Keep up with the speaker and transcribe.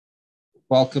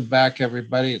Welcome back,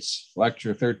 everybody. It's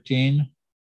lecture 13.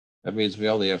 That means we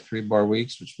only have 3 more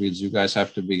weeks, which means you guys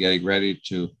have to be getting ready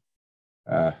to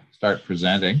start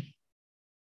presenting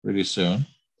pretty soon.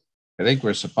 I think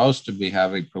we're supposed to be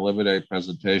having preliminary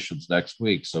presentations next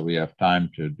week, so we have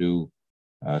time to do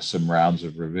some rounds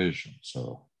of revision.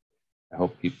 So I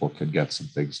hope people can get some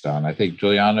things done. I think,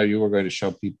 Juliana, you were going to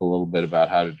show people a little bit about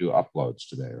how to do uploads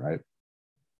today, right?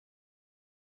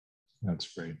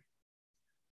 That's great.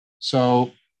 So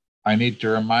I need to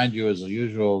remind you, as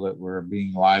usual, that we're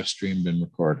being live streamed and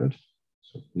recorded.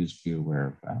 So please be aware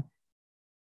of that.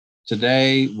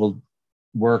 Today, we'll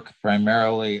work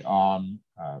primarily on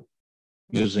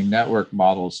using network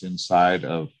models inside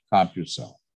of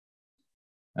CompuCell.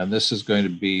 And this is going to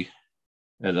be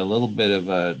at a little bit of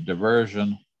a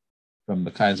diversion from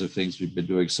the kinds of things we've been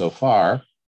doing so far.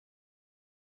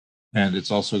 And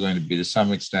it's also going to be, to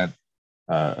some extent,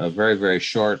 a very, very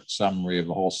short summary of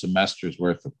a whole semester's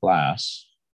worth of class.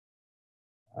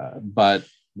 But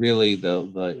really,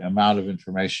 the amount of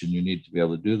information you need to be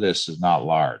able to do this is not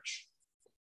large.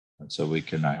 And so we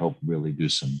can, I hope, really do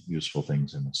some useful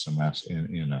things in a semester,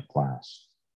 in a class.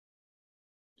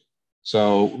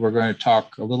 So we're going to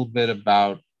talk a little bit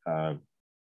about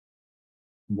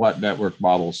what network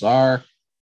models are,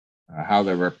 how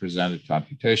they're represented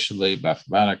computationally,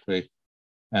 mathematically,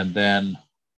 and then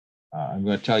I'm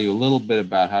going to tell you a little bit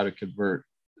about how to convert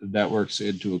networks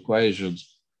into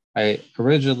equations. I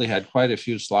originally had quite a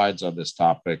few slides on this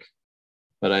topic,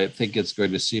 but I think it's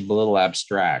going to seem a little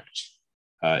abstract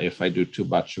if I do too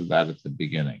much of that at the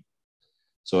beginning.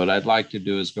 So what I'd like to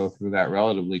do is go through that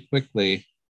relatively quickly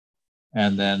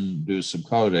and then do some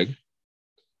coding.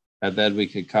 And then we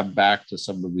can come back to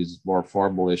some of these more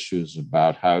formal issues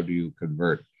about how do you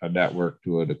convert a network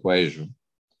to an equation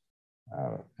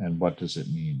and what does it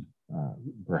mean,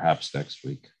 perhaps next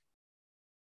week.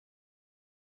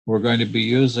 We're going to be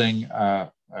using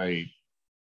a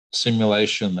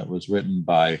simulation that was written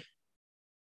by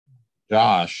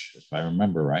Josh, if I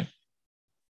remember right,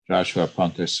 Joshua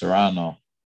Ponte Serrano,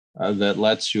 that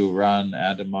lets you run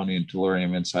antimony and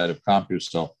tellurium inside of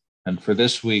CompuCell. And for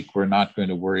this week, we're not going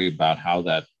to worry about how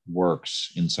that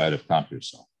works inside of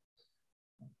CompuCell.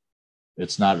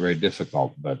 It's not very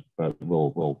difficult, but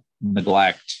we'll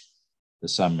neglect to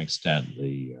some extent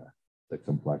the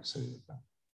complexity of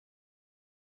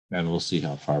that. And we'll see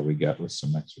how far we get with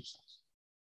some exercise.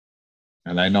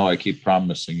 And I know I keep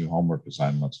promising you homework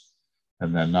assignments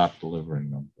and then not delivering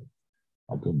them, but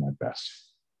I'll do my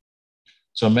best.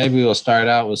 So maybe we'll start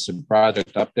out with some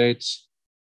project updates.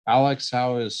 Alex,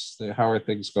 how are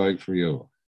things going for you?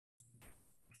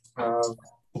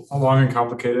 Long and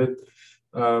complicated.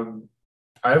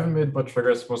 I haven't made much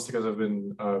progress, mostly because I've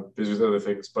been busy with other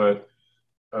things, but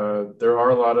there are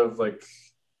a lot of like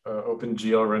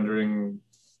OpenGL rendering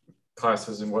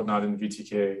classes and whatnot in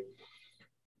VTK,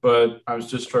 but I was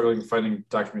just struggling finding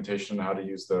documentation on how to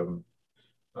use them.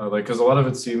 Because a lot of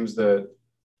it seems that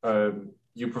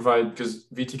you provide, because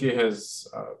VTK has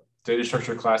data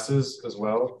structure classes as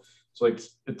well. So like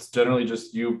it's generally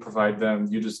just you provide them,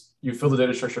 you fill the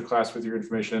data structure class with your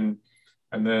information,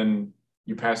 and then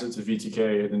you pass it to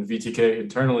VTK, and then VTK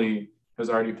internally has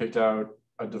already picked out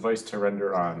a device to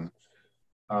render on.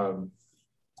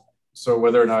 So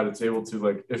whether or not it's able to,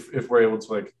 like, if we're able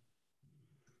to like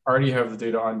already have the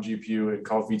data on GPU and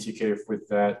call VTK with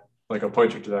that, like a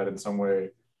pointer to that in some way,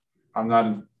 I'm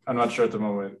not sure at the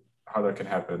moment how that can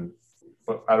happen.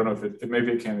 But I don't know if it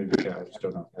maybe it can, maybe it can't. I just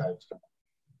don't know.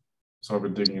 So I've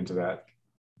been digging into that.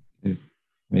 I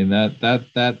mean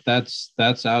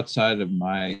that's outside of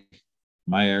my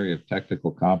area of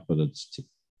technical competence.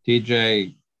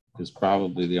 TJ is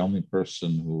probably the only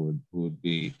person who would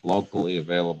be locally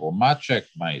available. Maciek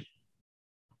might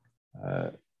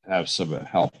have some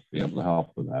help, be able to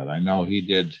help with that. I know he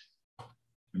did.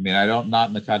 I mean, not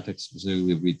in the context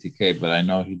specifically of VTK, but I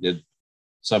know he did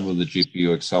some of the GPU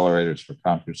accelerators for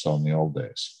CompuCell in the old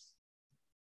days.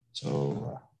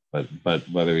 So, but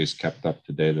whether he's kept up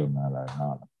to date on that or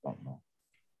not, I don't know.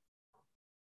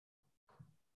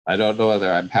 I don't know whether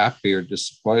I'm happy or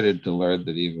disappointed to learn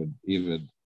that even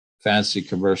fancy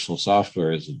commercial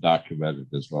software isn't documented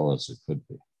as well as it could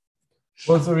be.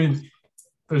 Well, I mean,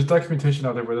 there's documentation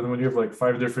out there, but then when you have like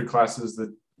 5 different classes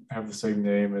that have the same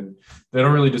name and they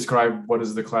don't really describe what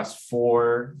is the class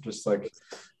for, just like you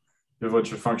have a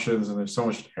bunch of functions and there's so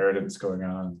much inheritance going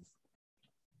on.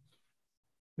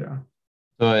 Yeah.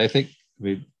 So I think,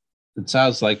 it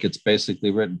sounds like it's basically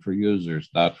written for users,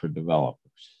 not for developers.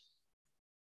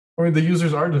 I mean, the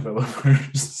users are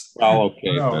developers. Well,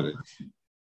 okay, but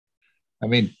I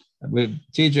mean,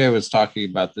 TJ was talking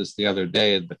about this the other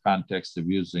day in the context of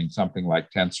using something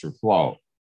like TensorFlow,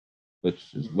 which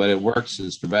is, when it works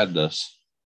is tremendous.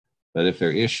 But if there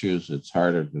are issues, it's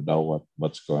harder to know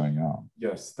what's going on.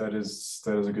 Yes, that is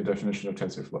a good definition of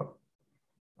TensorFlow.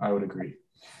 I would agree.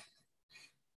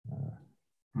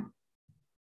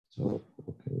 So,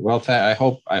 okay. Well, I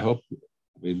hope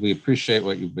we appreciate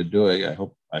what you've been doing.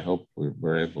 I hope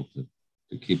we're able to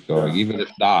keep going. Yeah. Even if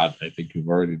not, I think you've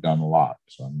already done a lot.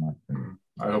 So I'm not gonna...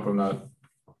 I hope I'm not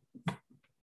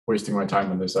wasting my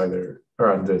time on this either,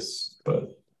 or on this,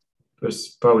 but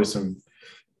there's probably some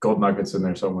gold nuggets in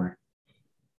there somewhere.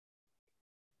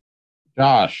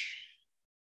 Josh,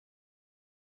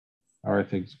 how are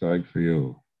things going for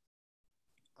you?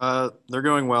 They're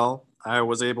going well. I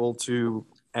was able to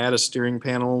add a steering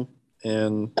panel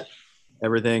and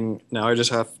everything. Now I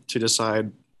just have to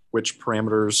decide which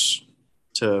parameters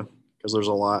because there's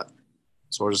a lot.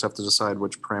 So I just have to decide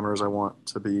which parameters I want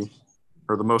to be,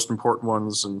 or the most important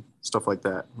ones and stuff like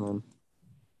that. And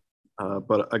then,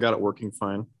 but I got it working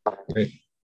fine. Great.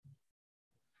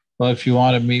 Well, if you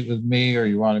want to meet with me or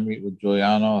you want to meet with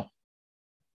Giuliano,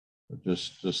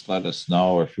 just let us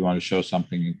know. Or if you want to show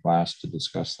something in class to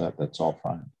discuss that, that's all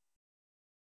fine.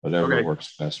 Whatever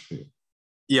works best for you.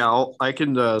 Yeah, I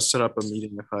can set up a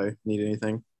meeting if I need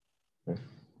anything. Okay.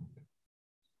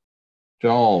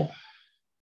 Joel.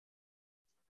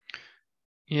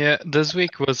 Yeah, this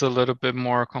week was a little bit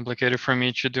more complicated for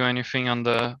me to do anything on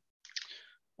the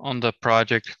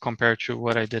project compared to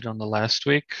what I did on the last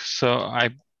week. So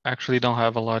I actually don't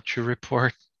have a lot to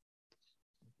report.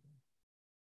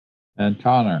 And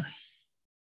Connor.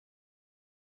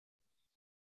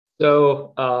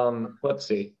 So let's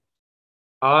see.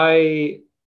 In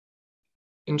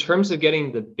terms of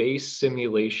getting the base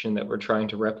simulation that we're trying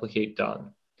to replicate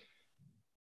done,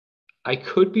 I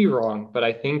could be wrong, but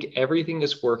I think everything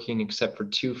is working except for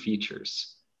two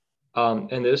features.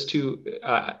 And those two,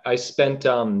 I spent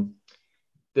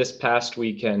this past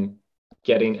weekend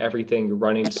getting everything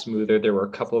running smoother. There were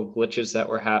a couple of glitches that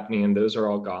were happening, and those are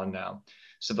all gone now.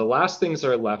 So the last things that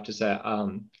are left is that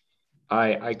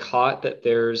I caught that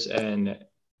there's an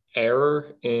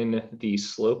error in the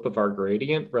slope of our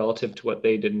gradient relative to what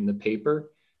they did in the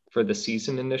paper for the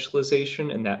season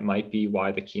initialization, and that might be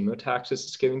why the chemotaxis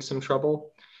is giving some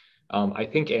trouble. I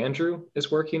think Andrew is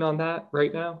working on that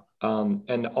right now.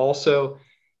 And also,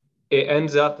 it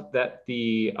ends up that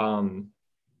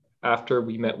after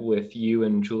we met with you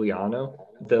and Giuliano,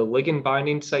 the ligand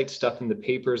binding site stuff in the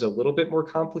paper is a little bit more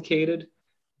complicated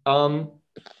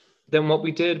than what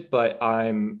we did, but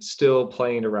I'm still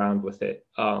playing around with it.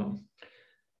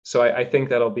 So I think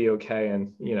that'll be okay.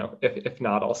 And if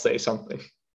not, I'll say something.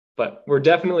 But we're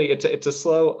definitely, it's a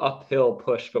slow uphill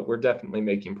push, but we're definitely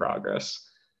making progress.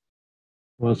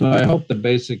 Well, so I hope the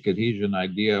basic adhesion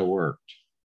idea worked.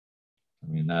 I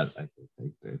mean, that I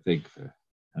think,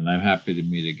 and I'm happy to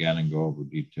meet again and go over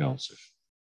details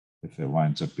if it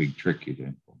winds up being tricky to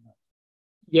implement.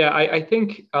 Yeah, I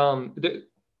think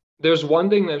there's one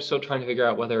thing that I'm still trying to figure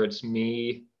out, whether it's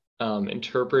me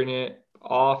interpreting it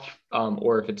off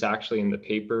or if it's actually in the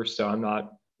paper. So I'm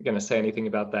not going to say anything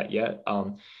about that yet.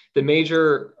 The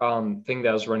major thing that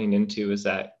I was running into is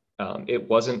that it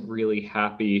wasn't really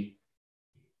happy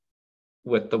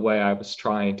with the way I was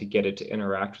trying to get it to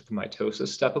interact with the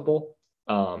mitosis steppable.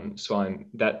 So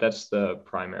that's the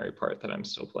primary part that I'm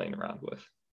still playing around with.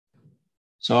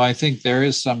 So I think there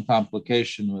is some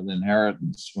complication with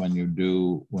inheritance when you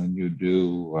do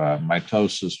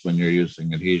mitosis when you're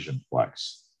using adhesion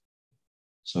flex.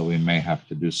 So we may have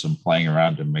to do some playing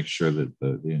around to make sure that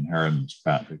the inheritance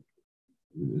pattern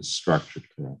is structured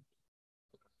correct.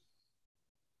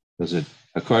 Because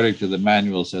according to the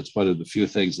manuals, that's one of the few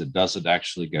things that doesn't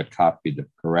actually get copied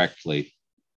correctly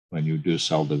when you do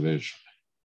cell division.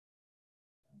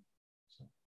 So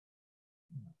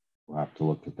we'll have to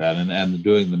look at that. And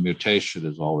doing the mutation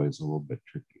is always a little bit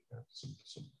tricky. There's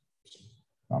some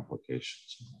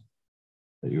complications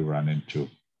that you run into.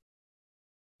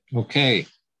 Okay.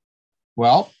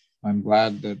 Well, I'm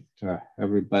glad that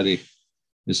everybody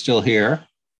is still here.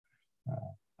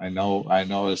 I know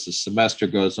as the semester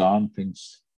goes on,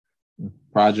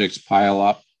 projects pile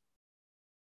up.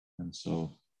 And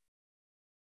so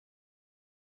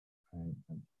I'm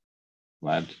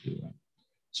glad to do that.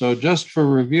 So just for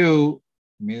review,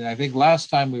 I mean, I think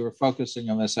last time we were focusing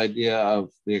on this idea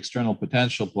of the external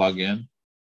potential plugin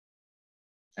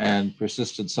and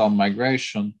persistent cell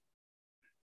migration.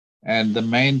 And the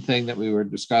main thing that we were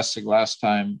discussing last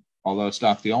time, although it's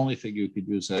not the only thing you could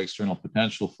use that external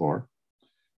potential for,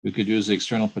 we could use the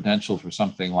external potential for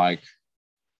something like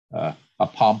a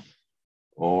pump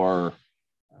or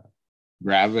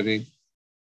gravity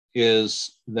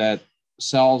is that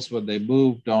cells, when they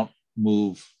move, don't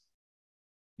move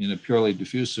in a purely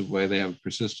diffusive way. They have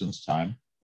persistence time.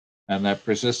 And that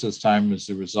persistence time is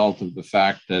the result of the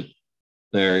fact that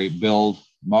they build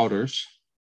motors,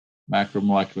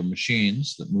 macromolecular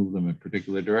machines that move them in a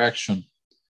particular direction.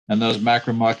 And those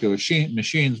macromolecular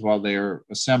machines, while they are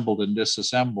assembled and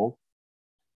disassembled,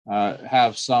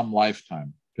 have some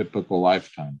lifetime, typical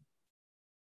lifetime.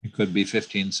 It could be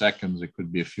 15 seconds, it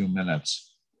could be a few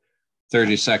minutes.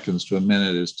 30 seconds to a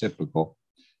minute is typical.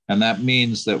 And that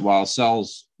means that while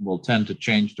cells will tend to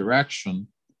change direction,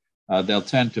 they'll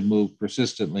tend to move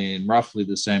persistently in roughly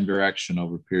the same direction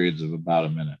over periods of about a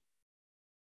minute.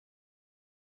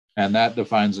 And that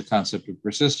defines the concept of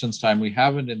persistence time. We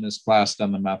haven't in this class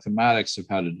done the mathematics of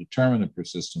how to determine a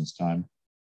persistence time.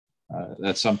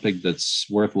 That's something that's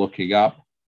worth looking up.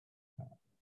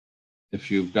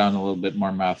 If you've done a little bit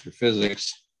more math or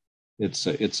physics, it's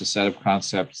a set of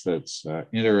concepts that's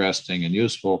interesting and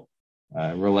useful,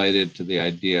 related to the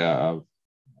idea of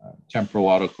temporal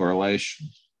autocorrelation.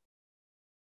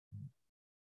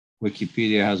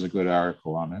 Wikipedia has a good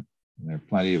article on it. And there are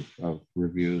plenty of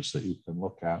reviews that you can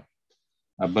look at.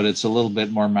 But it's a little bit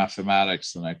more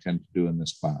mathematics than I tend to do in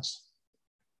this class.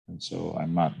 And so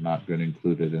I'm not going to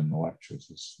include it in the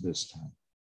lectures this time.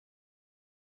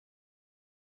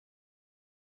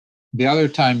 The other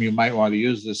time you might want to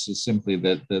use this is simply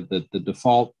that the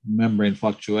default membrane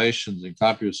fluctuations in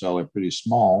copier cell are pretty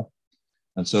small.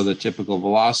 And so the typical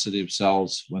velocity of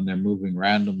cells when they're moving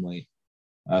randomly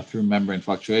through membrane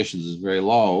fluctuations is very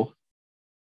low.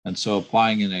 And so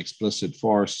applying an explicit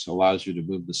force allows you to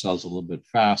move the cells a little bit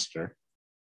faster.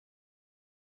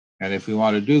 And if we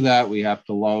want to do that, we have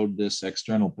to load this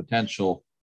external potential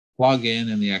plug-in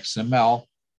in the XML.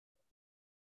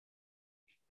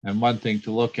 And one thing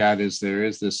to look at is there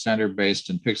is this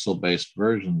center-based and pixel-based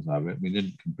versions of it. We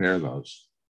didn't compare those.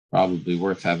 Probably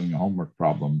worth having a homework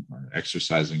problem or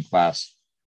exercise in class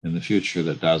in the future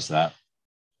that does that.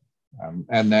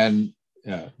 And then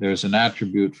there's an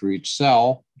attribute for each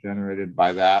cell generated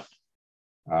by that,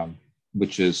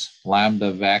 which is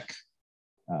lambda vec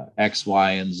x,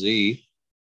 y, and z.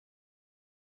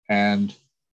 And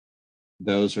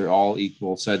those are all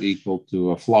equal, set equal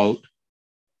to a float.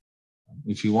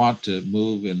 If you want to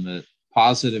move in the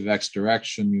positive x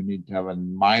direction, you need to have a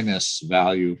minus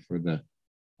value for the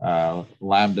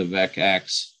lambda vec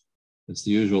x. It's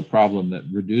the usual problem that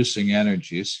reducing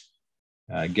energies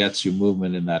gets you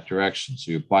movement in that direction.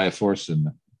 So you apply a force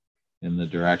in the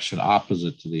direction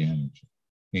opposite to the energy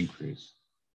increase.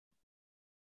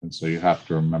 And so you have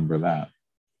to remember that.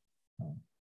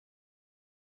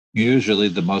 Usually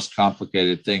the most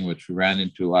complicated thing, which we ran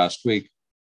into last week,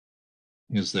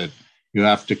 is that you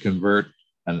have to convert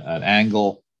an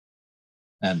angle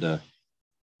and an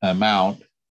amount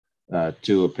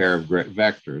to a pair of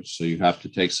vectors. So you have to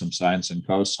take some sines and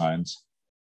cosines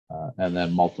and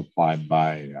then multiply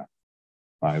by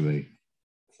the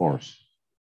force.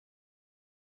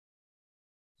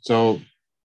 So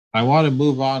I want to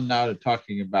move on now to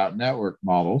talking about network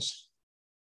models.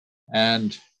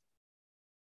 And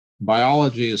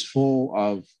biology is full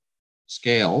of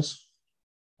scales.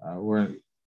 We're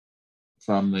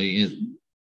from the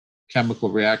chemical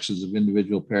reactions of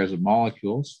individual pairs of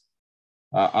molecules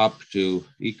up to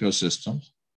ecosystems.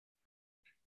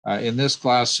 In this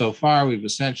class so far, we've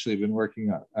essentially been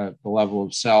working at the level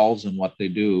of cells and what they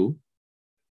do.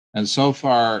 And so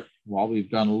far, while we've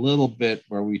done a little bit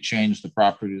where we change the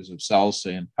properties of cells,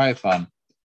 say in Python,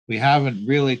 we haven't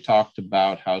really talked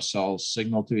about how cells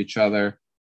signal to each other,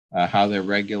 how they're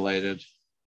regulated,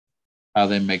 how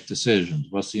they make decisions.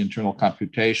 What's the internal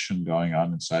computation going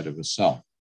on inside of a cell?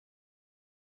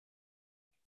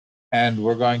 And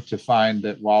we're going to find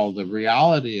that while the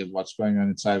reality of what's going on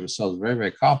inside of a cell is very,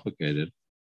 very complicated,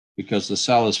 because the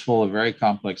cell is full of very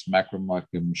complex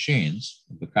macromolecular machines,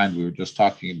 the kind we were just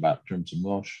talking about in terms of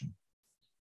motion,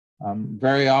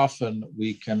 very often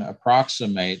we can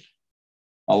approximate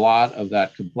a lot of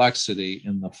that complexity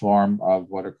in the form of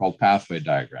what are called pathway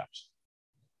diagrams.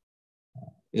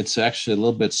 It's actually a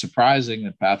little bit surprising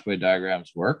that pathway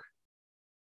diagrams work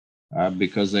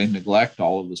because they neglect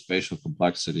all of the spatial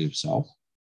complexity of cells.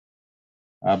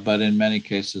 But in many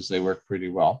cases, they work pretty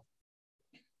well.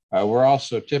 We're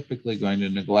also typically going to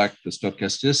neglect the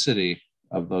stochasticity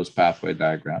of those pathway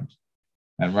diagrams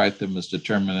and write them as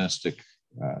deterministic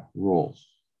rules.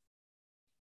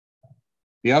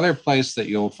 The other place that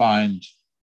you'll find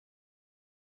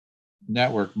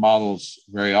network models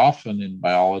very often in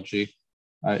biology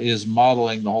is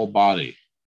modeling the whole body.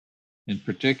 In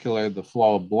particular, the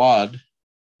flow of blood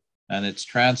and its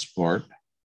transport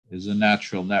is a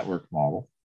natural network model.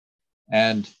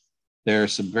 And there are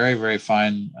some very, very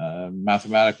fine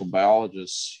mathematical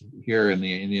biologists here in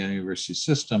the Indiana University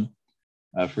system.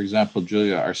 For example,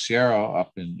 Julia Arciero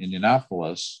up in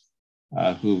Indianapolis,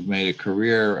 who've made a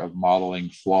career of modeling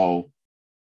flow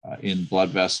in blood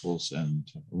vessels and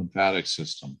lymphatic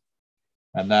system.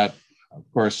 And that, of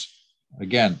course,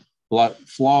 again, blood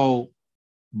flow,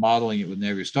 modeling it with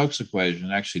Navier-Stokes equation,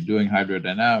 actually doing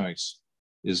hydrodynamics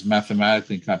is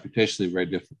mathematically and computationally very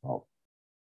difficult.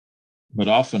 But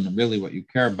often, really, what you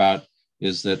care about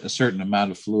is that a certain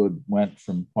amount of fluid went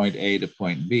from point A to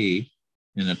point B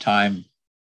in a time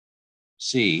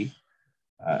C,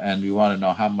 and you want to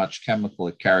know how much chemical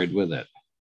it carried with it,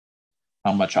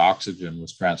 how much oxygen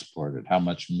was transported, how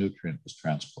much nutrient was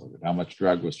transported, how much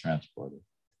drug was transported.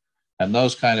 And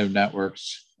those kind of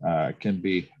networks can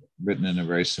be written in a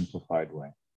very simplified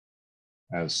way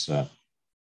as,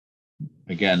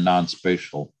 again,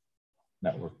 non-spatial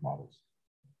network models.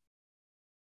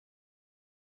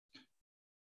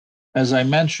 As I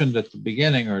mentioned at the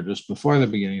beginning, or just before the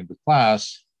beginning of the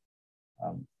class,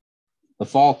 the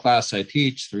fall class I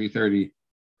teach, 330,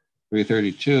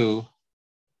 332,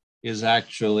 is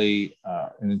actually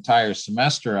an entire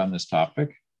semester on this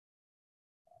topic.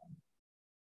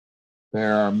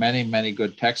 There are many, many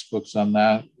good textbooks on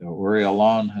that. Uri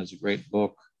Alon has a great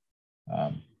book.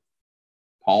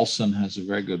 Paulson has a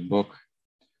very good book.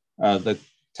 The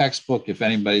textbook, if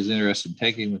anybody's interested in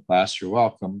taking the class, you're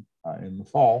welcome in the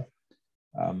fall.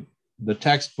 The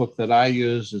textbook that I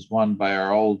use is one by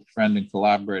our old friend and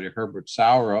collaborator, Herbert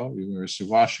Sauro, University of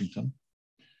Washington,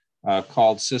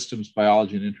 called Systems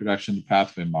Biology and Introduction to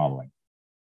Pathway Modeling.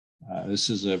 This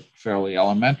is a fairly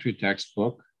elementary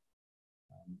textbook,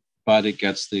 but it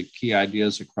gets the key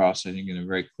ideas across, I think, in a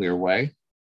very clear way.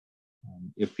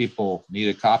 If people need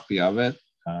a copy of it,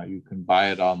 you can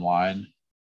buy it online.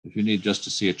 If you need just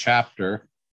to see a chapter,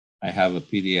 I have a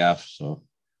PDF, so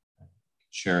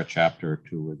share a chapter or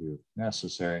two with you if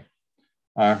necessary.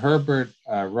 Herbert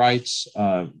writes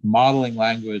modeling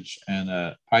language and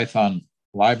a Python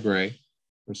library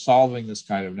for solving this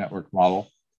kind of network model.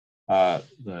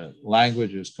 The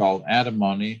language is called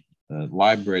Antimony. The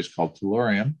library is called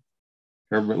Tellurium.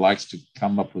 Herbert likes to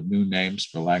come up with new names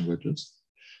for languages.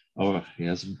 Oh, he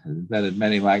has invented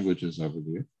many languages over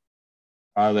the years.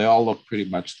 They all look pretty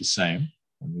much the same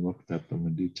when you look at them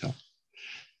in detail.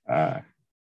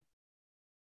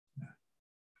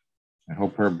 I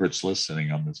hope Herbert's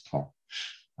listening on this call.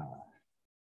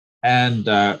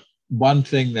 One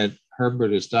thing that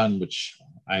Herbert has done, which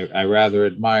I rather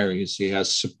admire, is he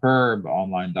has superb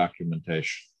online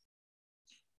documentation.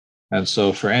 And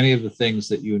so for any of the things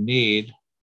that you need,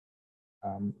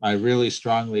 I really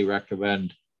strongly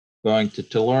recommend going to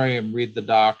Tellurium, read the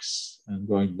docs, and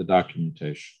going to the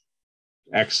documentation.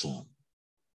 Excellent.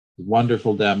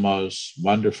 Wonderful demos,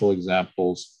 wonderful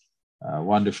examples,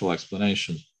 wonderful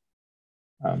explanations.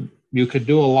 You could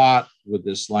do a lot with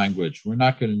this language. We're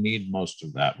not going to need most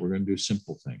of that. We're going to do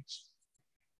simple things.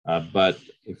 But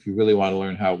if you really want to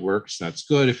learn how it works, that's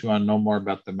good. If you want to know more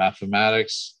about the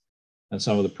mathematics and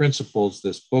some of the principles,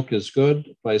 this book is good,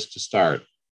 a place to start.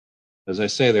 As I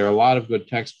say, there are a lot of good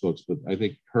textbooks, but I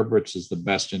think Herbert's is the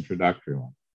best introductory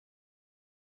one.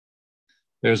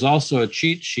 There's also a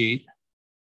cheat sheet,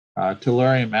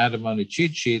 Tellurium Antimony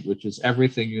cheat sheet, which is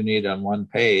everything you need on one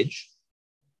page.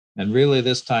 And really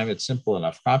this time it's simple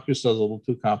enough. CompuSys is a little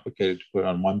too complicated to put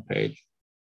on one page.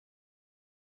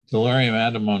 Tellurium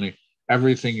Antimony,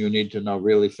 everything you need to know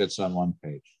really fits on one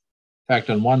page. In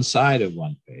fact, on one side of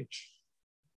one page.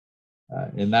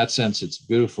 In that sense, it's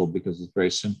beautiful because it's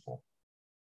very simple.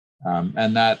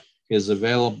 And that is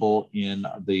available in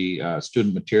the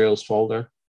student materials folder.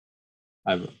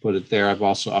 I've put it there. I've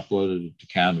also uploaded it to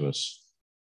Canvas.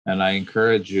 And I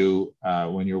encourage you,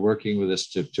 when you're working with this,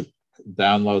 to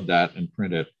download that and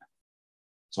print it.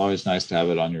 It's always nice to have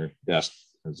it on your desk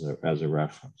as a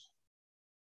reference.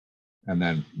 And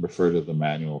then refer to the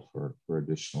manual for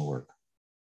additional work.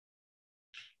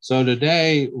 So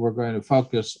today we're going to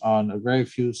focus on a very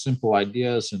few simple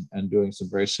ideas and doing some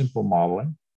very simple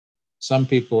modeling. Some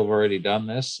people have already done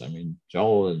this. I mean,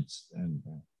 Joel and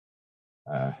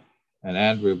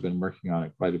Andrew have been working on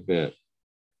it quite a bit.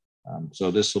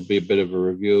 So this will be a bit of a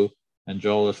review. And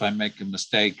Joel, if I make a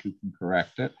mistake, you can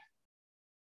correct it.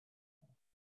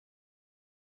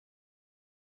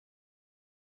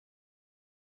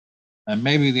 And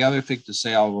maybe the other thing to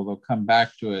say, although I'll come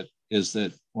back to it, is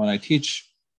that when I teach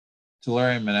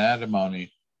Tellurium and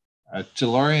Antimony,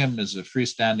 Tellurium is a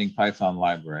freestanding Python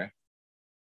library.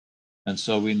 And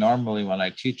so we normally, when I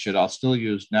teach it, I'll still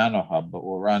use nanoHUB, but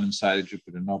we'll run inside a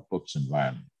Jupyter Notebooks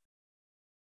environment.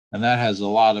 And that has a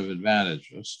lot of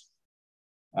advantages.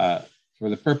 For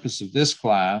the purpose of this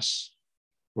class,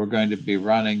 we're going to be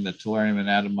running the tellurium and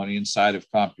antimony inside of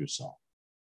CompuCell,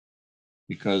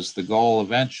 because the goal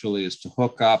eventually is to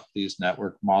hook up these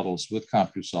network models with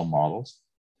CompuCell models.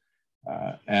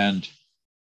 And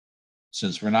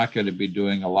since we're not going to be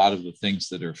doing a lot of the things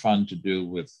that are fun to do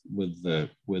with the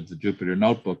Jupyter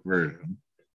Notebook version,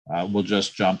 we'll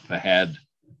just jump ahead.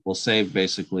 We'll save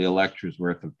basically a lecture's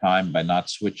worth of time by not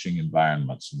switching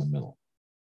environments in the middle.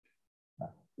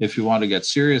 If you want to get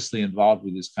seriously involved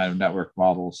with these kind of network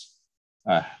models,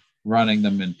 running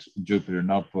them in Jupyter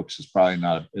Notebooks is probably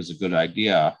not a good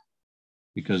idea,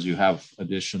 because you have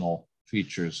additional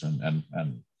features and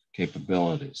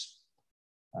capabilities.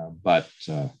 But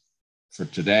for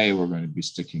today, we're going to be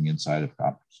sticking inside of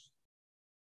CompuCell.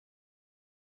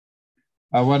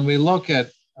 When we look at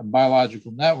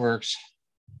biological networks,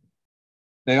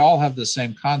 they all have the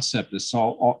same concept. It's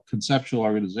all conceptual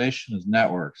organization as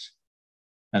networks.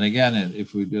 And again,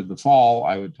 if we did the fall,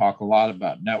 I would talk a lot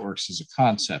about networks as a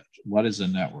concept. What is a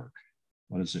network?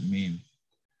 What does it mean?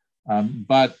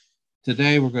 But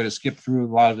today we're going to skip through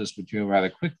a lot of this material rather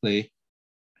quickly.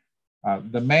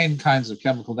 The main kinds of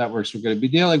chemical networks we're going to be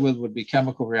dealing with would be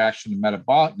chemical reaction and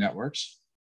metabolic networks.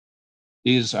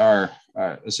 These are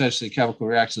essentially chemical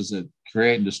reactions that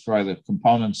create and destroy the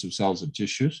components of cells and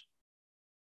tissues.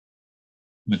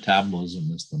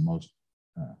 Metabolism is the most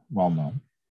well-known.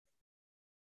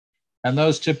 And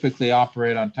those typically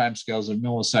operate on timescales of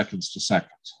milliseconds to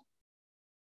seconds.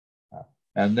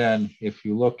 And then if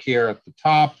you look here at the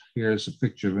top, here's a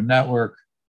picture of a network.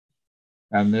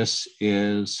 And this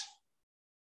is,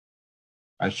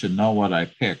 I should know what I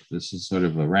picked. This is sort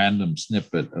of a random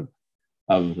snippet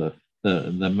of the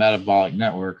metabolic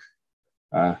network.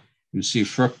 You see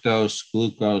fructose,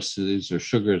 glucose, these are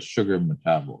sugar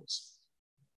metabolites.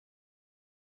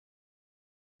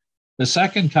 The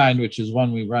second kind, which is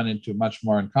one we run into much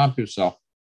more in CompuCell.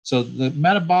 So the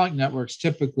metabolic networks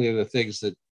typically are the things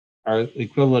that are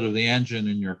equivalent of the engine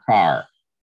in your car.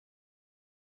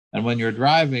 And when you're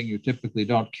driving, you typically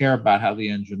don't care about how the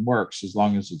engine works as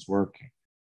long as it's working.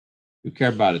 You care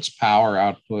about its power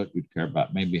output. You care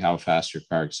about maybe how fast your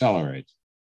car accelerates.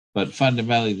 But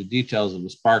fundamentally, the details of the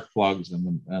spark plugs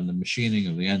and the machining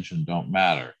of the engine don't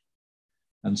matter.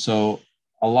 And so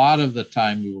a lot of the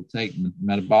time we will take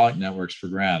metabolic networks for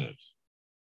granted.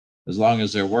 As long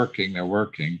as they're working, they're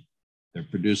working. They're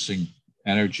producing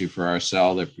energy for our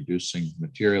cell. They're producing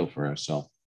material for our cell.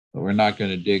 But we're not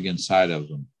going to dig inside of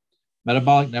them.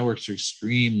 Metabolic networks are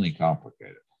extremely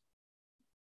complicated.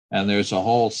 And there's a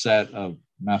whole set of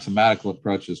mathematical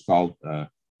approaches called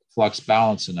flux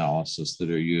balance analysis that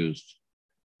are used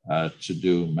to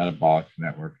do metabolic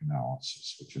network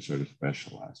analysis, which are sort of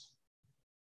specialized.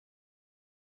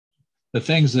 The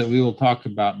things that we will talk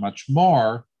about much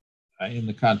more in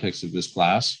the context of this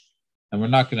class, and we're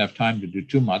not going to have time to do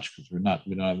too much because we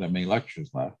don't have that many lectures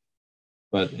left,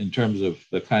 but in terms of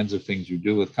the kinds of things you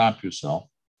do with CompuCell,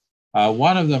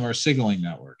 one of them are signaling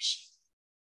networks.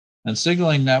 And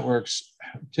signaling networks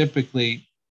typically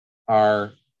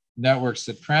are networks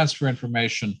that transfer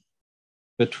information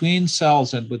between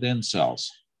cells and within cells.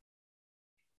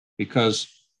 Because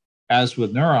as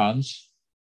with neurons,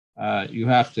 you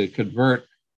have to convert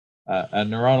a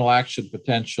neuronal action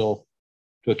potential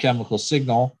to a chemical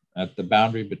signal at the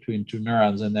boundary between two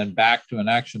neurons and then back to an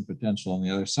action potential on the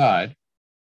other side.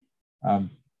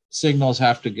 Signals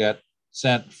have to get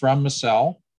sent from the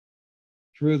cell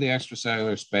through the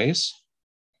extracellular space,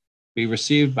 be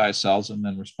received by cells, and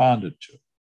then responded to.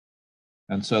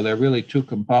 And so there are really two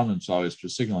components always to a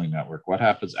signaling network: what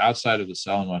happens outside of the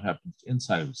cell and what happens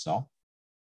inside of the cell.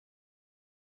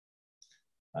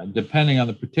 Depending on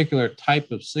the particular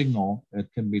type of signal, it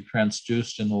can be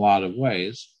transduced in a lot of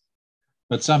ways.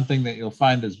 But something that you'll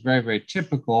find is very, very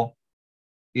typical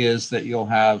is that you'll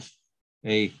have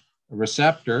a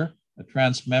receptor, a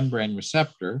transmembrane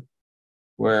receptor,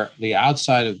 where the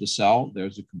outside of the cell,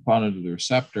 there's a component of the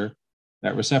receptor.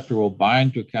 That receptor will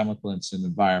bind to a chemical in its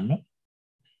environment.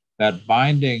 That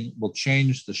binding will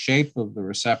change the shape of the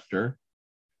receptor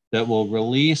that will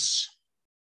release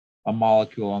a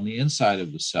molecule on the inside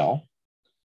of the cell.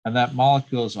 And that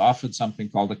molecule is often something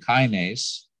called a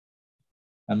kinase.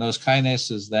 And those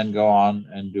kinases then go on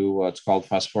and do what's called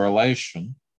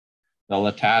phosphorylation. They'll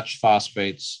attach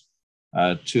phosphates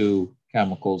to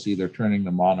chemicals, either turning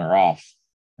them on or off.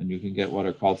 And you can get what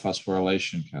are called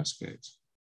phosphorylation cascades.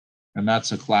 And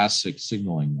that's a classic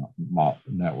signaling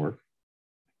network.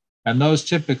 And those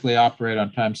typically operate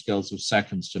on timescales of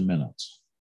seconds to minutes.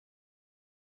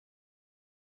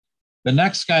 The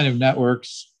next kind of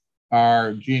networks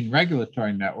are gene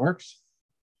regulatory networks.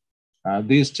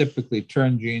 These typically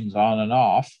turn genes on and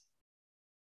off.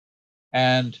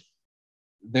 And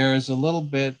there's a little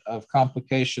bit of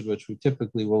complication, which we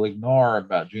typically will ignore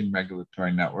about gene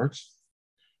regulatory networks.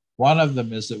 One of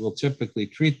them is that we'll typically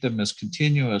treat them as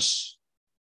continuous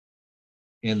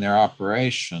in their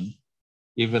operation,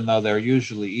 even though they're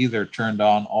usually either turned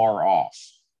on or off.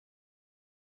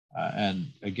 And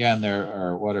again, there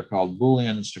are what are called Boolean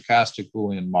and stochastic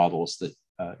Boolean models that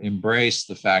embrace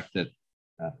the fact that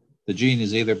the gene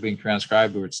is either being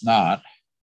transcribed or it's not.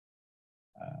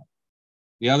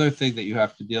 The other thing that you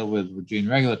have to deal with gene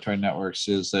regulatory networks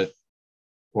is that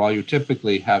while you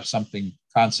typically have something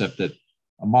concept that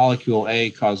a molecule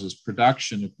A causes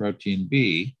production of protein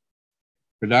B,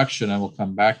 production, and we'll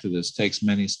come back to this, takes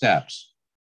many steps.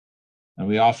 And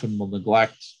we often will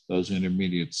neglect those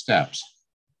intermediate steps.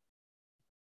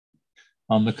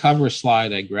 On the cover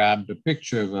slide, I grabbed a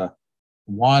picture of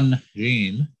one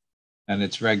gene and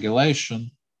its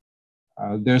regulation.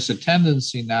 There's a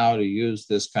tendency now to use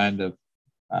this kind of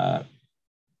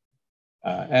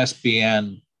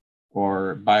SBN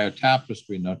or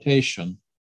biotapestry notation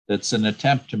that's an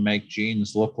attempt to make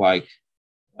genes look like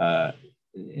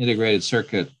integrated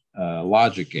circuit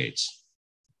logic gates.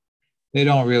 They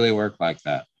don't really work like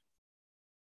that.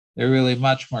 They're really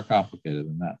much more complicated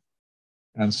than that.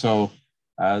 And so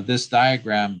this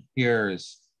diagram here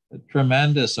is a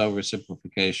tremendous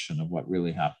oversimplification of what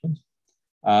really happens.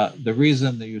 The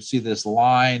reason that you see this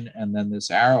line and then this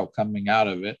arrow coming out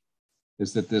of it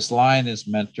is that this line is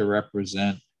meant to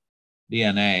represent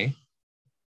DNA.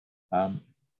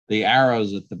 The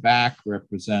arrows at the back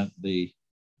represent the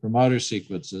promoter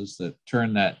sequences that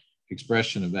turn that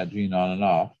expression of that gene on and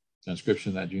off, transcription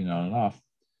of that gene on and off.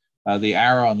 The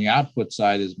arrow on the output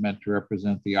side is meant to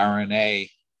represent the RNA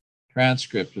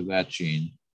transcript of that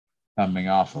gene coming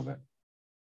off of it.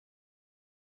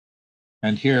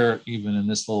 And here, even in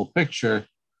this little picture,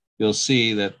 you'll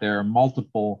see that there are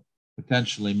multiple,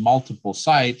 potentially multiple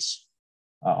sites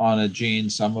on a gene,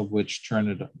 some of which turn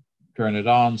it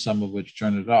on, some of which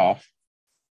turn it off.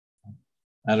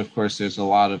 And of course, there's a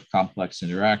lot of complex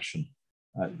interaction.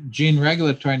 Gene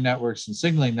regulatory networks and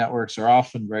signaling networks are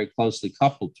often very closely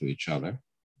coupled to each other,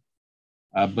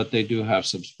 but they do have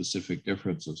some specific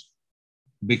differences.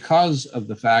 Because of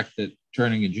the fact that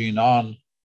turning a gene on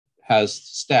has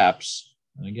steps,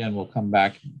 and again, we'll come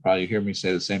back and probably hear me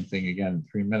say the same thing again in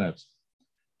 3 minutes,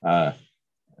 the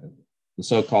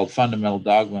so-called fundamental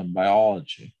dogma in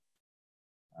biology.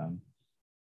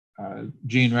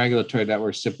 Gene regulatory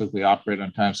networks typically operate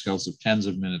on timescales of tens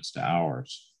of minutes to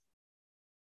hours.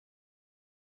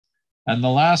 And the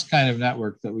last kind of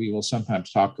network that we will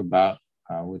sometimes talk about,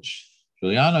 which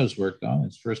Giuliano's worked on,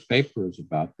 his first paper is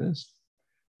about this,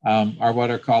 are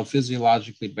what are called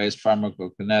physiologically based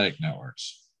pharmacokinetic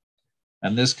networks.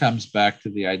 And this comes back to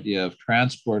the idea of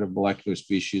transport of molecular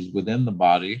species within the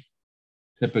body,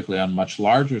 typically on much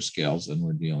larger scales than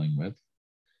we're dealing with.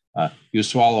 You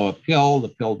swallow a pill, the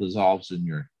pill dissolves in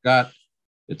your gut,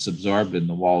 it's absorbed in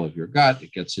the wall of your gut,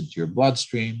 it gets into your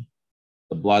bloodstream,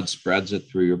 the blood spreads it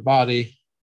through your body,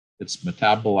 it's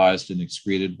metabolized and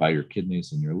excreted by your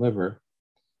kidneys and your liver,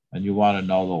 and you want to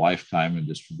know the lifetime and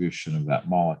distribution of that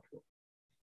molecule.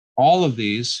 All of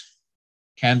these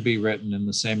can be written in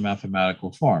the same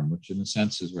mathematical form, which in a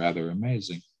sense is rather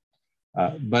amazing.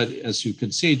 But as you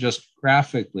can see, just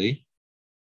graphically,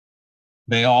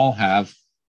 they all have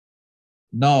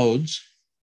nodes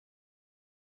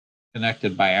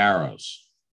connected by arrows.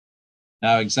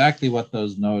 Now, exactly what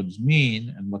those nodes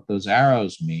mean and what those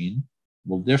arrows mean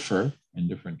will differ in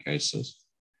different cases.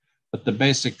 But the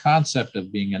basic concept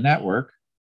of being a network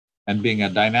and being a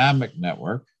dynamic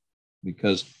network,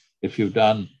 because if you've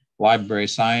done library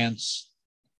science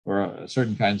or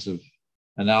certain kinds of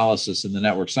analysis in the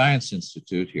Network Science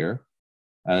Institute here,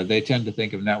 they tend to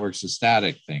think of networks as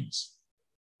static things.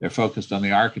 They're focused on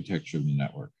the architecture of the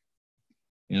network.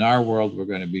 In our world, we're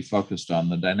going to be focused on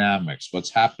the dynamics, what's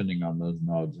happening on those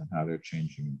nodes and how they're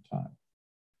changing in time.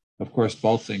 Of course,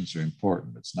 both things are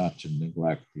important. It's not to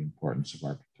neglect the importance of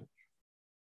architecture.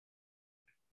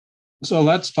 So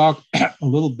let's talk a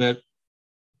little bit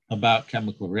about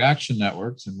chemical reaction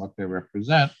networks and what they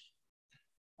represent.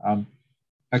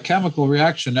 A chemical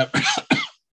reaction network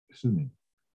excuse me,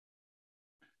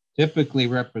 typically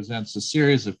represents a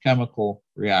series of chemical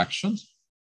reactions.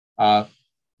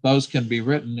 Those can be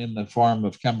written in the form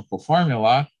of chemical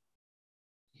formula.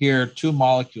 Here, 2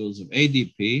 molecules of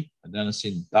ADP,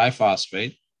 adenosine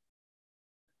diphosphate,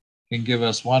 can give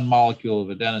us 1 molecule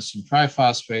of adenosine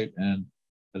triphosphate and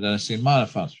adenosine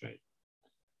monophosphate.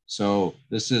 So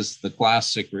this is the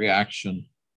classic reaction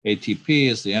ATP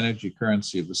is the energy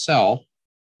currency of the cell.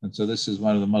 And so this is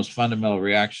one of the most fundamental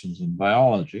reactions in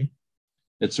biology.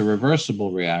 It's a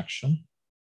reversible reaction.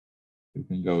 You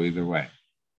can go either way.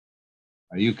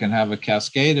 You can have a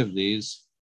cascade of these.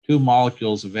 2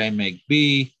 molecules of A make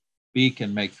B. B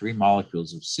can make 3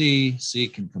 molecules of C. C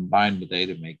can combine with A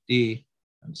to make D,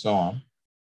 and so on.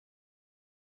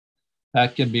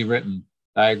 That can be written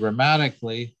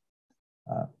diagrammatically.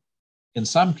 In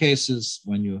some cases,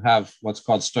 when you have what's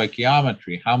called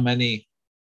stoichiometry, how many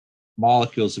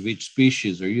molecules of each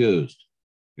species are used?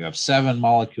 You have 7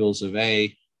 molecules of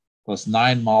A plus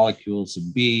 9 molecules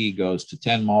of B goes to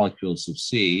 10 molecules of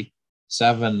C.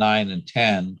 7, 9, and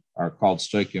 10 are called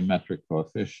stoichiometric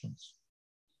coefficients.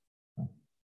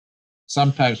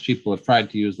 Sometimes people have tried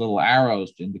to use little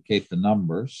arrows to indicate the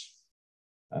numbers.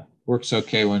 Works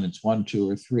okay when it's 1, 2,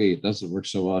 or 3. It doesn't work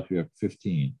so well if you have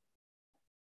 15.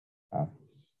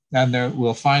 And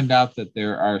we'll find out that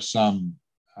there are some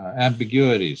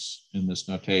ambiguities in this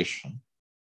notation,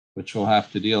 which we'll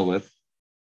have to deal with.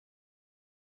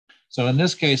 So in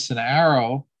this case, an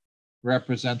arrow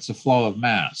represents a flow of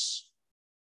mass.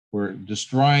 We're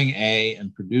destroying A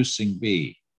and producing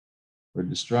B. We're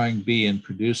destroying B and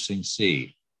producing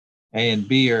C. A and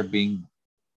B are being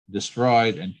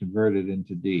destroyed and converted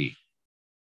into D.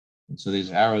 And so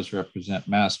these arrows represent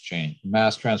mass change,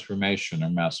 mass transformation, or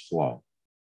mass flow.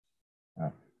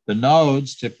 The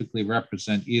nodes typically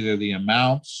represent either the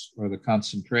amounts or the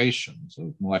concentrations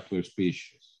of molecular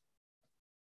species.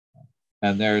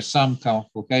 And there is some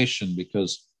complication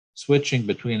because switching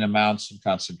between amounts and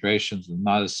concentrations is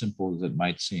not as simple as it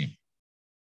might seem.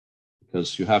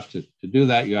 Because you have to do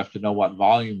that, you have to know what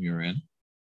volume you're in.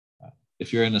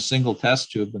 If you're in a single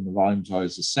test tube and the volume's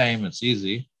always the same, it's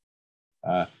easy.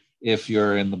 If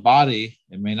you're in the body,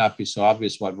 it may not be so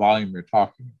obvious what volume you're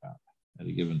talking about at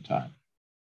a given time.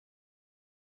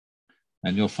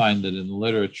 And you'll find that in the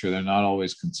literature, they're not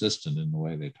always consistent in the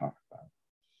way they talk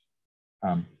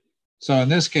about it. So in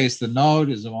this case, the node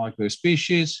is a molecular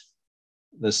species.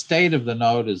 The state of the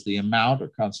node is the amount or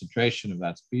concentration of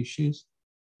that species.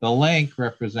 The link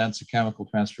represents a chemical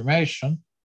transformation.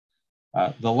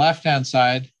 The left-hand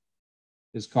side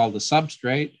is called the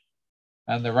substrate,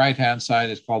 and the right-hand side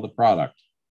is called the product.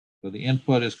 So the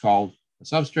input is called the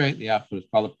substrate, the output is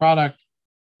called the product,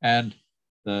 and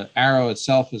the arrow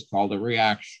itself is called a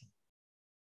reaction.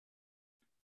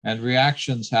 And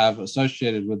reactions have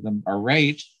associated with them a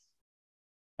rate,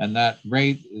 and that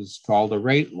rate is called a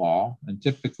rate law, and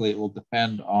typically it will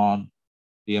depend on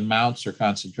the amounts or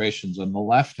concentrations on the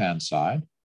left-hand side,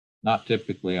 not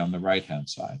typically on the right-hand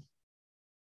side.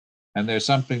 And there's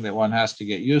something that one has to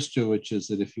get used to, which is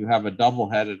that if you have a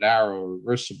double-headed arrow, a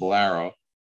reversible arrow,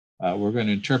 we're going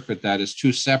to interpret that as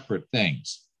 2 separate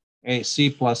things. C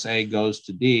plus A goes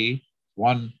to D,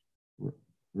 one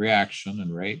reaction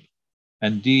and rate,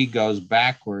 and D goes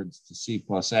backwards to C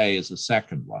plus A is the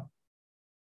second one.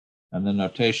 And the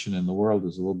notation in the world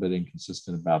is a little bit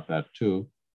inconsistent about that too.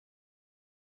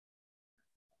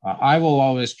 I will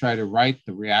always try to write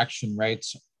the reaction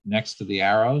rates next to the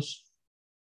arrows.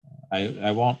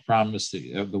 I won't promise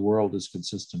that the world is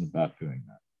consistent about doing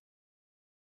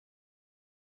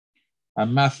that.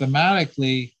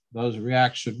 Mathematically, those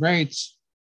reaction rates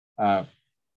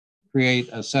create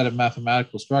a set of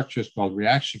mathematical structures called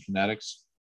reaction kinetics.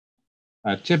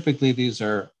 Typically, these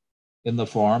are in the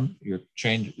form,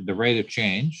 the rate of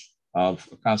change of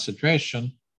a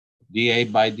concentration, dA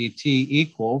by dt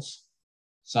equals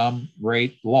some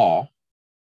rate law.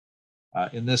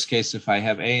 In this case, if I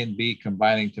have A and B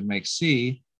combining to make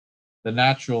C, the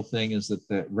natural thing is that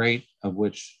the rate of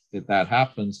which that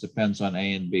happens depends on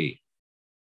A and B.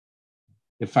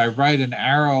 If I write an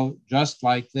arrow just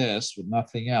like this with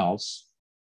nothing else,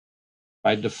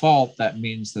 by default, that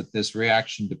means that this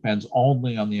reaction depends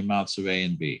only on the amounts of A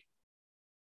and B.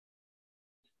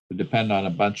 It would depend on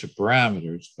a bunch of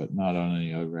parameters, but not on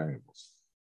any other variables.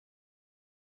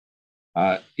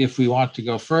 If we want to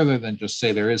go further than just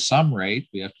say there is some rate,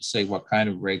 we have to say what kind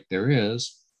of rate there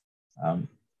is.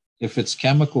 If it's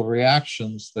chemical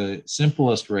reactions, the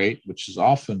simplest rate, which is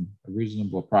often a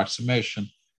reasonable approximation,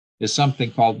 is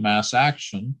something called mass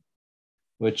action,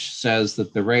 which says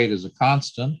that the rate is a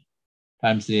constant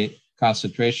times the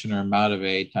concentration or amount of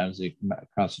A times the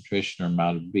concentration or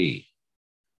amount of B.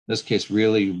 In this case,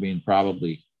 really, you mean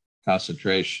probably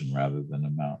concentration rather than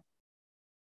amount.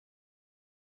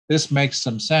 This makes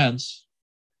some sense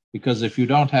because if you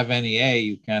don't have any A,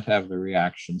 you can't have the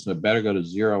reaction. So it better go to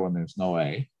 0 when there's no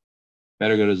A.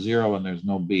 Better go to 0 when there's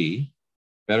no B.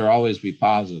 Better always be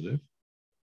positive.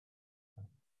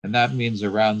 And that means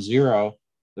around 0,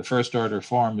 the first order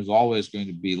form is always going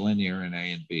to be linear in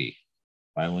A and B,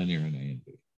 bilinear in A and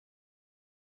B.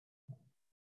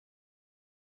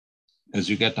 As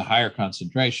you get to higher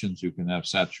concentrations, you can have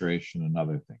saturation and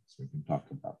other things. We can talk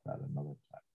about that another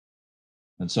time.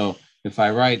 And so if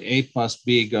I write A plus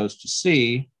B goes to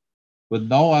C with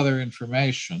no other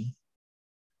information,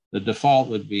 the default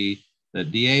would be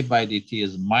that dA by dt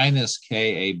is minus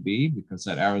KAB, because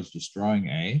that arrow is destroying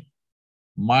A,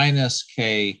 minus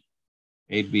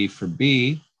KAB for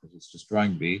B, because it's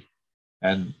destroying B,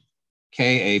 and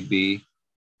KAB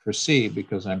for C,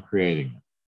 because I'm creating it.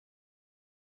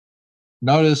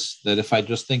 Notice that if I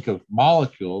just think of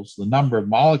molecules, the number of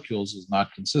molecules is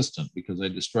not consistent because I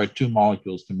destroyed 2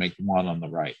 molecules to make one on the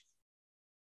right.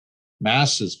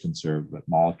 Mass is conserved, but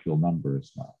molecule number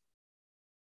is not.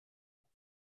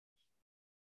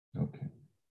 Okay.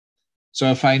 So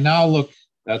if I now look,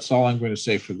 that's all I'm going to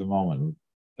say for the moment.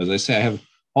 As I say, I have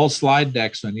whole slide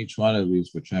decks on each one of these,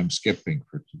 which I'm skipping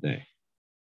for today.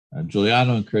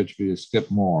 Giuliano encouraged me to skip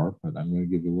more, but I'm going to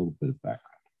give you a little bit of background.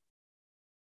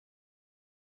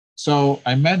 So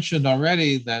I mentioned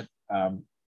already that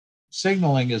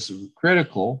signaling is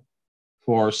critical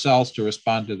for cells to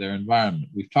respond to their environment.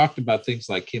 We've talked about things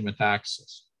like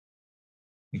chemotaxis.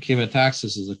 And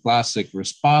chemotaxis is a classic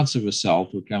response of a cell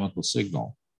to a chemical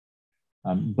signal.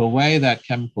 The way that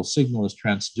chemical signal is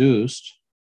transduced,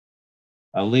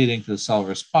 leading to the cell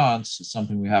response, is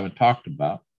something we haven't talked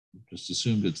about. We've just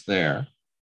assumed it's there.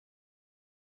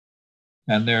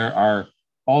 And there are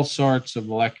all sorts of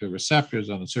molecular receptors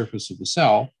on the surface of the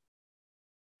cell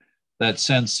that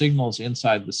send signals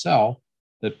inside the cell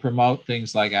that promote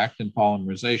things like actin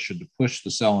polymerization to push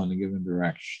the cell in a given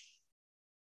direction.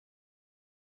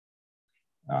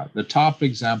 The top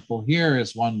example here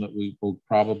is one that we will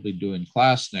probably do in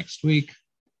class next week.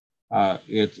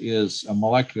 It is a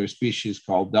molecular species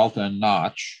called delta and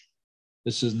notch.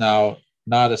 This is now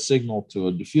not a signal to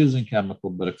a diffusing chemical,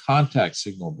 but a contact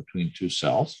signal between 2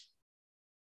 cells.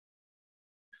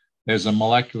 There's a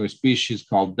molecular species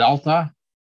called delta,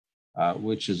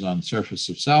 which is on the surface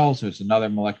of cells. There's another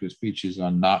molecular species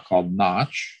called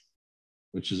notch,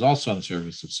 which is also on the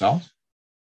surface of cells.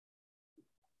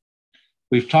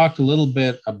 We've talked a little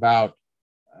bit about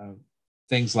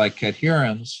things like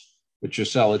cadherins, which are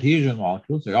cell adhesion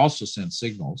molecules. They also send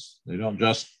signals. They don't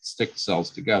just stick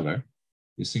cells together.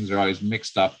 These things are always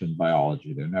mixed up in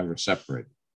biology. They're never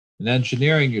separated. In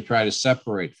engineering, you try to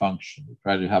separate function. You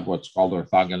try to have what's called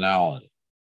orthogonality.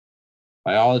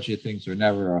 Biology, things are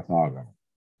never orthogonal.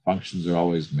 Functions are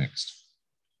always mixed.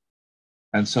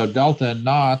 And so delta and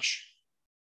notch,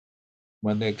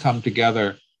 when they come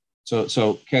together,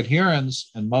 so cadherins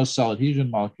and most cell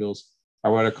adhesion molecules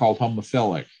are what are called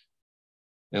homophilic.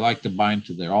 They like to bind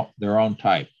to their own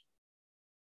type.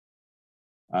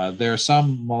 There are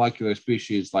some molecular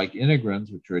species like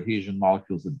integrins, which are adhesion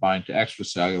molecules that bind to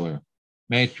extracellular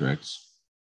matrix.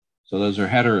 So those are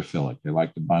heterophilic. They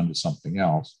like to bind to something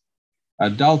else.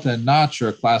 Delta and notch are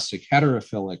a classic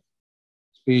heterophilic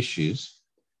species.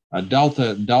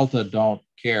 Delta don't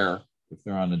care if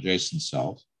they're on adjacent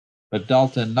cells, but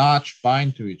delta and notch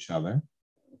bind to each other.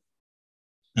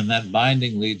 And that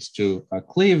binding leads to a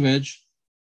cleavage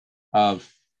of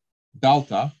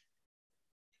delta.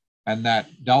 And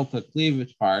that delta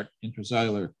cleavage part,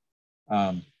 intracellular,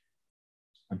 I'm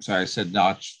sorry, I said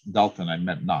notch, delta, and I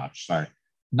meant notch, sorry.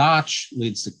 Notch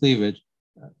leads to cleavage.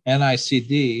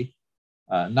 NICD,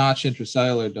 notch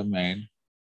intracellular domain,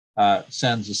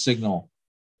 sends a signal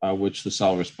which the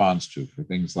cell responds to for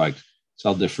things like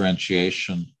cell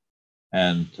differentiation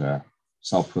and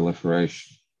cell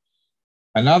proliferation.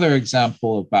 Another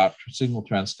example about signal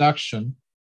transduction,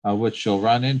 which you'll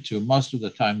run into, most of the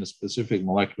time the specific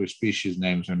molecular species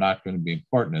names are not going to be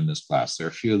important in this class. There are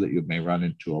a few that you may run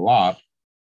into a lot,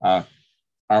 are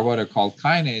what are called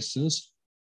kinases.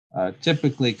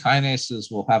 Typically,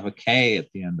 kinases will have a K at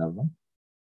the end of them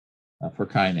for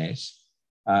kinase.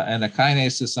 And a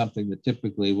kinase is something that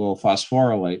typically will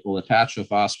phosphorylate, will attach a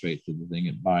phosphate to the thing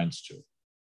it binds to.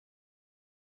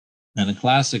 And a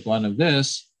classic one of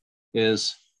this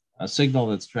is a signal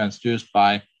that's transduced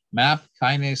by map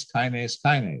kinase, kinase,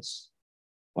 kinase.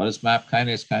 What does map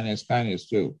kinase, kinase, kinase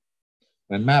do?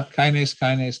 When map kinase,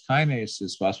 kinase, kinase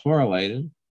is phosphorylated,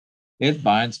 it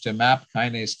binds to map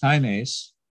kinase, kinase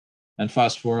and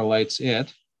phosphorylates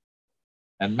it.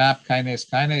 And map kinase,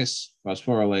 kinase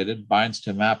phosphorylated binds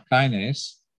to map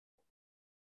kinase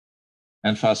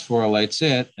and phosphorylates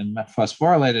it. And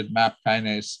phosphorylated map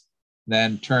kinase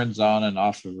then turns on and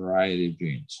off a variety of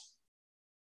genes.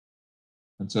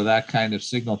 And so that kind of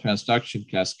signal transduction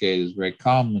cascade is very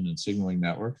common in signaling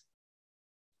networks.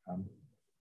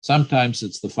 Sometimes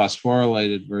it's the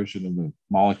phosphorylated version of the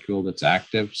molecule that's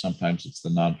active. Sometimes it's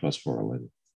the non-phosphorylated.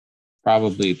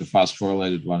 Probably the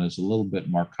phosphorylated one is a little bit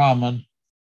more common.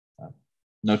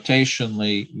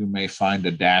 Notationally, you may find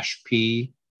a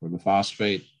 -P for the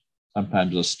phosphate,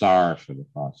 sometimes a star for the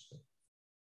phosphate.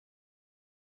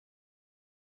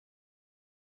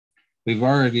 We've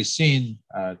already seen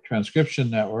transcription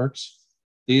networks.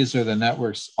 These are the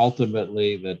networks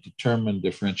ultimately that determine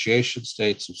differentiation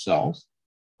states of cells,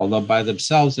 although by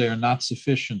themselves they are not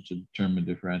sufficient to determine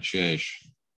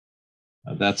differentiation.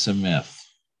 That's a myth.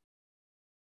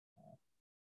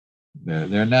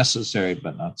 They're necessary,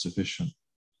 but not sufficient.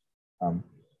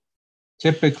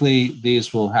 Typically,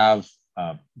 these will have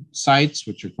sites,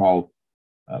 which are called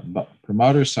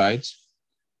promoter sites.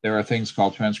 There are things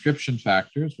called transcription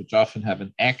factors, which often have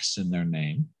an X in their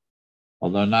name,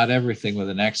 although not everything with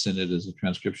an X in it is a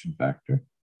transcription factor,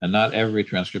 and not every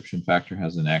transcription factor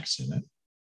has an X in it.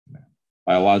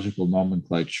 Biological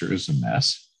nomenclature is a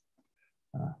mess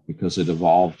because it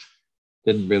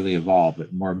didn't really evolve,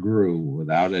 it more grew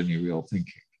without any real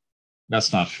thinking.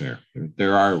 That's not fair.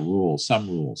 There are rules, some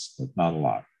rules, but not a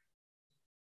lot.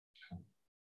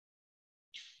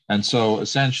 And so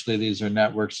essentially these are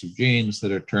networks of genes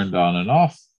that are turned on and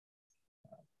off.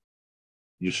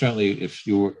 You certainly, if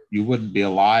you wouldn't be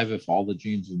alive if all the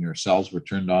genes in your cells were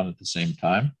turned on at the same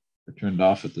time, or turned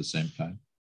off at the same time.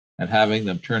 And having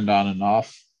them turned on and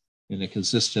off in a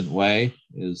consistent way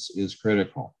is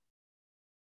critical.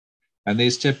 And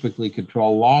these typically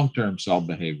control long-term cell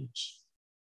behaviors.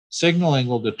 Signaling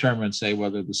will determine, say,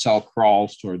 whether the cell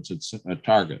crawls towards its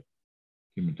target,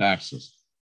 chemotaxis.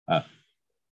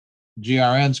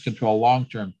 GRNs control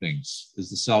long-term things. Is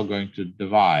the cell going to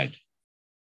divide?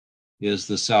 Is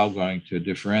the cell going to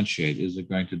differentiate? Is it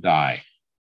going to die?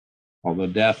 Although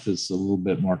death is a little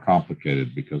bit more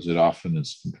complicated because it often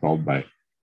is controlled by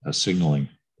signaling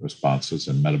responses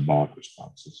and metabolic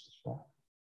responses as well.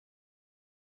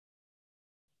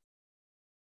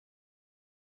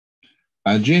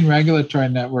 Gene regulatory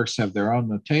networks have their own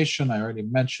notation. I already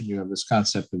mentioned you have this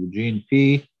concept of a gene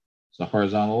P. It's a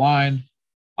horizontal line.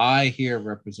 I here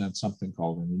represents something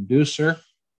called an inducer.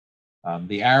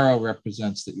 The arrow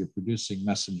represents that you're producing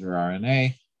messenger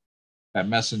RNA. That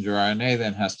messenger RNA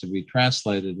then has to be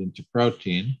translated into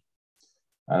protein.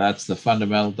 That's the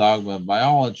fundamental dogma of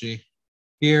biology.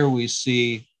 Here we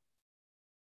see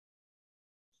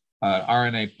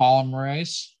RNA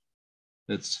polymerase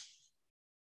that's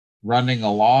running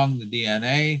along the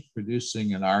DNA,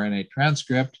 producing an RNA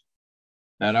transcript.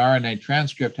 That RNA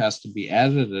transcript has to be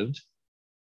edited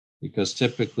because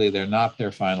typically they're not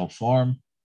their final form.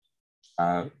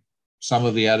 Some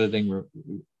of the editing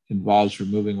involves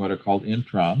removing what are called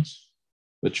introns,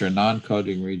 which are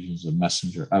non-coding regions of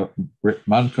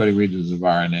non-coding regions of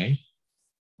RNA.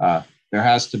 There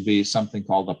has to be something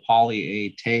called a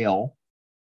poly-A tail,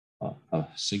 a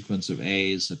sequence of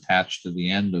A's attached to the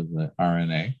end of the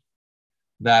RNA.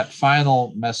 That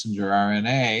final messenger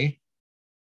RNA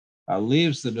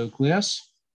leaves the nucleus,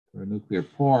 or nuclear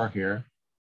pore here.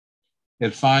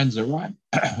 It finds a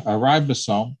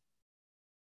ribosome.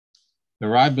 The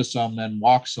ribosome then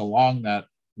walks along that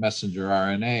messenger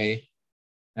RNA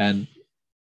and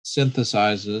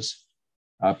synthesizes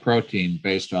a protein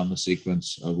based on the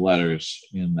sequence of letters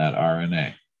in that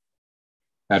RNA.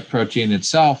 That protein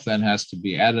itself then has to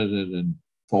be edited and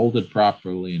folded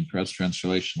properly and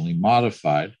post-translationally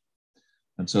modified.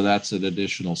 And so that's an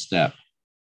additional step.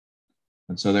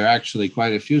 And so there are actually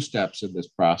quite a few steps in this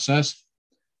process.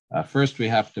 First, we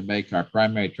have to make our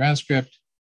primary transcript.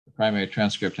 The primary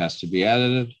transcript has to be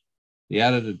edited. The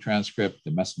edited transcript,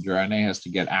 the messenger RNA, has to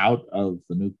get out of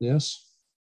the nucleus.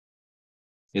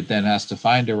 It then has to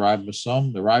find a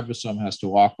ribosome. The ribosome has to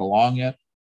walk along it,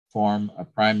 form a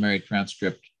primary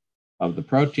transcript of the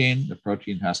protein. The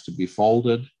protein has to be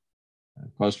folded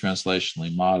and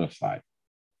post-translationally modified.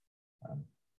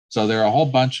 So there are a whole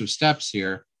bunch of steps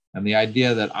here. And the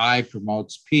idea that I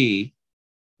promotes P,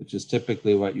 which is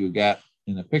typically what you get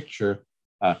in a picture,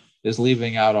 is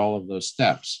leaving out all of those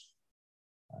steps.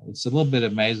 It's a little bit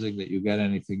amazing that you get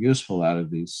anything useful out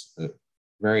of these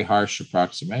very harsh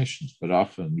approximations, but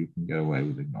often you can get away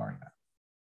with ignoring that.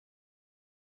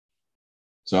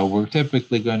 So we're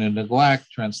typically going to neglect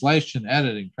translation,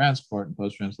 editing, transport, and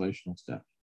post-translational steps.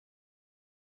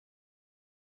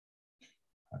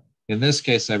 In this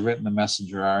case, I've written the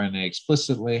messenger RNA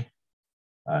explicitly.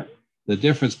 The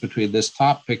difference between this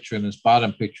top picture and this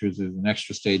bottom picture is there's an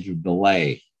extra stage of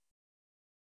delay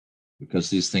because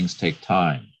these things take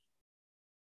time.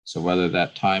 So whether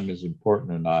that time is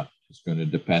important or not is going to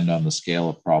depend on the scale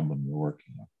of problem you're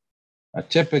working on.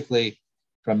 Typically,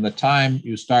 from the time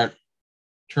you start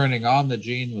turning on the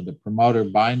gene with the promoter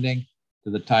binding to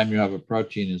the time you have a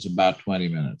protein is about 20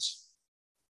 minutes.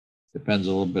 Depends a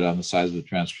little bit on the size of the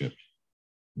transcript.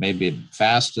 Maybe at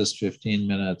fastest 15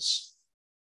 minutes.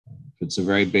 If it's a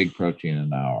very big protein,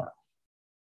 an hour.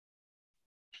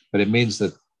 But it means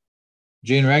that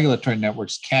gene regulatory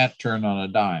networks can't turn on a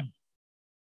dime.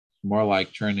 It's more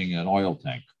like turning an oil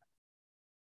tank.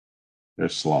 They're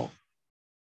slow.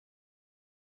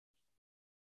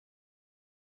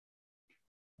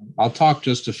 I'll talk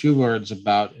just a few words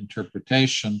about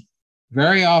interpretation.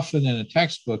 Very often in a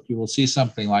textbook, you will see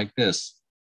something like this.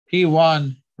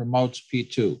 P1 promotes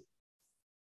P2.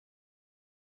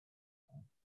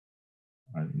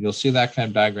 You'll see that kind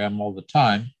of diagram all the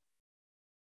time.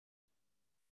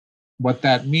 What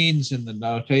that means in the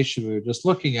notation we were just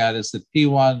looking at is that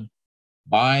P1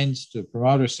 binds to a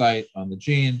promoter site on the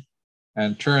gene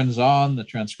and turns on the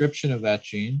transcription of that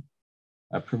gene,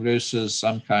 produces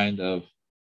some kind of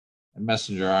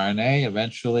messenger RNA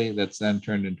eventually that's then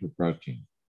turned into a protein.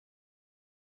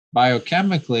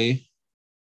 Biochemically,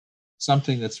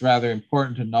 something that's rather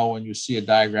important to know when you see a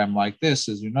diagram like this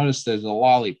is you notice there's a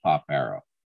lollipop arrow.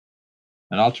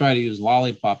 And I'll try to use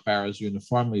lollipop arrows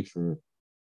uniformly for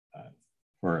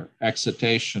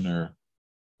excitation or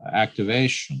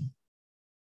activation.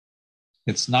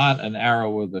 It's not an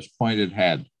arrow with a pointed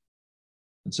head.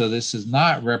 And so this does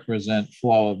not represent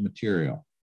flow of material.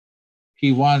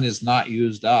 P1 is not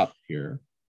used up here.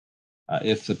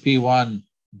 If the P1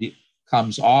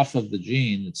 comes off of the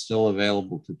gene, it's still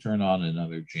available to turn on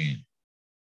another gene.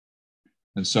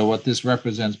 And so what this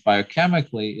represents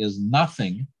biochemically is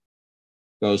nothing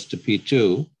goes to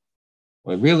P2.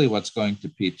 Well, really what's going to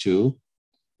P2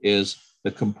 is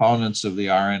the components of the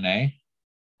RNA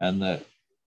and the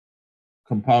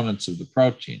components of the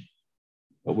protein,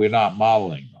 but we're not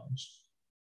modeling those.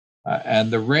 And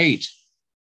the rate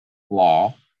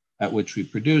law at which we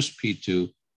produce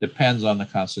P2 depends on the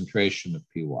concentration of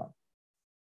P1.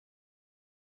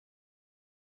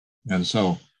 And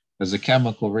so as a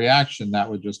chemical reaction, that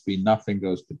would just be nothing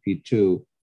goes to P2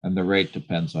 and the rate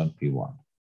depends on P1.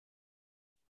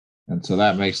 And so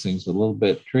that makes things a little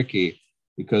bit tricky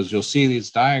because you'll see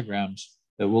these diagrams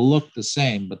that will look the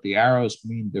same, but the arrows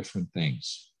mean different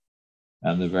things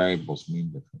and the variables mean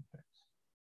different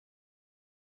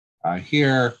things.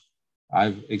 Here,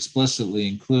 I've explicitly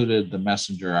included the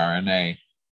messenger RNA.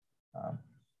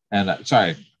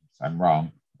 Sorry, I'm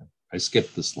wrong. I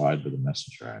skipped the slide with the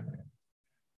messenger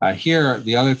RNA. Here,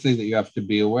 the other thing that you have to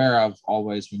be aware of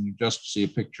always when you just see a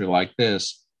picture like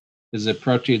this is that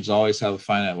proteins always have a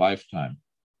finite lifetime.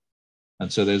 And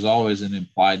so there's always an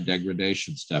implied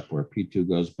degradation step where P2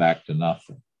 goes back to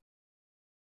nothing.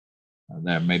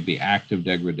 There may be active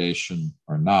degradation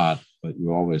or not, but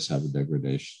you always have a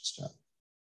degradation step.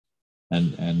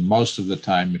 And most of the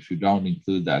time, if you don't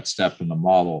include that step in the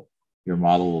model, your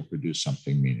model will produce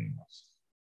something meaningless.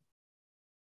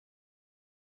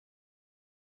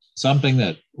 Something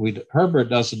that Herbert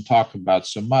doesn't talk about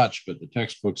so much, but the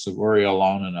textbooks of Uri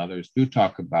Alon and others do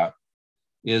talk about,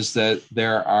 is that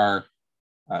there are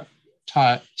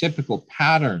typical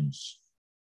patterns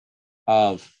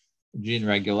of gene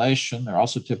regulation. There are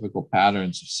also typical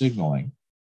patterns of signaling.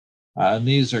 And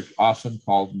these are often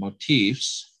called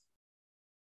motifs.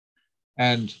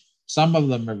 And some of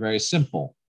them are very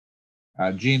simple.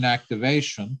 Gene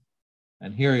activation,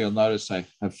 and here you'll notice I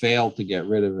have failed to get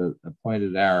rid of a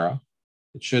pointed arrow.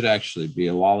 It should actually be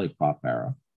a lollipop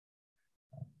arrow.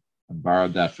 I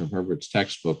borrowed that from Herbert's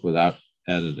textbook without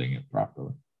editing it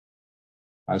properly.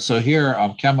 So here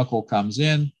a chemical comes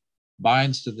in,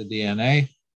 binds to the DNA,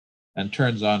 and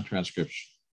turns on transcription.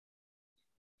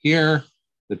 Here,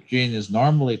 the gene is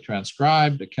normally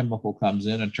transcribed, a chemical comes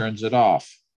in and turns it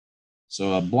off.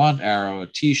 So a blunt arrow, a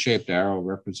T-shaped arrow,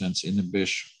 represents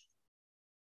inhibition.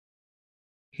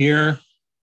 Here,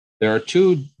 there are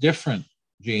two different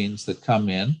genes that come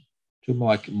in, two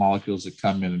molecules that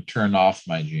come in and turn off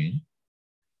my gene.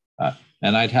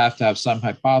 And I'd have to have some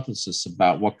hypothesis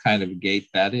about what kind of gate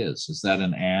that is. Is that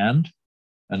an and,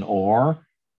 an or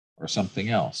something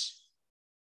else?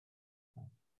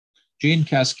 Gene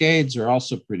cascades are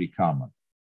also pretty common.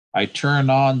 I turn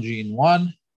on gene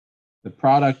 1, the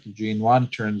product of gene 1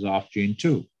 turns off gene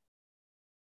 2.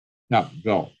 Now,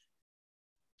 go.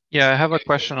 Yeah, I have a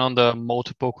question on the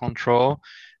multiple control,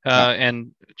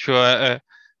 and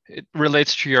it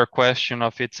relates to your question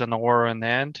of it's an or an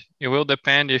and. It will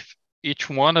depend if each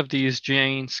one of these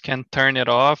genes can turn it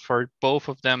off, or both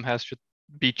of them has to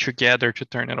be together to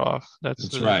turn it off.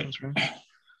 That's right.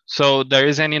 So there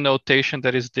is any notation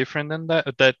that is different than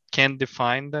that can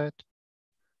define that,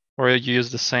 or you use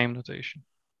the same notation?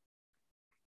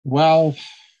 Well,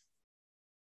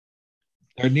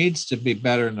 there needs to be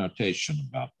better notation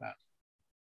about that.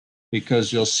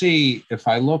 Because you'll see, if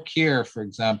I look here, for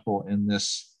example, in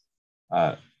this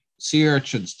sea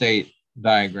urchin state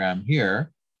diagram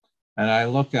here, and I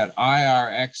look at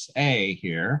IRXA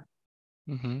here,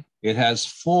 it has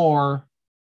 4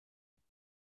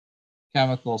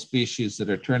 chemical species that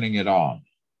are turning it on.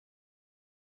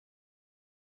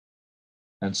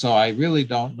 And so I really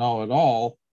don't know at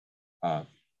all,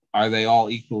 are they all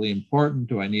equally important?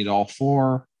 Do I need all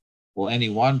 4? Will any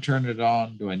one turn it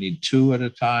on? Do I need 2 at a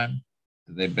time?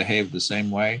 Do they behave the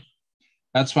same way?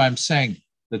 That's why I'm saying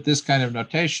that this kind of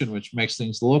notation, which makes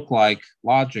things look like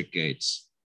logic gates,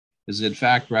 is in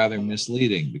fact rather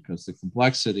misleading, because the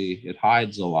complexity, it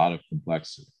hides a lot of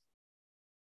complexity.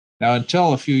 Now,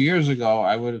 until a few years ago,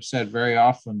 I would have said very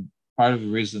often part of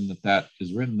the reason that that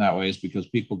is written that way is because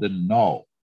people didn't know.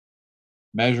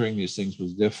 Measuring these things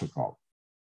was difficult.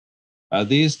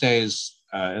 These days,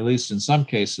 at least in some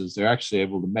cases, they're actually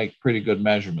able to make pretty good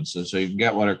measurements. So you can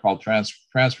get what are called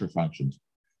transfer functions,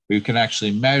 where you can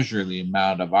actually measure the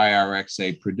amount of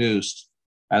IRXA produced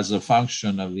as a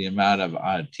function of the amount of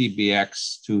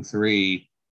TBX23,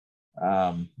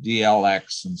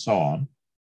 DLX, and so on,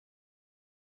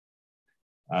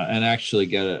 and actually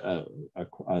get an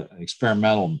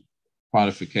experimental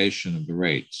quantification of the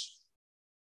rates.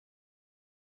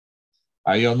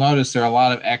 You'll notice there are a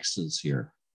lot of X's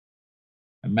here.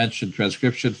 I mentioned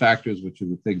transcription factors, which are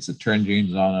the things that turn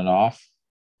genes on and off,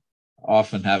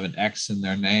 often have an X in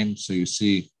their name. So you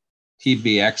see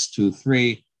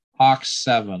TBX23,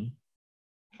 HOX7.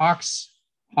 HOX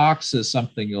is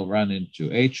something you'll run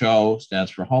into. HO stands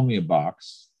for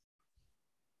homeobox.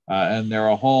 And there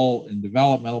are a whole, in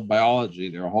developmental biology,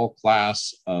 there are a whole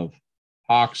class of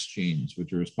HOX genes,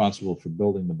 which are responsible for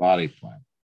building the body plan.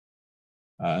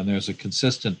 And there's a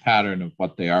consistent pattern of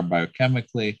what they are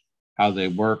biochemically, how they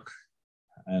work.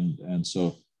 And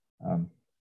so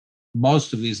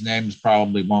most of these names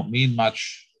probably won't mean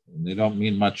much. They don't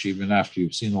mean much even after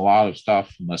you've seen a lot of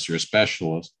stuff, unless you're a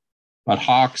specialist. But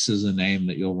HOX is a name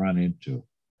that you'll run into.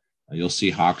 You'll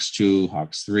see HOX2,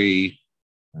 HOX3,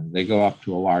 and they go up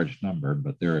to a large number,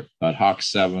 but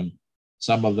HOX7,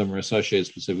 some of them are associated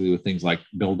specifically with things like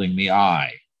building the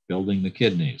eye, building the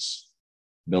kidneys,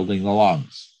 building the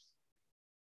lungs.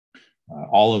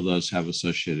 All of those have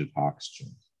associated HOX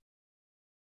genes.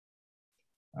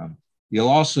 You'll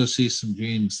also see some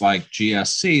genes like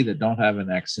GSC that don't have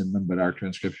an X in them, but are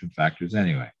transcription factors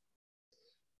anyway.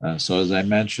 So as I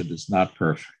mentioned, it's not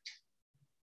perfect.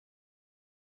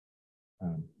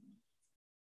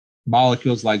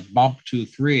 Molecules like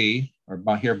BUMP23,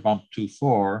 or here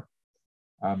BUMP24,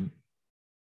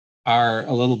 are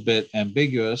a little bit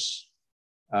ambiguous.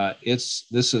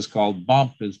 This is called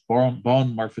BUMP, is bone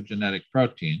morphogenetic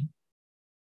protein.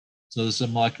 So this is a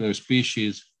molecular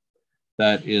species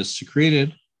that is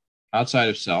secreted outside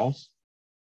of cells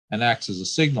and acts as a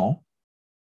signal,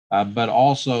 but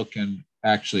also can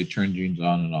actually turn genes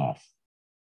on and off.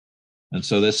 And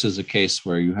so this is a case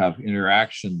where you have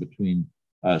interaction between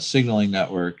a signaling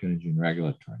network and a gene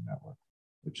regulatory network,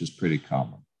 which is pretty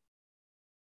common.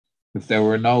 If there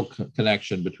were no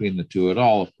connection between the two at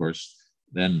all, of course,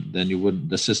 then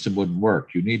the system wouldn't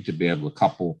work. You need to be able to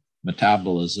couple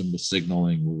metabolism with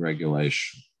signaling with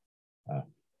regulation.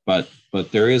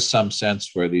 But there is some sense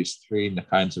where these 3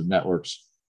 kinds of networks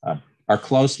are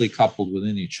closely coupled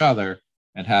within each other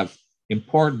and have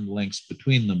important links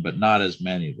between them, but not as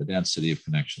many. The density of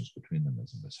connections between them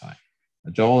isn't as high.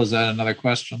 Joel, is that another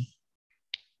question?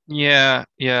 Yeah.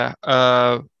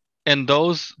 And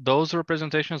those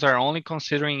representations are only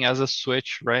considering as a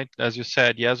switch, right? As you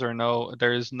said, yes or no.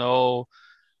 There is no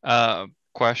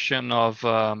question of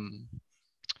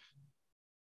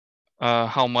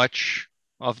how much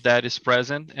of that is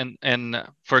present. And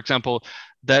for example,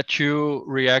 that 2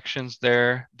 reactions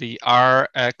there, the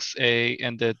RXA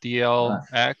and the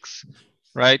DLX,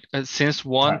 right? Since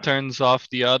one turns off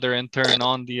the other and turn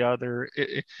on the other,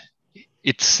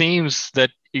 it seems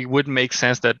that it would make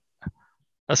sense that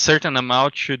a certain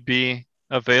amount should be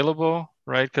available,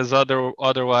 right? Because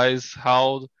otherwise,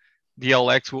 how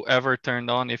DLX will ever turn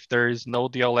on if there is no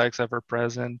DLX ever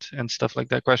present and stuff like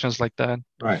that, questions like that.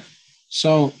 Right.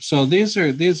 So these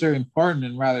are important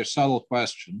and rather subtle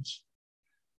questions,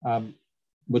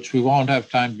 which we won't have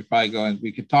time to probably go in.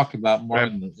 We could talk about more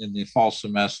in the fall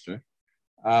semester.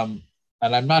 And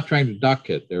I'm not trying to duck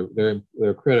it.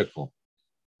 They're critical.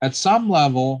 At some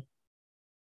level,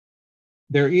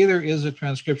 there either is a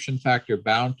transcription factor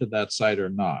bound to that site or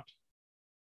not.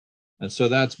 And so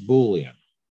that's Boolean.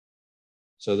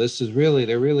 So this is really,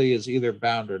 there really is either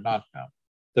bound or not bound.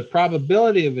 The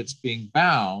probability of its being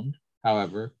bound,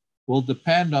 however, will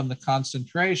depend on the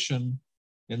concentration,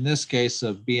 in this case,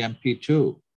 of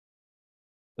BMP2.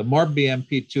 The more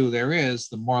BMP2 there is,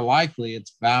 the more likely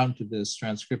it's bound to this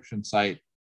transcription site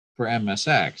for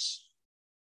MSX.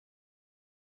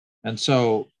 And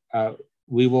so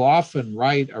we will often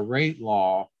write a rate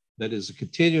law that is a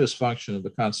continuous function of the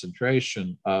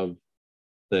concentration of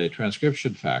the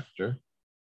transcription factor,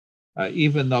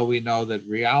 even though we know that in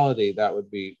reality that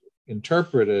would be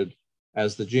interpreted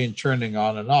as the gene turning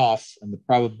on and off, and the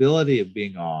probability of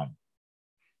being on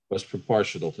was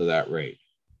proportional to that rate.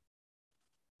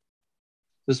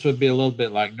 This would be a little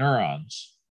bit like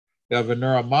neurons. You have a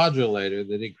neuromodulator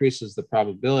that increases the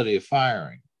probability of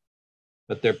firing,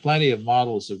 but there are plenty of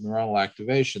models of neuronal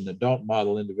activation that don't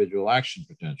model individual action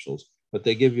potentials. What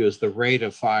they give you is the rate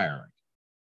of firing.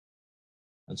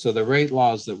 And so the rate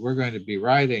laws that we're going to be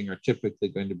writing are typically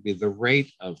going to be the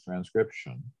rate of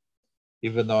transcription,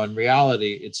 even though in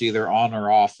reality, it's either on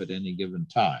or off at any given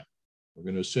time. We're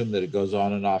going to assume that it goes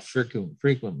on and off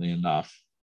frequently enough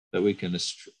that we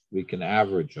can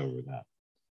average over that.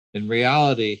 In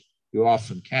reality, you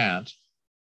often can't,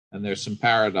 and there's some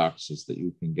paradoxes that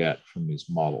you can get from these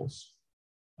models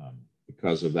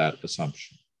because of that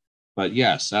assumption. But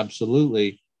yes,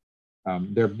 absolutely,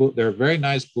 they're very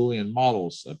nice Boolean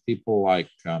models. People like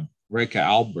Reka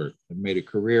Albert have made a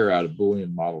career out of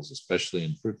Boolean models, especially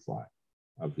in fruit fly,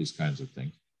 of these kinds of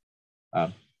things.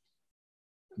 And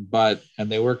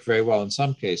they work very well in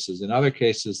some cases. In other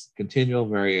cases, continual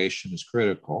variation is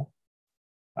critical.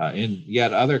 In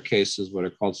yet other cases, what are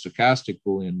called stochastic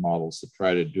Boolean models that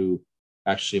try to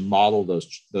actually model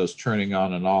those turning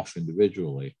on and off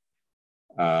individually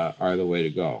are the way to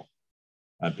go.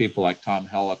 People like Tom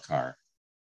Helikar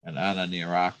and Anna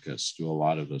Nirakis do a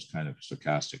lot of those kind of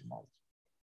stochastic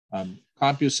models.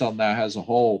 CompuCell now has a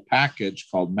whole package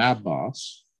called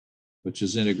MabBoss, which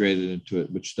is integrated into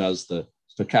it, which does the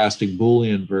stochastic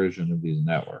Boolean version of these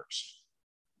networks.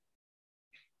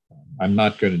 I'm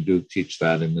not going to teach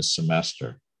that in this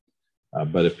semester,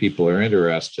 but if people are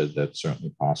interested, that's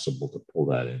certainly possible to pull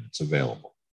that in. It's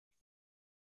available.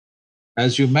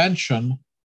 As you mentioned,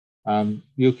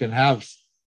 you can have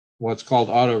what's called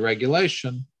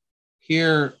autoregulation.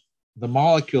 Here, the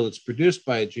molecule that's produced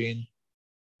by a gene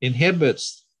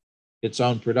inhibits its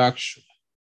own production.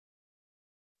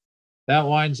 That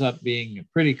winds up being a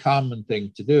pretty common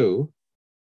thing to do.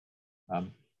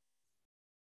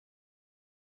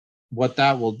 What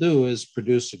that will do is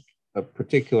produce a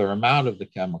particular amount of the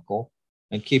chemical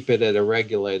and keep it at a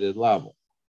regulated level.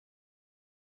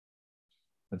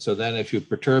 And so then if you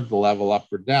perturb the level up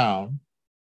or down,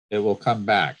 it will come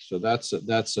back. So that's an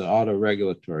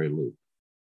autoregulatory loop.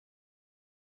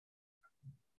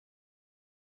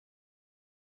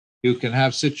 You can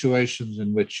have situations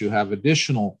in which you have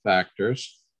additional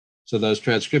factors. So those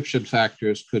transcription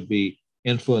factors could be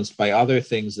influenced by other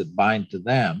things that bind to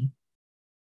them.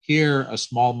 Here, a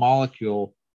small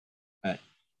molecule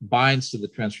binds to the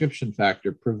transcription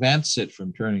factor, prevents it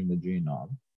from turning the gene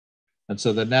on. And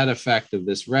so the net effect of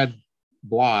this red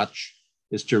blotch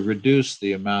is to reduce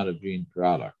the amount of gene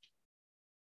product.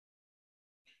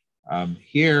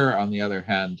 Here, on the other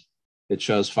hand, it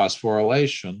shows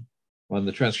phosphorylation. When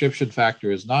the transcription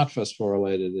factor is not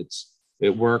phosphorylated,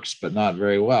 it works, but not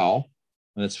very well.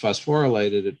 When it's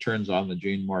phosphorylated, it turns on the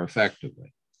gene more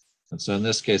effectively. And so in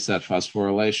this case, that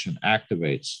phosphorylation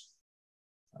activates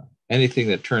anything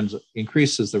that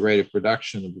increases the rate of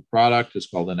production of the product is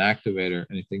called an activator.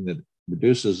 Anything that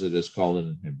reduces it is called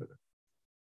an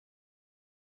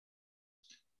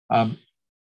inhibitor.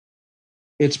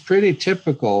 It's pretty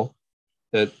typical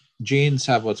that genes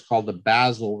have what's called the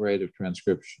basal rate of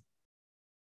transcription.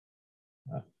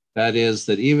 That is,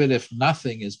 that even if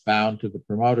nothing is bound to the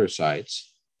promoter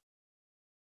sites,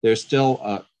 there's still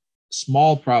a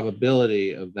small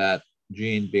probability of that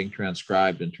gene being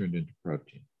transcribed and turned into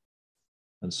protein.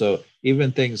 And so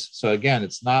so again,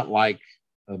 it's not like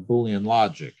a Boolean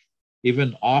logic.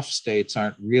 Even off states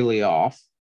aren't really off,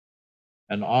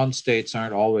 and on states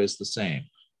aren't always the same.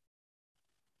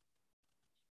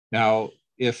 Now,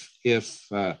 if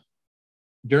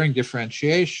during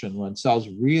differentiation, when cells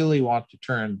really want to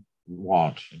turn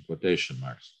a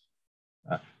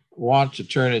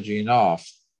gene off,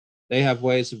 they have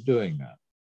ways of doing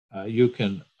that. You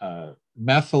can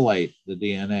methylate the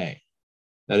DNA.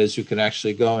 That is, you can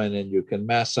actually go in and you can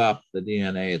mess up the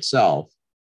DNA itself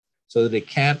so that it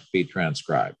can't be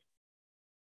transcribed.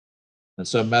 And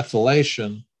so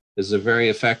methylation is a very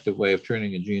effective way of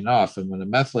turning a gene off. And when a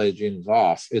methylated gene is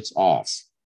off, it's off.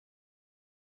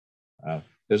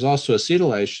 There's also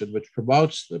acetylation, which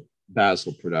promotes the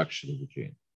basal production of the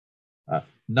gene.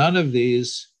 None of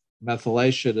these,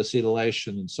 methylation,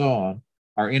 acetylation, and so on,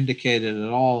 are indicated at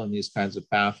all in these kinds of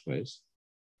pathways.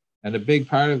 And a big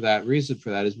part of that reason for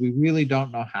that is we really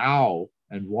don't know how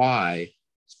and why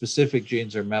specific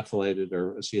genes are methylated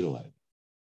or acetylated.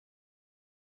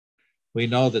 We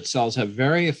know that cells have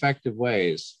very effective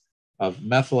ways of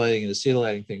methylating and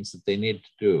acetylating things that they need to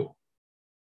do.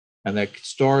 And that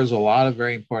stores a lot of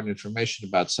very important information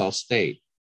about cell state.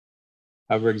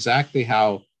 However, exactly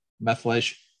how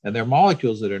methylation, and there are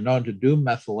molecules that are known to do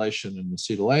methylation and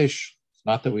acetylation. It's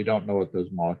not that we don't know what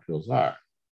those molecules are,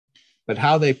 but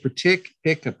how they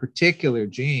pick a particular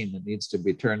gene that needs to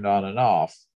be turned on and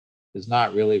off is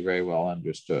not really very well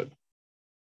understood.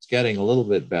 It's getting a little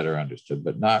bit better understood,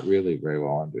 but not really very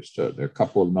well understood. There are a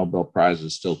couple of Nobel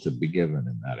Prizes still to be given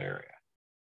in that area.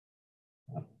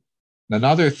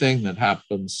 Another thing that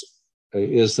happens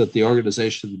is that the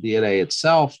organization of the DNA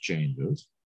itself changes.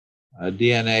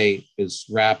 DNA is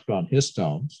wrapped on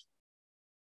histones.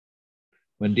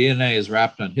 When DNA is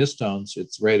wrapped on histones,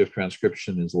 its rate of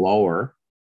transcription is lower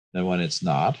than when it's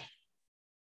not,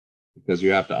 because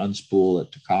you have to unspool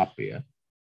it to copy it.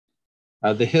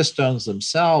 The histones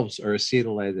themselves are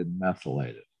acetylated and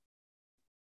methylated.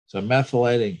 So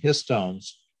methylating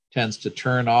histones tends to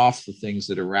turn off the things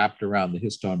that are wrapped around the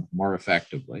histone more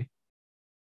effectively,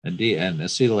 and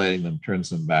acetylating them turns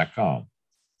them back on.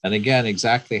 And again,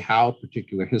 exactly how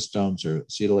particular histones are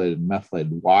acetylated and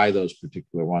methylated, why those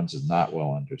particular ones is not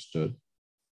well understood.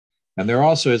 And there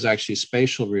also is actually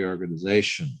spatial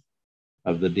reorganization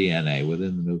of the DNA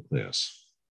within the nucleus.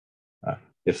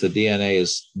 If the DNA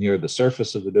is near the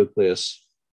surface of the nucleus,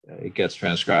 it gets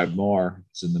transcribed more.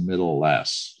 It's in the middle,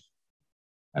 less.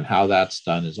 And how that's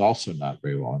done is also not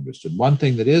very well understood. One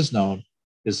thing that is known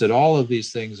is that all of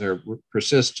these things are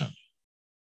persistent.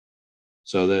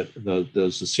 So that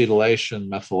those acetylation,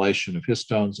 methylation of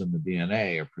histones in the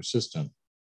DNA are persistent.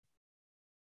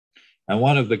 And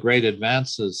one of the great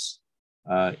advances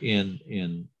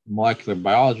in molecular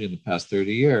biology in the past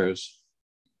 30 years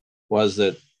was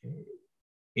that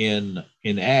in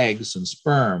eggs and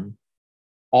sperm,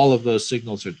 all of those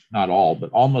signals are, not all,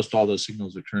 but almost all those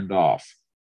signals are turned off.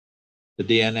 The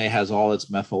DNA has all its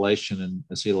methylation and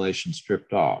acetylation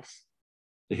stripped off.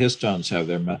 The histones have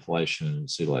their methylation and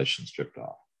acetylation stripped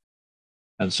off.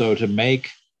 And so to make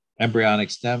embryonic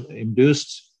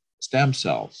induced stem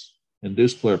cells,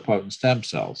 induced pluripotent stem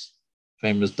cells,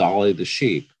 famous Dolly the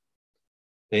sheep,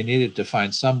 they needed to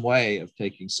find some way of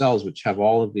taking cells which have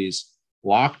all of these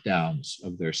lockdowns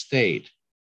of their state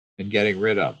and getting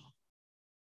rid of them.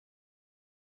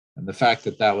 And the fact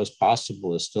that that was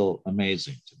possible is still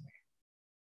amazing to me.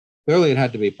 Clearly, it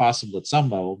had to be possible at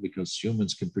some level because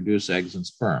humans can produce eggs and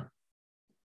sperm.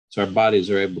 So our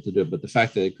bodies are able to do it. But the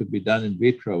fact that it could be done in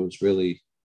vitro is really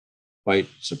quite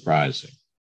surprising.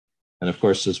 And of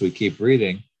course, as we keep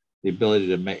reading, the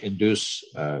ability to induce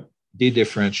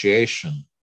dedifferentiation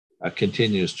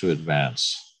continues to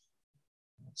advance.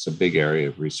 It's a big area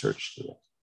of research today.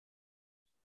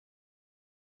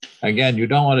 Again, you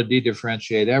don't want to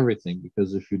dedifferentiate everything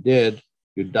because if you did,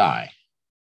 you'd die.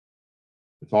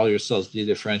 If all your cells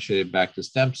dedifferentiated back to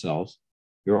stem cells,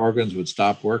 your organs would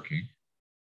stop working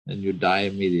and you'd die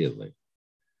immediately.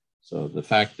 So the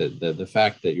fact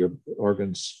that your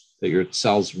organs, that your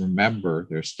cells remember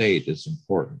their state is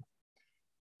important.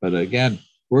 But again,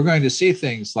 we're going to see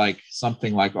things like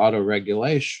something like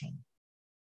autoregulation.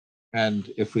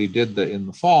 And if we did in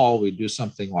the fall, we'd do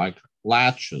something like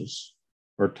latches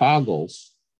or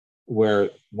toggles where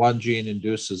one gene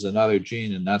induces another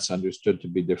gene, and that's understood to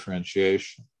be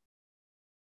differentiation.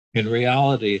 In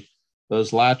reality,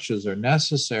 those latches are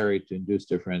necessary to induce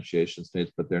differentiation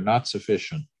states, but they're not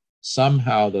sufficient.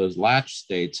 Somehow those latch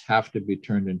states have to be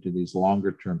turned into these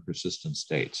longer-term persistent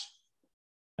states.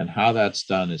 And how that's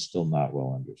done is still not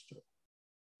well understood.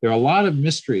 There are a lot of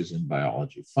mysteries in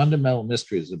biology, fundamental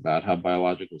mysteries about how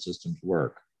biological systems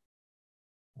work.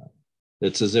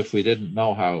 It's as if we didn't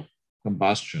know how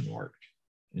combustion worked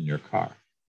in your car.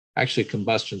 Actually,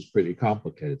 combustion is pretty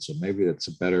complicated, so maybe it's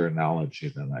a better analogy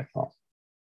than I thought.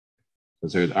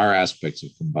 Because there are aspects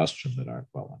of combustion that aren't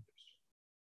well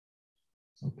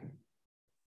understood. Okay.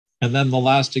 And then the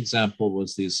last example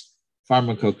was these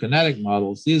pharmacokinetic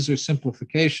models. These are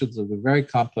simplifications of a very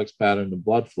complex pattern of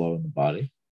blood flow in the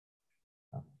body.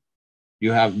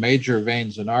 You have major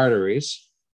veins and arteries.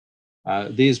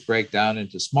 These break down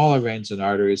into smaller veins and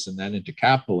arteries and then into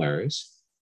capillaries.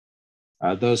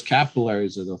 Those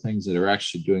capillaries are the things that are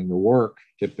actually doing the work,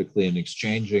 typically in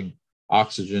exchanging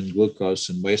oxygen, glucose,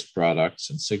 and waste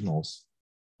products and signals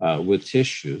with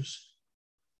tissues.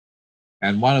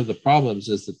 And one of the problems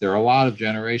is that there are a lot of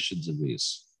generations of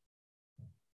these.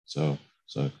 So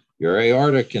your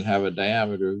aorta can have a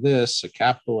diameter of this. A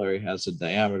capillary has a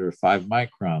diameter of 5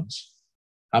 microns.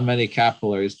 How many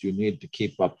capillaries do you need to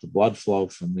keep up the blood flow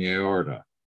from the aorta?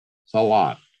 It's a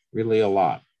lot, really a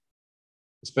lot,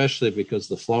 especially because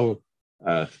the flow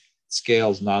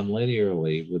scales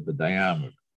non-linearly with the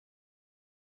diameter.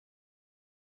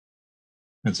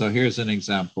 And so here's an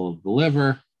example of the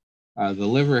liver. The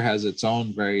liver has its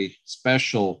own very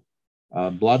special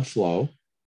blood flow.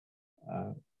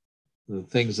 The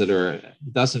things that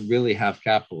doesn't really have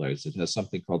capillaries. It has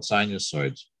something called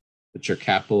sinusoids, which are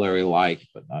capillary-like,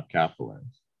 but not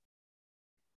capillaries.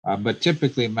 But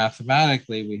typically,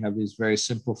 mathematically, we have these very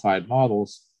simplified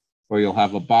models where you'll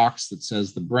have a box that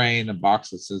says the brain, a box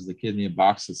that says the kidney, a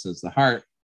box that says the heart,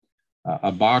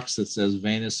 a box that says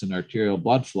venous and arterial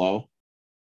blood flow.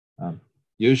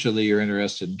 Usually you're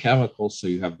interested in chemicals, so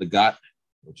you have the gut,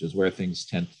 which is where things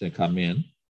tend to come in,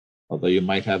 although you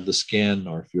might have the skin,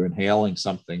 or if you're inhaling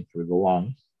something through the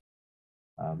lungs.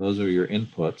 Those are your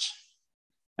inputs.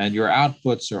 And your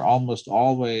outputs are almost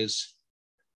always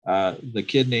the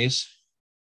kidneys,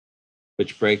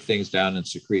 which break things down and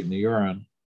secrete in the urine,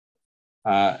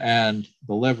 and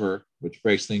the liver, which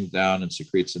breaks things down and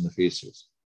secretes in the feces.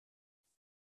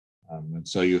 And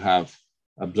so you have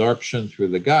absorption through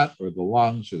the gut or the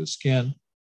lungs or the skin,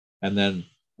 and then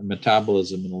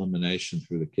metabolism and elimination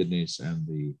through the kidneys and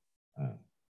the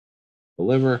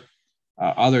liver.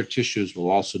 Other tissues will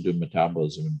also do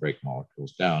metabolism and break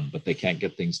molecules down, but they can't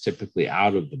get things typically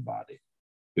out of the body.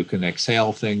 You can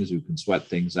exhale things, you can sweat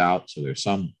things out, so there's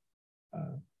some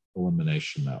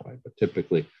elimination that way, but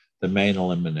typically the main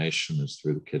elimination is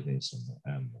through the kidneys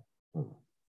and the liver.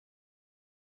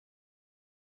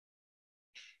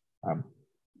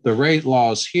 The rate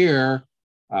laws here,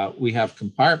 we have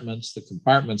compartments. The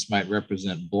compartments might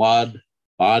represent blood,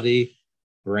 body,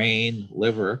 brain,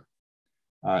 liver.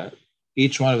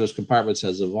 Each one of those compartments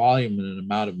has a volume and an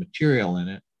amount of material in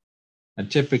it. And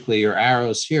typically your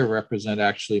arrows here represent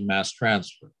actually mass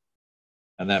transfer.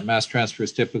 And that mass transfer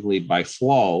is typically by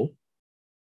flow.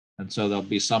 And so there'll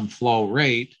be some flow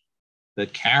rate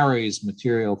that carries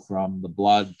material from the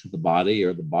blood to the body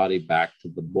or the body back to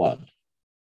the blood.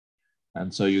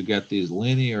 And so you get these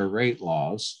linear rate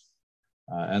laws.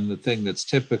 And the thing that's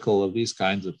typical of these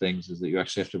kinds of things is that you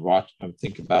actually have to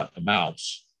think about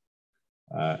amounts.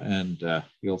 And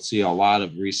you'll see a lot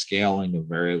of rescaling of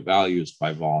various values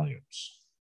by volumes.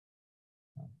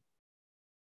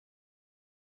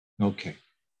 Okay.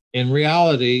 In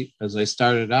reality, as I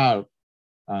started out,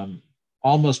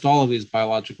 almost all of these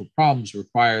biological problems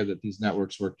require that these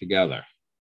networks work together.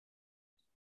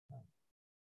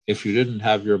 If you didn't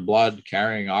have your blood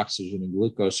carrying oxygen and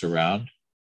glucose around,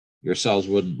 your cells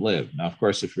wouldn't live. Now, of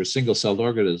course, if you're a single-celled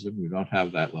organism, you don't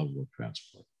have that level of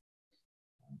transport.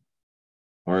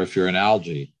 Or if you're an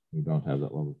algae, you don't have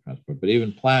that level of transport. But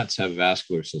even plants have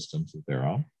vascular systems of their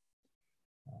own.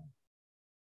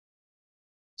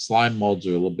 Slime molds are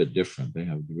a little bit different. They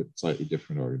have a slightly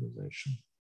different organization.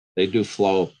 They do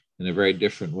flow in a very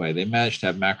different way. They manage to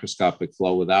have macroscopic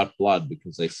flow without blood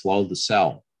because they flow the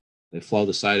cell. They flow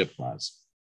the cytoplasm.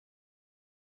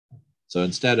 So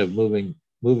instead of moving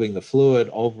the fluid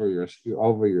over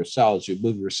your cells, you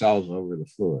move your cells over the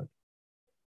fluid.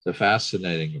 It's a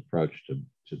fascinating approach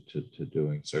to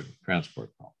doing certain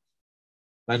transport problems.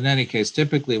 But in any case,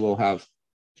 typically we'll have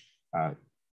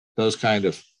those kind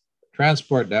of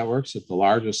transport networks at the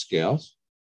largest scales,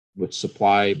 which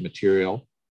supply material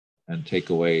and take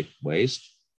away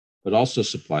waste, but also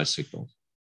supply signals.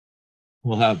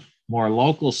 We'll have more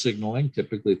local signaling,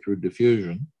 typically through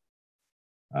diffusion,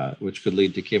 which could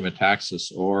lead to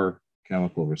chemotaxis or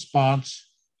chemical response,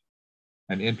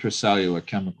 and intracellular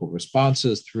chemical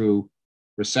responses through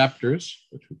receptors,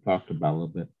 which we talked about a little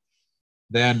bit.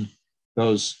 Then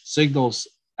those signals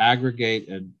aggregate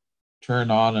and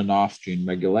turn on and off gene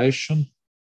regulation.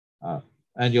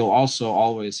 And you'll also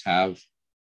always have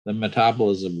the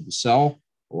metabolism of the cell.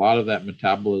 A lot of that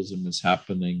metabolism is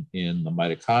happening in the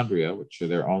mitochondria, which are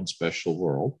their own special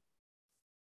world.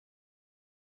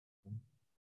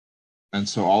 And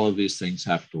so all of these things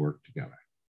have to work together.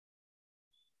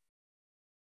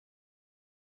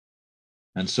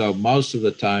 And so most of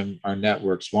the time, our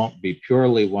networks won't be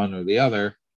purely one or the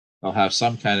other. They'll have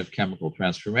some kind of chemical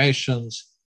transformations.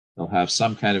 They'll have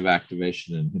some kind of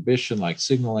activation and inhibition, like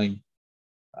signaling.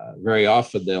 Very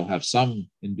often, they'll have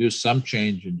induce some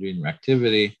change in gene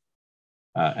reactivity.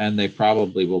 And they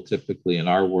probably will typically, in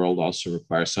our world, also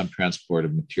require some transport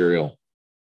of material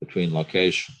between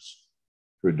locations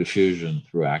through diffusion,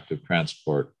 through active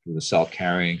transport, through the cell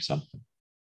carrying something.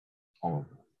 All of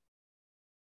that.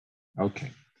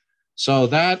 Okay, so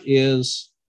that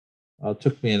is It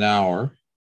took me an hour,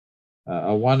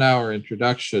 a 1 hour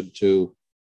introduction to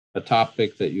a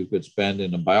topic that you could spend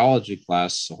in a biology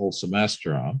class a whole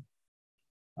semester on.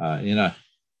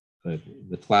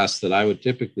 The class that I would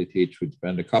typically teach would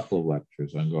spend a couple of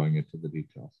lectures on going into the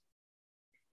details.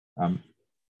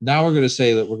 Now we're going to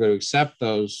say that we're going to accept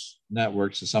those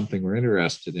networks as something we're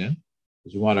interested in,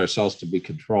 because we want our cells to be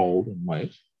controlled in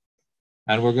ways.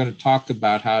 And we're going to talk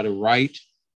about how to write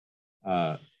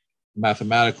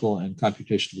mathematical and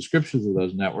computational descriptions of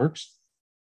those networks.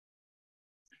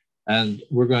 And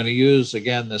we're going to use,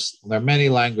 again, there are many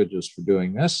languages for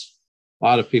doing this. A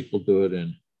lot of people do it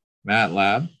in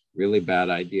MATLAB, really bad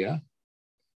idea,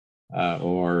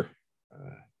 or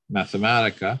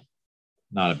Mathematica,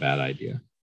 not a bad idea.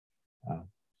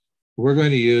 We're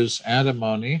going to use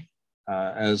antimony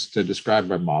as to describe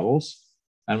our models,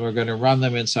 and we're going to run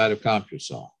them inside of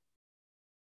CompuCell.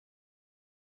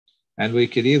 And we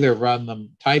could either run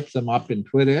them, type them up in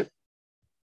Twidit,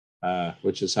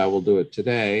 which is how we'll do it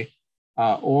today,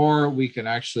 or we can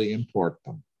actually import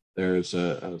them. There's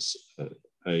a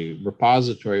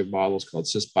repository of models called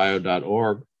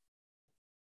sysbio.org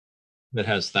that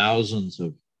has thousands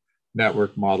of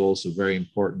network models of very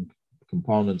important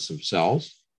components of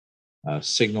cells,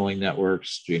 signaling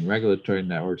networks, gene regulatory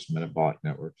networks, metabolic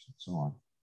networks, and so on.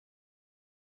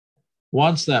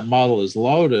 Once that model is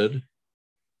loaded,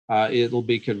 it'll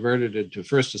be converted into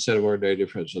first a set of ordinary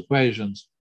differential equations,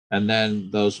 and then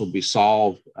those will be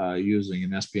solved using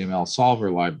an SPML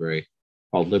solver library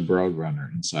called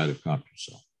libRoadrunner inside of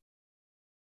CompuCell.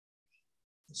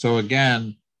 So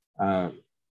again,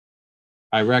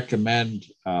 I recommend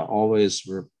always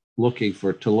looking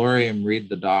for Tellurium read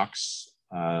the docs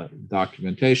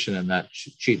documentation and that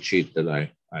cheat sheet that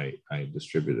I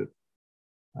distributed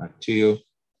to you.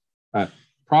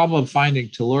 Problem finding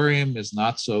Tellurium is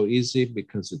not so easy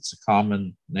because it's a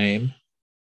common name.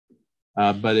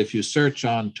 But if you search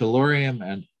on Tellurium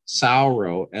and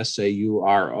Sauro,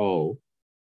 S-A-U-R-O,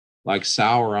 like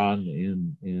Sauron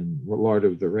in Lord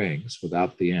of the Rings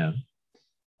without the N,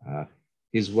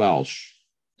 he's Welsh.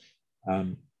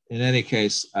 In any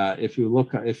case, if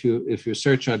you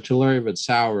search on Tellurium and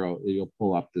Sauro, you'll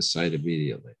pull up this site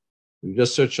immediately. If you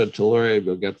just search on Tellurium,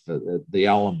 you'll get the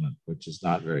element, which is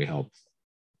not very helpful.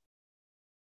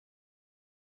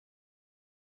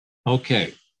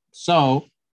 Okay, so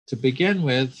to begin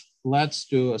with, let's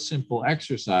do a simple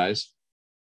exercise.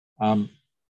 I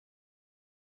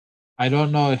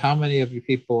don't know how many of you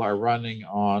people are running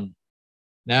on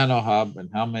nanoHUB and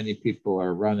how many people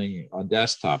are running on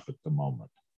desktop at the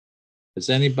moment. Is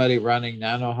anybody running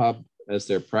nanoHUB as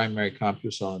their primary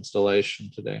CompuCell installation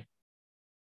today?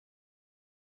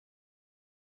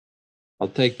 I'll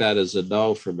take that as a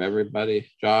no from everybody.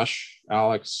 Josh,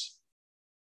 Alex?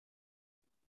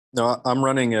 No, I'm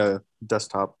running a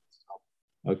desktop.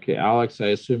 Okay, Alex, I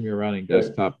assume you're running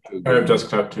desktop too. I have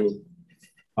desktop too.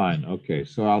 Fine. Okay,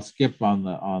 so I'll skip on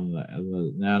the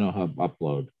nanoHUB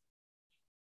upload.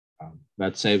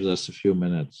 That saves us a few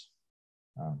minutes.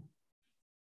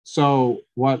 So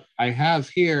what I have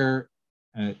here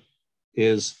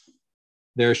is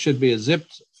there should be a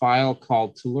zipped file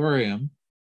called Tellurium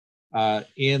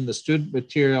in the student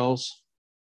materials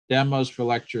demos for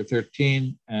lecture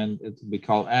 13, and it will be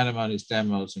called Antimony's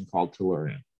Demos and called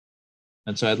Tellurium.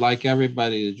 And so I'd like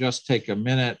everybody to just take a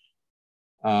minute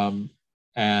and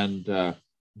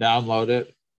download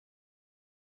it.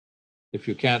 If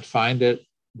you can't find it,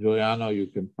 Giuliano, you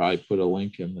can probably put a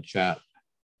link in the chat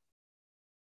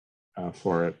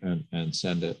for it and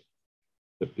send it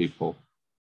to people.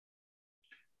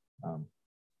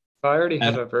 If I already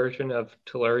have a version of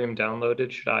Tellurium downloaded,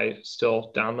 should I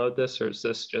still download this, or is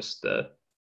this just the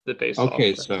base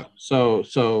Okay, software?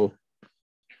 so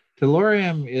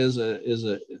Tellurium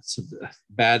it's a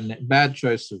bad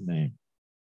choice of name.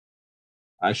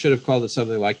 I should have called it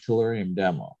something like Tellurium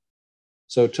Demo.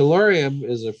 So Tellurium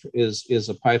is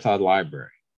a Python library,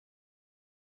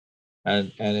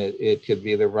 and it could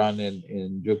be either run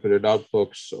in Jupyter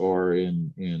Notebooks or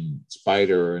in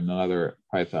Spider or in another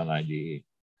Python IDE.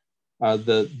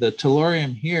 The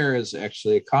Tellurium here is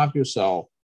actually a CompuCell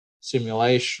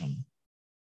simulation,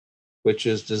 which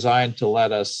is designed to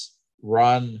let us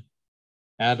run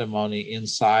antimony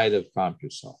inside of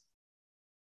CompuCell.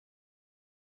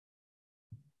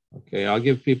 Okay, I'll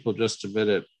give people just a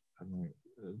minute.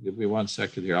 Give me 1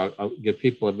 second here. I'll give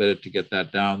people a minute to get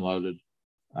that downloaded.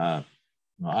 I'll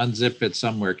unzip it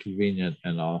somewhere convenient,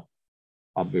 and I'll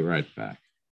be right back.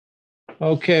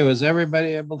 Okay, was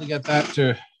everybody able to get that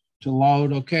to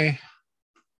load? Okay.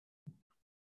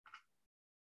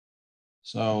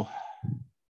 So,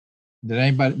 did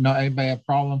anybody have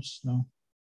problems? No.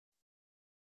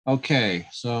 Okay,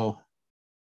 so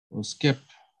we'll skip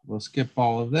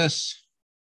all of this.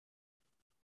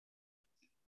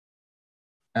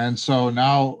 And so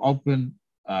now open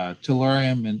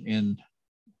Tellurium in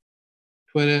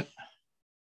Twit.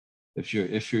 If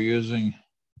you're using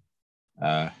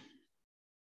a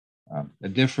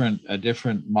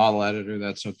different model editor,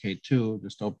 that's okay too.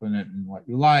 Just open it in what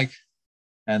you like,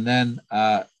 and then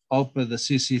open the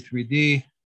CC3D,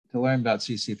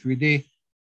 Tellurium.cc3D,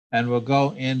 and we'll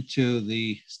go into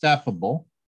the steppable.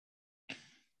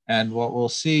 And what we'll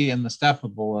see in the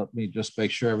steppable, let me just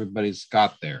make sure everybody's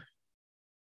got there.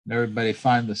 Everybody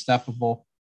find the steppable.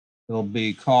 It'll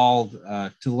be called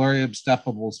Tellurium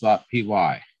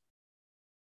steppables.py.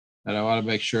 And I want to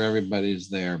make sure everybody's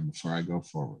there before I go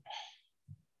forward.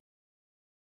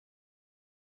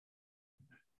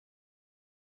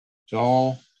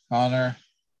 Joel, Connor.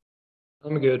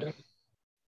 I'm good.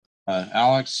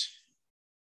 Alex,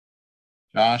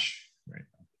 Josh. Great.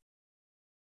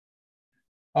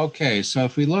 Okay, so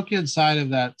if we look inside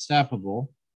of that steppable,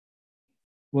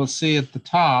 we'll see at the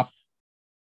top,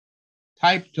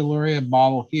 type Tellurium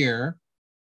model here,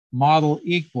 model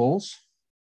equals,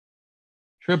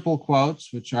 triple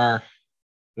quotes, which are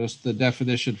just the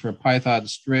definition for a Python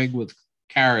string with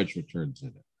carriage returns in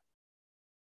it.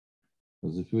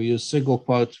 Because if we use single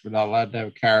quotes, we're not allowed to have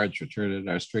a carriage return in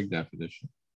our string definition.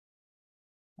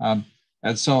 And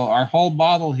so our whole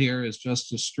model here is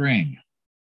just a string.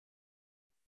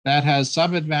 That has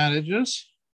some advantages,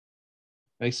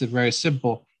 makes it very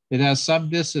simple. It has some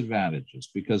disadvantages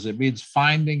because it means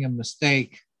finding a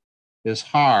mistake is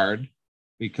hard,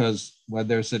 because when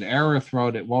there's an error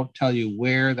thrown, it won't tell you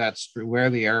where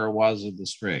the error was in the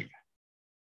string.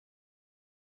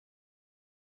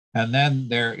 And then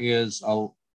there is a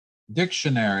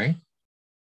dictionary,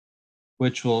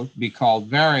 which will be called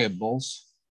variables,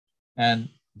 and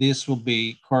this will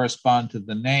correspond to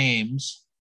the names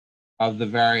of the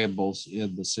variables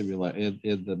in the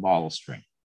in the model string.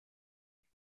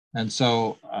 And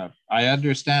so I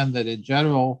understand that in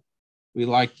general, we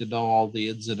like to know all the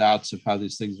ins and outs of how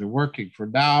these things are working. For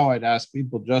now, I'd ask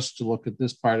people just to look at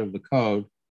this part of the code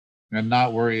and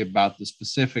not worry about the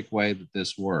specific way that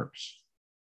this works.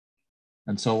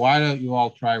 And so why don't you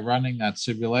all try running that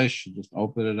simulation? Just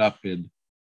open it up in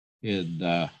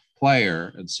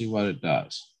Player and see what it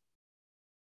does.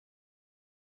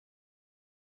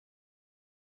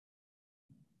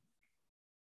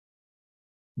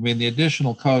 I mean, the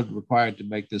additional code required to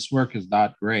make this work is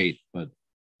not great, but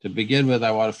to begin with,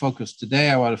 I want to focus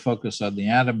on the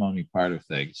antimony part of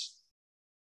things.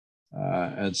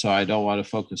 And so I don't want to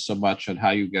focus so much on how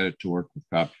you get it to work with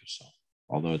CompuCell,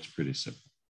 although it's pretty simple.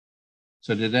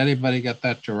 So did anybody get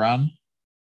that to run?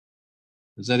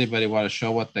 Does anybody want to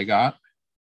show what they got?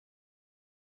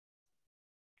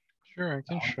 Sure,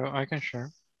 I can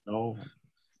share. No.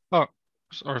 Oh,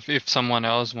 or if someone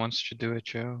else wants to do it,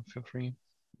 Joe, feel free.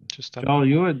 Just Joel,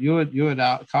 you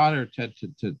and Connor tend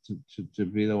to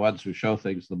be the ones who show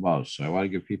things the most. So I want to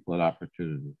give people an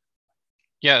opportunity.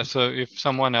 Yeah, so if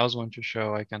someone else wants to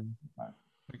show, we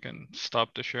can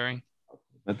stop the sharing.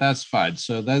 But that's fine.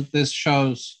 So this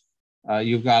shows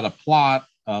you've got a plot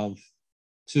of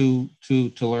two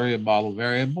Tellurium model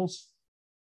variables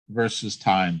versus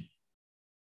time.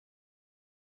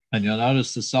 And you'll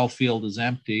notice the cell field is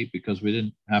empty because we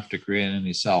didn't have to create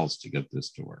any cells to get this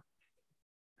to work.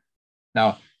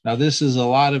 Now this is a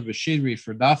lot of machinery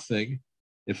for nothing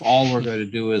if all we're going to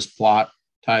do is plot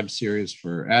time series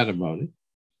for antimony.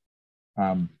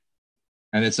 And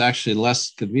it's actually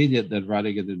less convenient than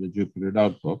running it in a Jupyter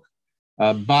notebook.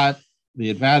 But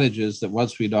the advantage is that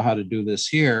once we know how to do this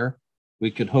here,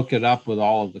 we can hook it up with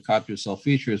all of the CompuCell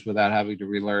features without having to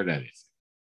relearn anything.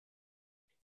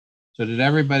 So did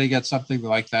everybody get something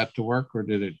like that to work, or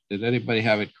did anybody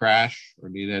have it crash or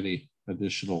need any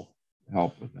additional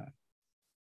help with that?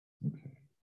 Okay.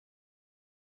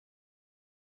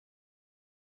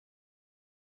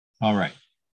 All right.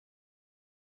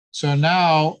 So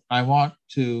now I want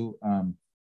to,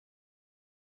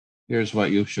 here's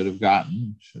what you should have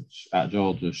gotten, which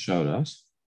Joel just showed us.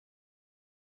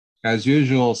 As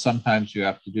usual, sometimes you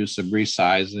have to do some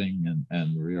resizing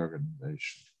and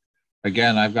reorganization.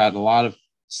 Again, I've got a lot of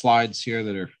slides here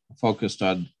that are focused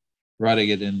on running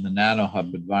it in the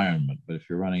nanoHUB environment, but if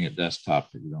you're running it desktop,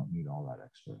 you don't need all that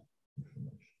extra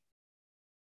information.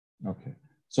 Okay,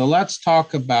 so let's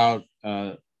talk about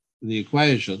the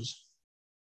equations.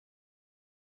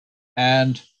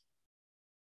 And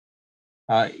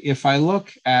if I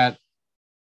look at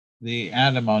the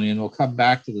antimony, and we'll come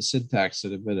back to the syntax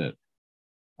in a minute,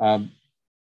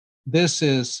 this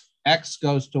is X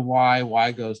goes to Y,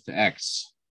 Y goes to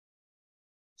X.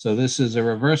 So this is a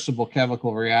reversible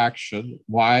chemical reaction.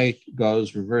 Y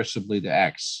goes reversibly to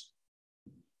X.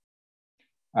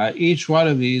 Each one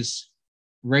of these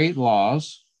rate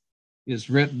laws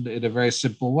is written in a very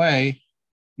simple way.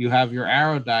 You have your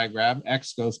arrow diagram,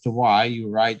 X goes to Y, you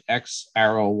write X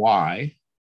arrow Y.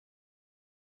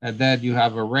 And then you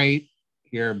have a rate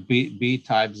here, B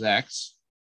times X,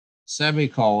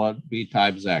 semicolon, B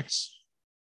times X.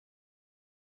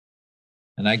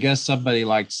 And I guess somebody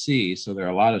likes C, so there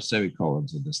are a lot of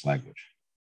semicolons in this language.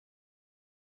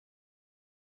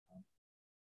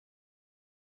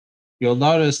 You'll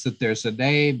notice that there's a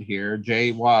name here,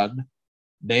 J1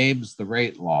 names the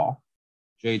rate law,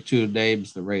 J2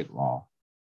 names the rate law.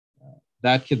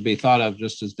 That can be thought of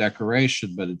just as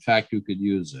decoration, but in fact you could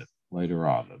use it later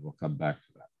on, and we'll come back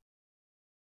to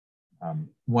that.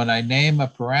 When I name a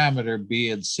parameter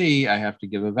B and C, I have to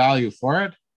give a value for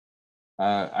it.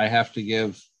 I have to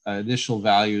give initial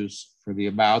values for the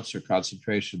amounts or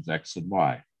concentrations X and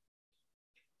Y.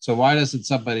 So why doesn't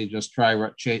somebody just why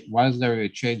doesn't everybody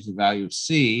change the value of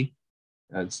C?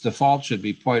 Its default should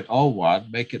be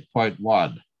 0.01, make it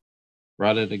 0.1.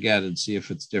 Run it again and see if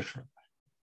it's different.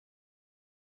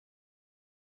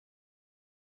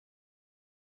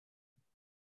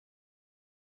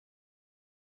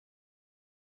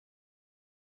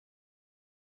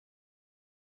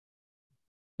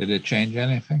 Did it change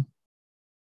anything?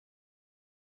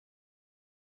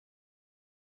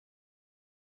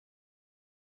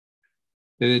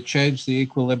 Did it change the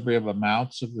equilibrium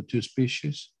amounts of the two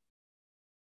species?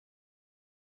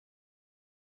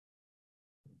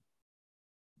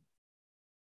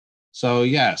 So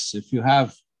yes, if you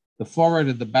have the forward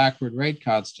and the backward rate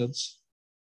constants,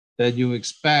 then you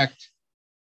expect,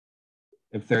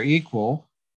 if they're equal,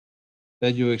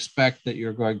 then you expect that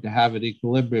you're going to have an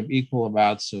equilibrium, equal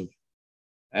amounts of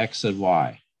X and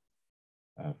Y.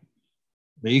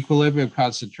 The equilibrium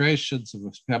concentrations of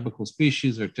a chemical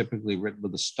species are typically written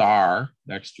with a star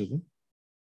next to them.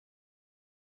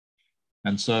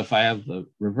 And so if I have the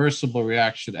reversible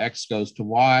reaction, X goes to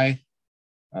Y,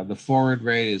 the forward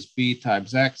rate is B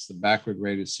times X, the backward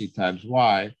rate is C times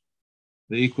Y.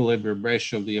 The equilibrium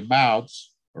ratio of the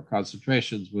amounts or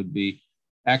concentrations would be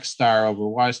X star over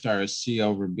Y star is C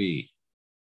over B.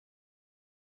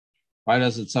 Why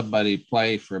doesn't somebody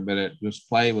play for a minute, just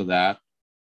play with that,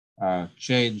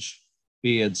 change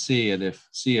B and C, and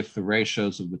see if the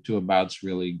ratios of the two amounts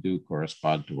really do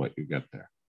correspond to what you get there.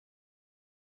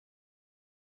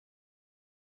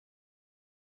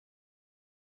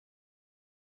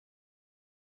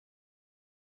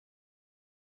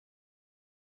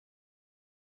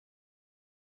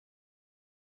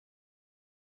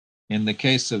 In the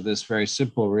case of this very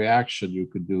simple reaction, you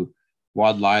could do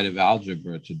one line of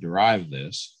algebra to derive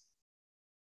this.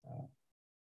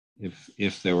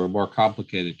 If there were more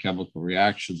complicated chemical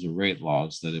reactions or rate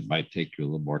laws, then it might take you a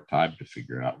little more time to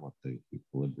figure out what the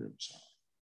equilibriums are.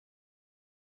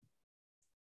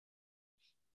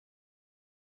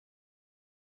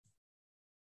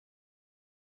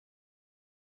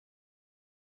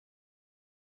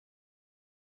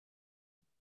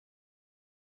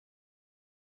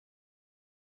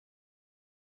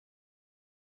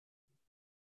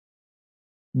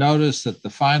 Notice that the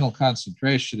final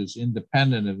concentration is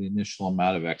independent of the initial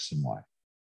amount of X and Y.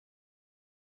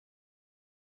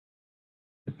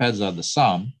 Depends on the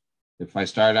sum. If I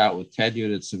start out with 10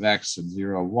 units of X and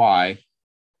 0 Y,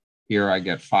 here I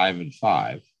get 5 and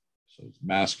 5. So it's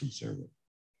mass conservative.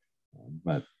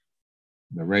 But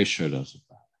the ratio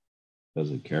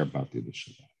doesn't care about the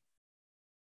initial value.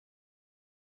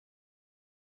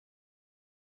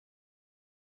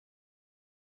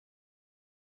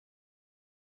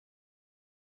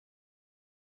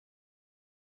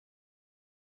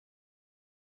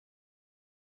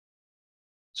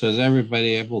 So is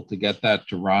everybody able to get that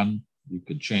to run? You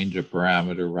could change a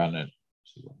parameter, run it.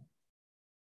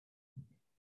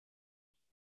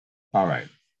 All right.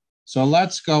 So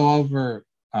let's go over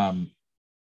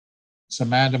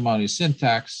some antimony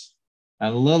syntax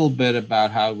and a little bit about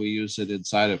how we use it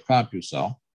inside of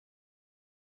CompuCell.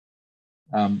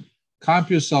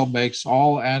 CompuCell makes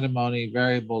all antimony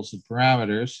variables and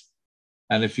parameters,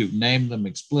 and if you've named them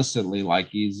explicitly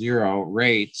like E0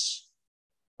 rates,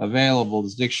 available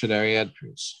as dictionary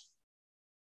entries.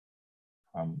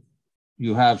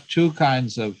 You have two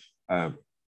kinds of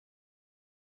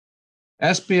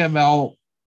SBML.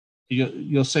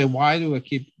 You'll say, why do I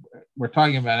keep, we're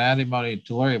talking about antimony and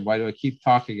tellurium, why do I keep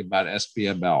talking about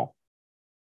SBML?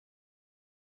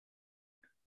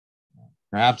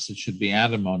 Perhaps it should be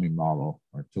antimony model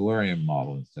or tellurium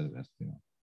model instead of SBML.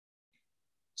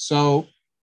 So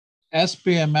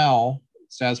SBML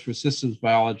stands for Systems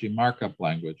Biology Markup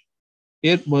Language.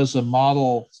 It was a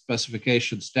model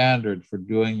specification standard for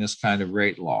doing this kind of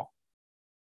rate law.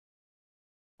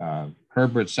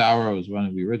 Herbert Sauer was one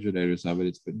of the originators of it.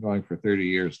 It's been going for 30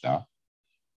 years now.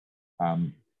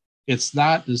 It's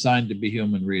not designed to be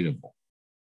human readable.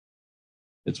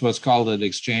 It's what's called an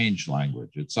exchange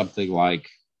language. It's something like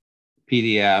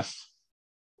PDF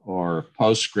or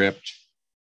PostScript.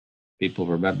 People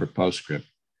remember PostScript.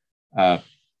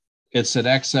 It's an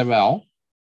XML,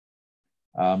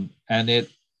 and it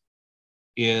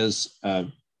is,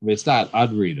 it's not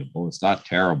unreadable. It's not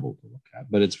terrible to look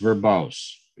at, but it's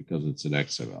verbose because it's an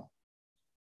XML.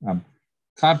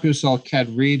 CompuCell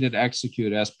can read and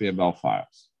execute SBML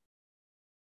files.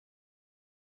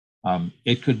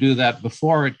 It could do that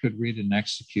before it could read and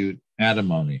execute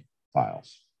antimony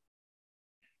files.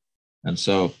 And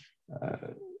so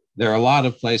there are a lot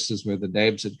of places where the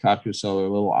names in CompuCell are a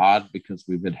little odd because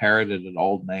we've inherited an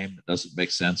old name that doesn't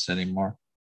make sense anymore.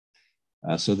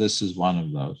 So this is one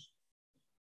of those.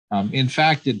 In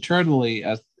fact, internally,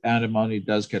 antimony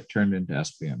does get turned into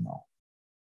SBML.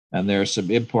 And there are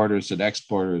some importers and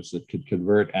exporters that could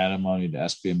convert antimony to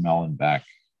SBML and back.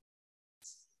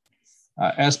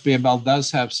 SBML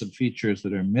does have some features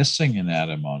that are missing in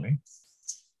antimony.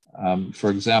 For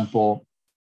example,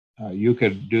 you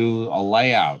could do a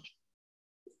layout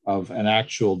of an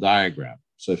actual diagram.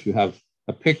 So if you have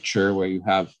a picture where you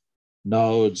have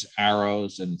nodes,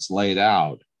 arrows, and it's laid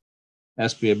out,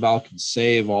 SBML can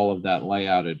save all of that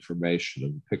layout information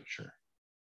of the picture.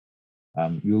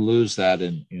 You lose that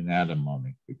in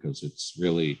antimony because it's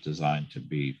really designed to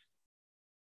be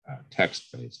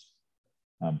text-based.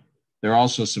 There are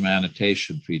also some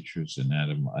annotation features in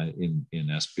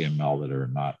SBML that are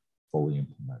not fully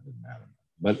implemented in antimony.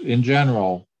 But in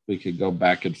general, we could go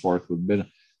back and forth with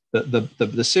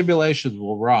the simulations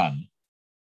will run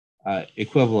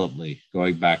equivalently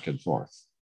going back and forth.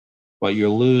 What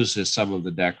you lose is some of the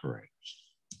decorators.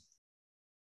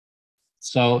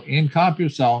 So in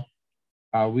CompuCell,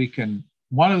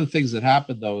 one of the things that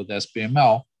happened though with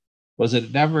SBML was that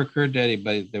it never occurred to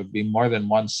anybody that there would be more than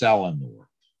one cell in the world.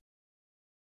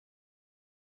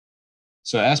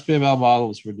 So SBML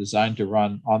models were designed to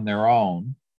run on their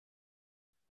own.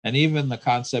 And even the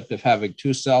concept of having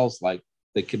two cells like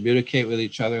that communicate with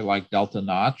each other like delta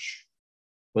notch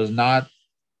was not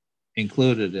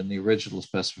included in the original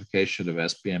specification of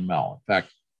SBML. In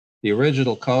fact, the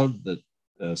original code, the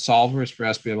solvers for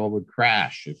SBML would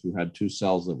crash if you had two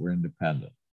cells that were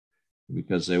independent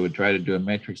because they would try to do a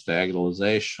matrix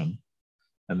diagonalization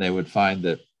and they would find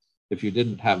that if you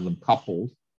didn't have them coupled,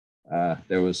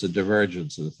 there was a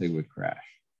divergence and the thing would crash.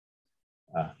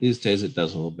 These days it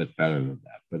does a little bit better than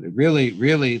that, but it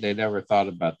really, they never thought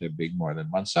about there being more than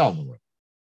one cell in the world.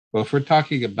 Well, if we're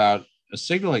talking about a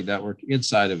signaling network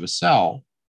inside of a cell,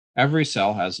 every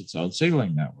cell has its own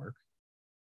signaling network.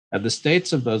 And the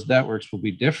states of those networks will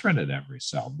be different at every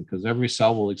cell because every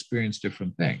cell will experience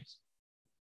different things.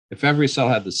 If every cell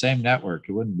had the same network,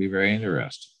 it wouldn't be very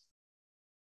interesting.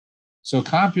 So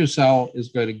CompuCell is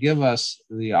going to give us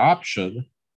the option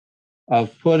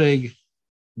of putting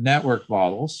network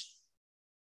models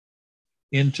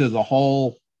into the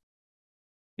whole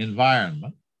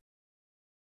environment,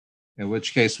 in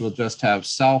which case we'll just have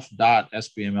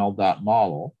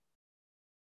self.sbml.model,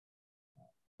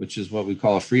 which is what we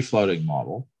call a free-floating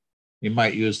model. You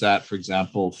might use that, for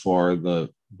example, for the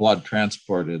blood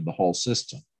transport in the whole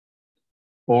system.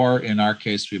 Or in our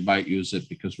case, we might use it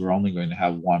because we're only going to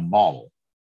have one model.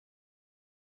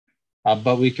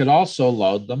 But we could also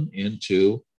load them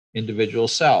into individual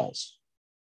cells.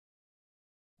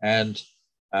 And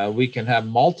we can have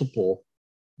multiple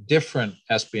different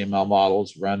SBML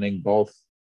models running both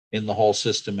in the whole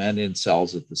system and in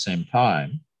cells at the same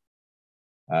time.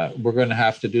 We're going to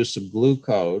have to do some glue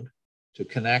code to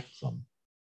connect them.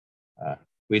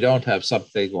 We don't have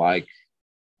something like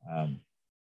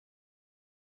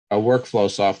a workflow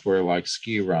software like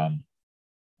SkiRun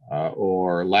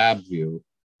or LabVIEW,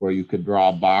 where you could draw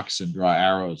a box and draw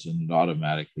arrows and it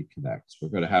automatically connects. We're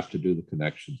going to have to do the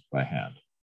connections by hand.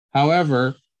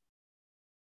 However,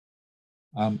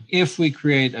 if we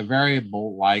create a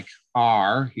variable like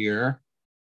R here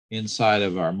inside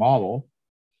of our model,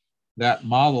 that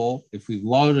model, if we've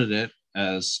loaded it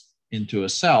as into a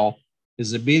cell,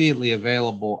 is immediately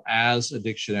available as a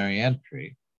dictionary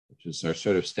entry, which is our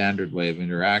sort of standard way of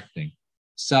interacting.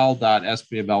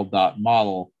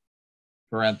 Cell.sbml.model,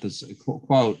 parenthesis,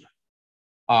 quote,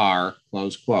 R,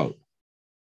 close quote.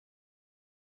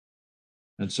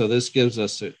 And so this gives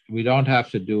us, we don't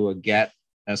have to do a get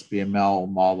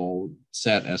SBML model,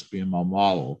 set SBML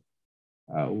model.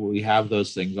 we have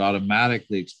those things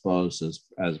automatically exposed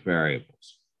as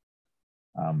variables.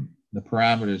 The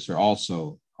parameters are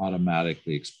also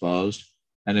automatically exposed.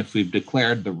 And if we've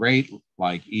declared the rate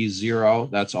like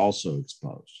E0, that's also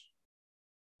exposed.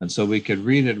 And so we could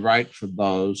read and write for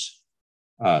those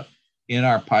in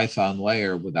our Python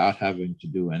layer without having to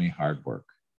do any hard work.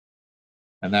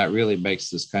 And that really makes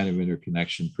this kind of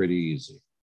interconnection pretty easy.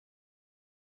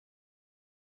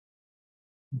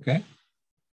 Okay.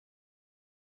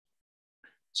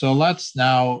 So let's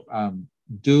now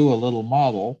do a little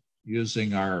model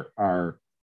using our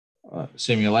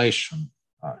simulation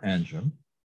engine.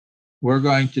 We're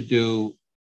going to do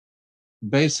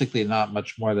basically not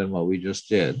much more than what we just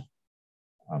did.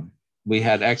 We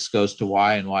had X goes to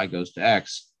Y and Y goes to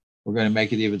X. We're going to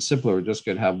make it even simpler. We're just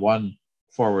going to have one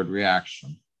forward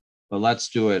reaction, but let's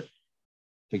do it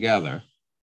together.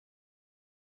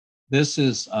 This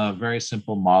is a very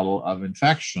simple model of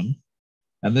infection.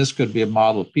 And this could be a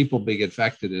model of people being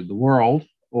infected in the world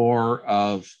or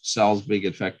of cells being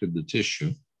infected in the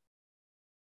tissue.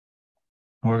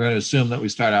 We're going to assume that we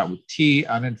start out with T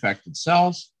uninfected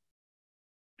cells.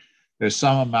 There's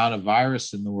some amount of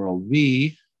virus in the world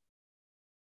V,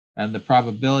 and the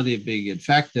probability of being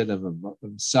infected, of a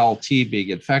cell T being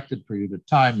infected per unit of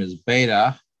time is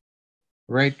beta,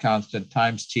 rate constant,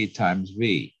 times T times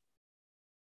V.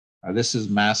 This is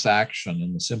mass action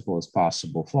in the simplest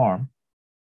possible form.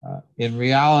 In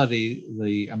reality,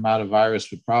 the amount of virus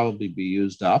would probably be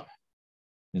used up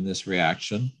in this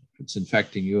reaction. If it's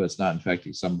infecting you, it's not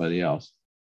infecting somebody else.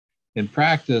 In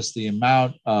practice, the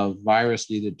amount of virus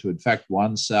needed to infect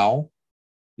one cell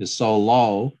is so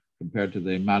low compared to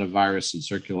the amount of virus in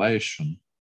circulation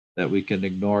that we can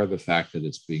ignore the fact that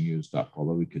it's being used up,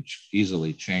 although we could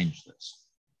easily change this.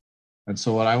 And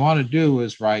so what I want to do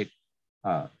is write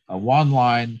a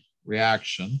one-line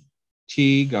reaction.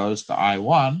 T goes to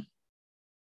I1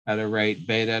 at a rate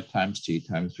beta times T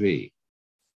times V.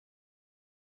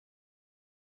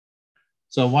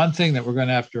 So one thing that we're going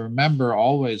to have to remember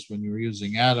always when you're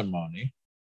using antimony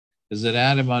is that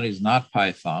antimony is not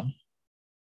Python.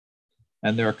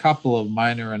 And there are a couple of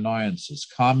minor annoyances.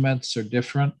 Comments are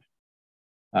different.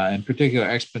 In particular,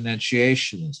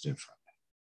 exponentiation is different.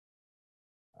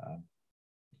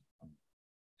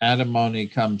 Antimony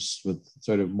comes with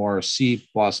sort of more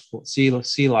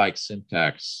C-like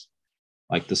syntax,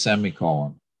 like the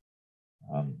semicolon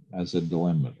as a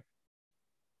delimiter.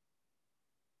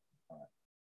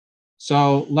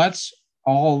 So let's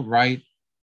all write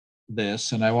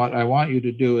this, and I want you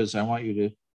to do is I want you to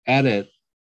edit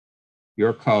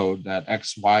your code, that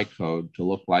XY code, to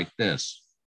look like this.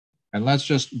 And let's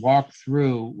just walk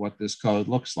through what this code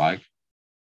looks like.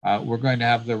 We're going to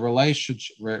have the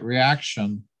relationship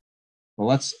reaction. Well,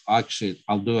 let's actually,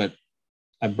 I'll do it.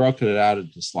 I broken it out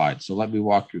into slides. So let me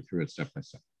walk you through it step by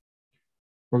step.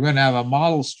 We're going to have a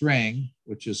model string,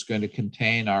 which is going to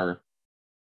contain our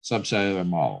subcellular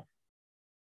model.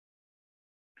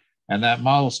 And that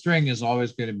model string is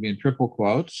always going to be in triple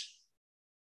quotes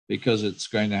because it's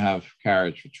going to have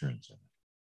carriage returns in it.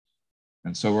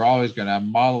 And so we're always going to have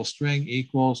model string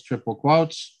equals triple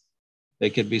quotes. They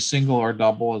could be single or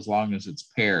double as long as it's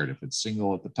paired. If it's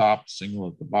single at the top, single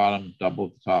at the bottom, double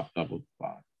at the top, double at the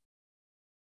bottom.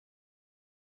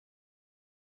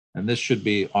 And this should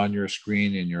be on your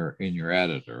screen in your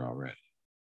editor already.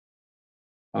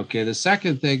 Okay, the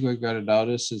second thing we're going to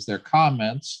notice is their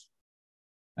comments.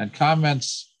 And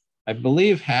comments, I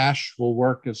believe hash will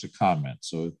work as a comment.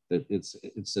 So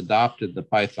it's adopted the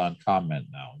Python comment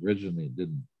now. Originally it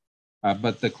didn't.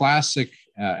 But the classic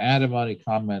antimony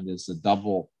comment is the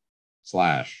double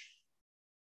slash.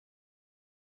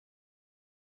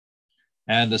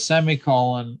 And the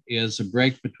semicolon is a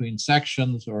break between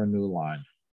sections or a new line.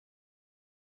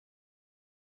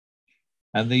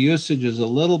 And the usage is a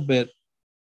little bit,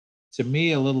 to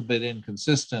me, a little bit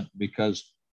inconsistent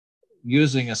because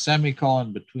using a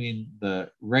semicolon between the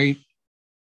rate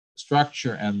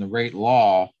structure and the rate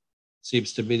law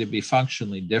seems to me to be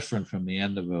functionally different from the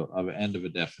end of a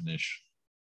definition.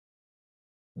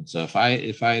 And so if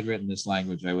I had written this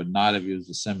language, I would not have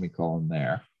used a semicolon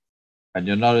there. And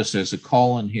you'll notice there's a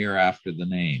colon here after the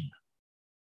name.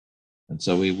 And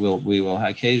so we will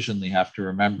occasionally have to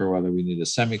remember whether we need a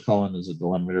semicolon as a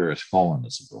delimiter or a colon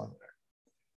as a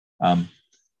delimiter.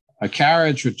 A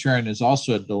carriage return is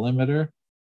also a delimiter,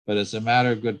 but as a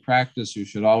matter of good practice, you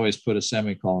should always put a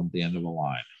semicolon at the end of a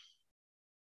line.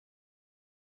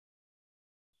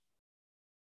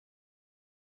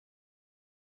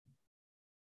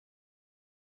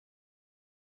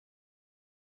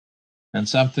 And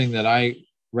something that I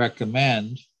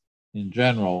recommend in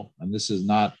general, and this is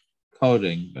not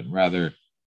coding, but rather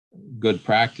good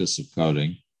practice of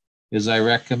coding, is I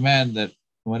recommend that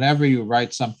whenever you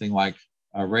write something like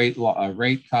a rate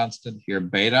constant here,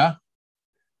 beta,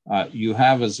 you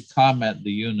have as a comment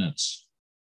the units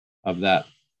of that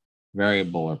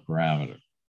variable or parameter.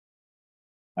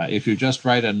 If you just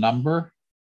write a number,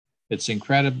 it's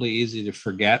incredibly easy to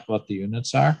forget what the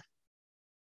units are.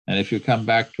 And if you come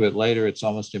back to it later, it's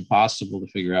almost impossible to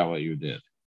figure out what you did.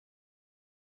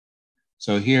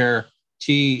 So here,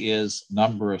 T is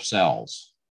number of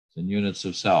cells, in units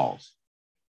of cells.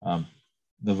 The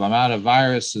amount of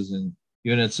virus is in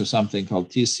units of something called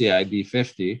TCID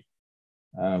 50,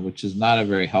 which is not a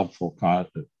very helpful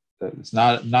concept. It's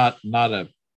not a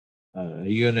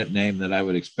unit name that I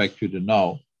would expect you to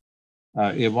know.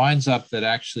 It winds up that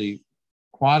actually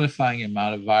quantifying the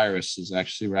amount of virus is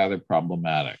actually rather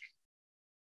problematic.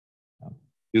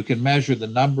 You can measure the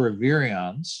number of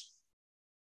virions,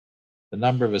 the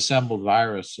number of assembled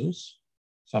viruses,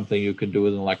 something you can do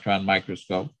with an electron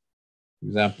microscope, for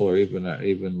example, or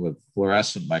even with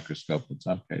fluorescent microscope in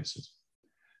some cases.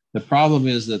 The problem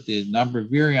is that the number of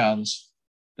virions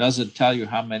doesn't tell you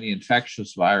how many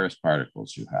infectious virus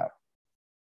particles you have.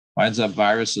 Winds up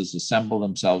viruses assemble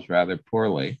themselves rather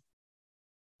poorly.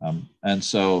 And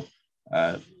so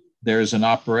there's an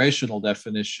operational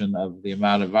definition of the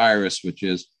amount of virus, which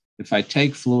is if I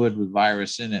take fluid with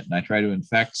virus in it and I try to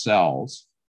infect cells,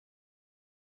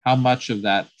 how much of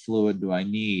that fluid do I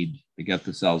need to get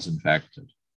the cells infected?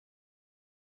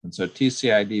 And so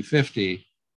TCID 50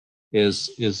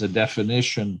 is a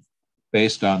definition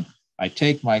based on I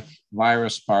take my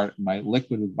virus part, my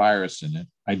liquid with virus in it,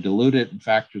 I dilute it in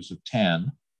factors of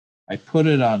 10, I put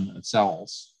it on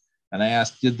cells, and I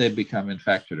ask, did they become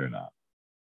infected or not?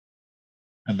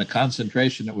 And the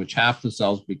concentration at which half the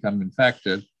cells become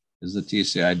infected is the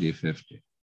TCID 50.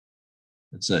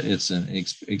 It's an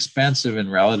expensive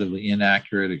and relatively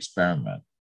inaccurate experiment.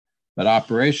 But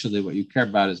operationally, what you care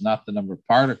about is not the number of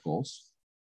particles,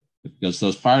 because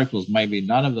those particles, maybe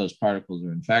none of those particles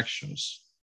are infectious,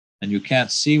 and you can't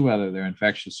see whether they're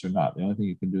infectious or not. The only thing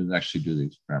you can do is actually do the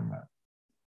experiment.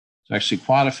 So actually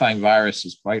quantifying virus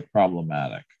is quite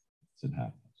problematic as it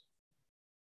happens.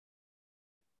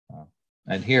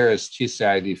 And here is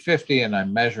TCID 50, and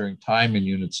I'm measuring time in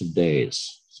units of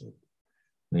days. So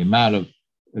the amount of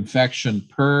infection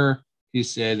per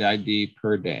TCID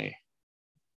per day.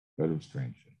 Sort of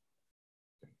strange.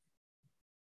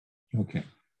 Okay.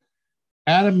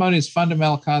 Antimony's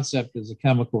fundamental concept is a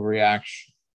chemical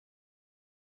reaction.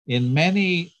 In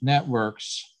many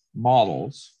networks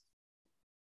models,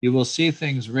 you will see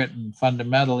things written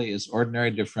fundamentally as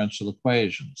ordinary differential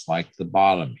equations, like the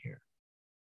bottom here.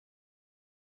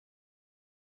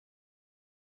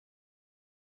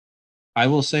 I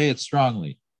will say it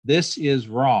strongly. This is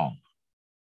wrong.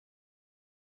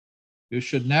 You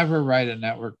should never write a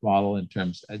network model in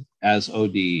terms as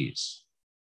ODEs.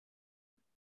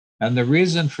 And the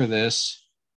reason for this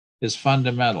is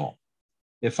fundamental.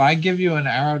 If I give you an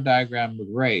arrow diagram with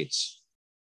rates,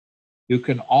 you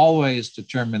can always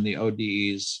determine the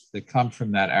ODEs that come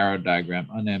from that arrow diagram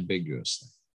unambiguously.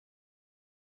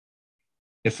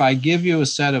 If I give you a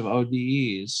set of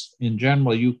ODEs, in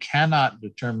general, you cannot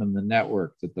determine the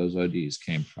network that those ODEs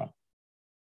came from.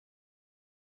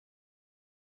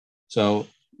 So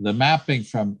the mapping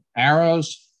from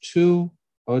arrows to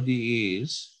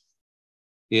ODEs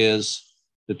is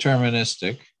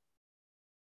deterministic,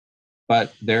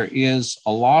 but there is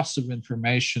a loss of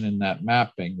information in that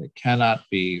mapping that cannot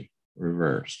be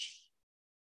reversed.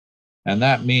 And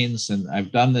that means, and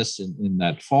I've done this in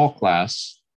that fall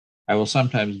class, I will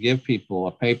sometimes give people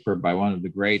a paper by one of the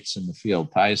greats in the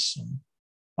field, Tyson,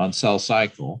 on cell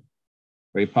cycle,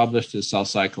 where he published his cell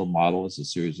cycle model as a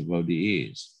series of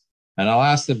ODEs. And I'll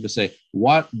ask them to say,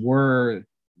 what were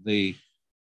the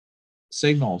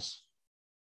signals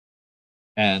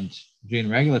and gene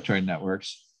regulatory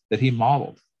networks that he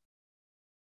modeled?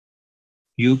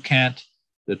 You can't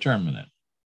determine it.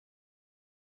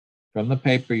 From the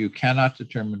paper, you cannot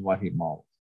determine what he modeled.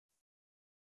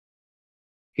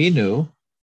 He knew,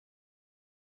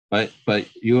 but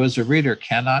you as a reader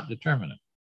cannot determine it.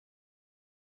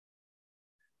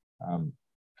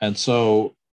 And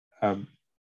so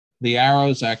the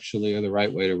arrows actually are the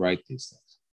right way to write these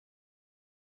things.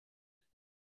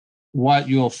 What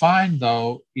you'll find,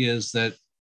 though, is that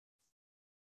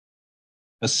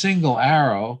a single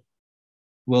arrow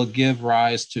will give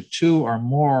rise to two or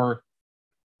more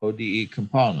ODE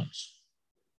components,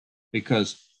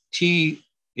 because T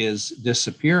is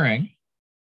disappearing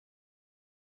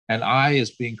and I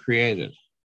is being created.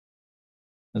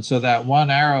 And so that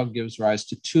one arrow gives rise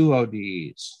to two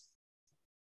ODEs.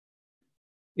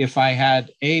 If I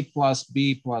had A plus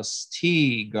B plus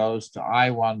T goes to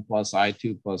I1 plus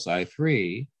I2 plus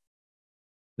I3,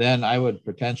 then I would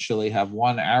potentially have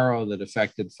one arrow that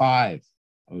affected 5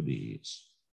 ODEs.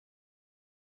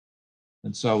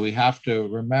 And so we have to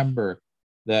remember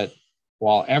that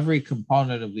while every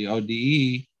component of the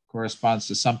ODE corresponds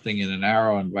to something in an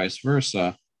arrow and vice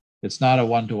versa, it's not a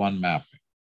one-to-one mapping.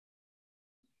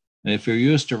 And if you're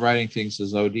used to writing things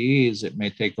as ODEs, it may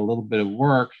take a little bit of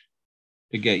work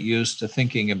to get used to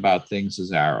thinking about things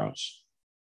as arrows.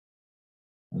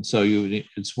 And so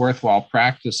it's worthwhile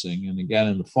practicing. And again,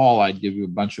 in the fall, I'd give you a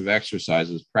bunch of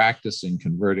exercises practicing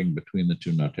converting between the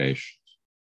two notations.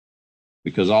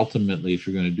 Because ultimately, if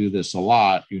you're going to do this a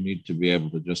lot, you need to be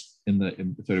able to just,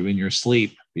 sort of in your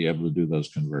sleep, be able to do those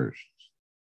conversions.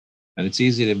 And it's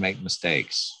easy to make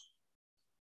mistakes.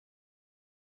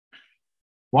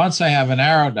 Once I have an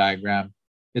arrow diagram,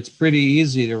 it's pretty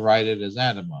easy to write it as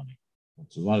antimony,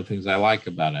 which is one of the things I like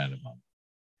about antimony.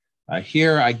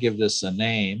 Here I give this a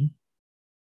name.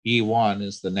 E1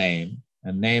 is the name,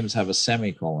 and names have a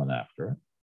semicolon after it.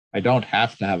 I don't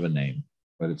have to have a name,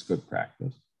 but it's good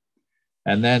practice.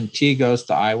 And then T goes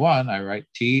to I1, I write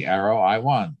T arrow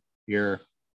I1, here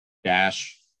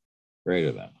dash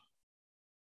greater than.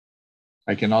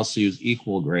 I can also use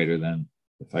equal greater than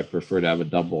if I prefer to have a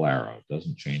double arrow. It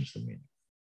doesn't change the meaning.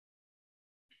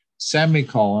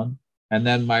 Semicolon, and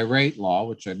then my rate law,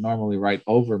 which I normally write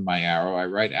over my arrow, I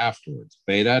write afterwards,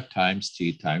 beta times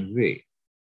T times V.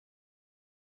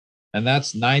 And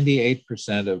that's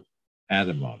 98% of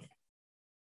antimony.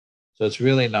 So it's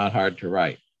really not hard to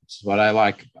write. This is what I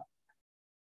like about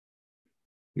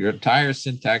it. Your entire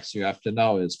syntax you have to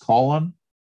know is colon,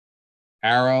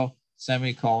 arrow,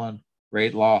 semicolon,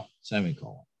 rate law,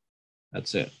 semicolon.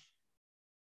 That's it.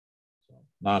 So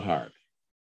not hard.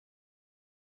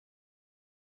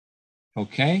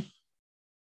 Okay.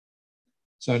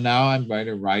 So now I'm going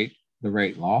to write the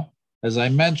rate law. As I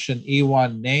mentioned,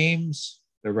 E1 names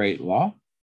the rate law,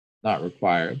 not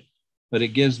required, but it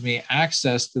gives me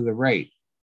access to the rate.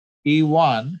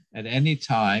 E1 at any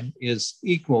time is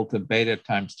equal to beta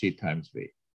times T times V.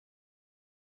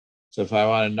 So if I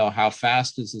want to know how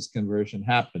fast is this conversion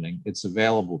happening, it's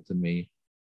available to me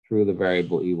through the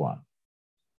variable E1.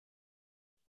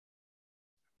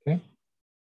 Okay.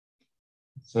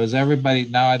 So is everybody,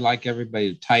 now I'd like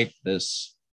everybody to type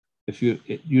this. If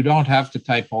you don't have to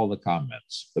type all the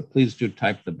comments, but please do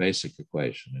type the basic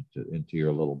equation into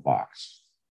your little box.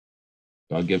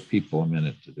 So I'll give people a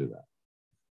minute to do that.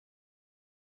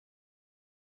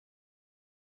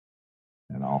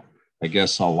 And I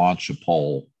guess I'll launch a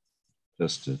poll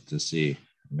just to see,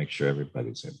 make sure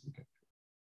everybody's able to get.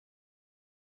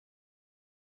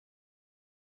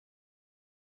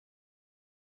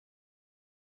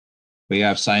 We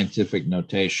have scientific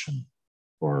notation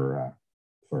for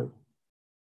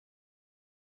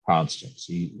constants,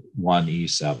 E1,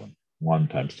 E7, 1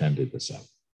 times 10 to the 7.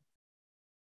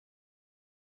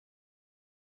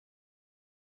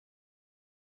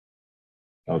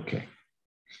 Okay.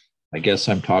 I guess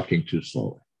I'm talking too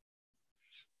slowly.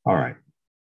 All right.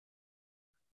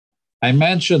 I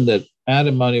mentioned that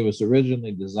antimony was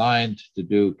originally designed to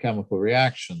do chemical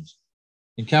reactions.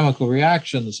 In chemical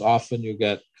reactions, often you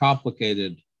get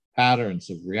complicated patterns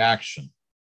of reaction.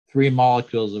 3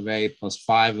 molecules of A plus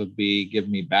 5 of B give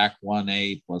me back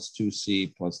 1A plus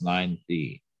 2C plus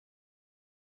 9D.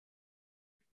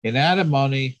 In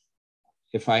antimony,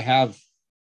 if I have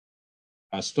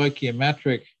a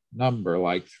stoichiometric number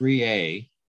like 3A,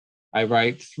 I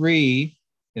write 3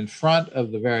 in front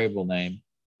of the variable name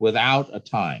without a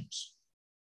times.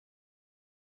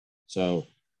 So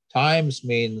times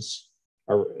means,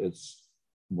 or it's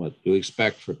what you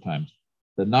expect for times.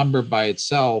 The number by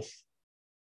itself,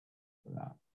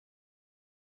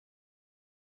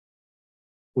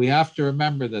 we have to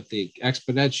remember that the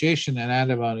exponentiation in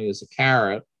antimony is a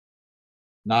caret,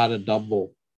 not a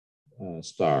double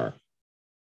star.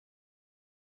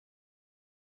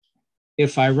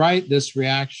 If I write this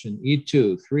reaction,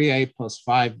 E2, 3A plus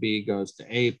 5B goes to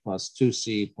A plus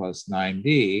 2C plus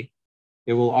 9D,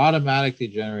 it will automatically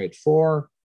generate 4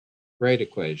 rate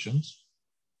equations,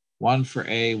 1 for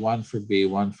A, 1 for B,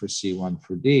 1 for C, 1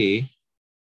 for D.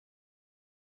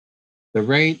 The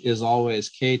rate is always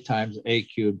K times A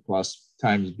cubed plus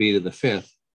times B to the 5th.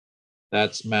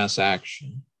 That's mass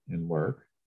action in work.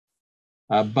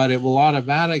 But it will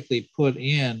automatically put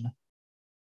in,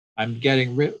 I'm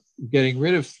getting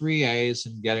rid of 3 A's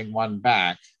and getting 1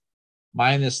 back,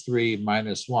 minus 3,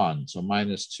 minus 1, so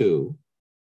minus 2,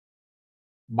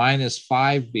 minus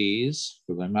 5 B's,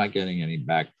 because I'm not getting any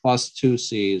back, plus 2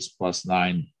 C's, plus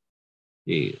 9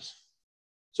 D's.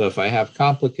 So if I have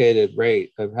complicated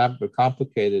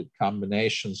complicated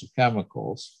combinations of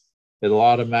chemicals, it'll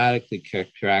automatically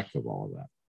keep track of all of that.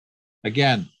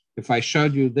 Again, if I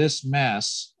showed you this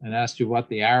mess and asked you what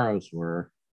the arrows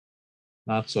were,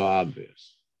 not so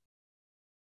obvious.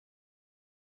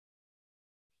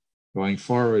 Going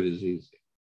forward is easy.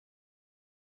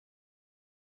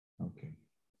 Okay.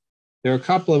 There are a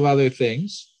couple of other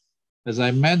things. As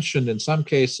I mentioned, in some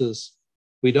cases,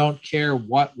 we don't care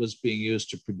what was being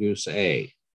used to produce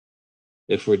A.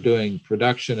 If we're doing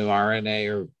production of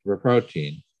RNA or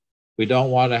protein, we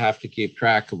don't want to have to keep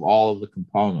track of all of the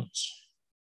components.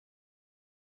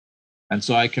 And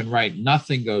so I can write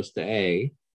nothing goes to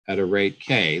A at a rate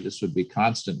K. This would be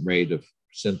constant rate of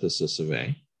synthesis of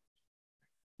A.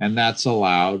 And that's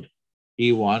allowed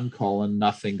E1 colon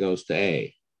nothing goes to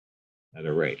A at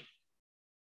a rate.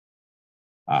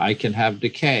 I can have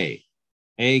decay.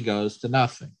 A goes to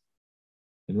nothing.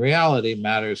 In reality,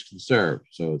 matter is conserved.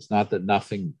 So it's not that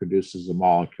nothing produces a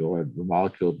molecule or the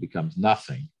molecule becomes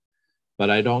nothing, but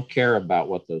I don't care about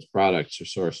what those products or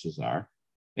sources are.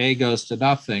 A goes to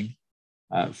nothing.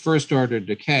 First order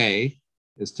decay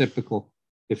is typical.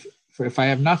 If I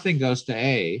have nothing goes to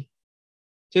A,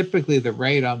 typically the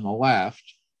rate on the left,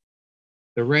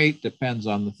 the rate depends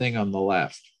on the thing on the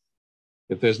left.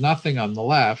 If there's nothing on the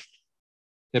left,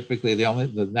 typically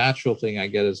the natural thing I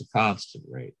get is a constant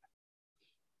rate.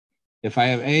 If I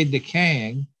have A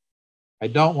decaying, I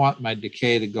don't want my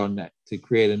decay to go to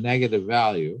create a negative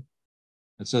value.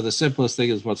 And so the simplest thing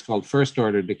is what's called first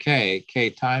order decay, K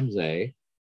times A,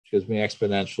 which gives me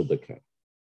exponential decay.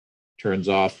 Turns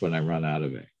off when I run out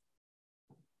of A.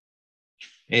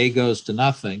 A goes to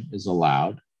nothing is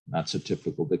allowed. That's a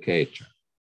typical decay term.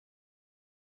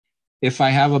 If I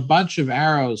have a bunch of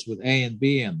arrows with A and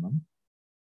B in them,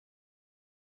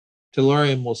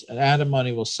 tellurium and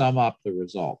antimony will sum up the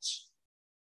results.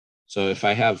 So if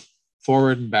I have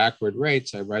forward and backward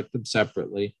rates, I write them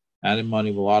separately.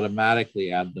 Antimony will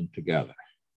automatically add them together.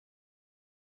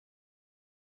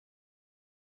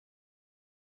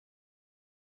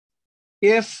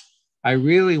 If I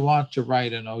really want to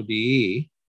write an ODE,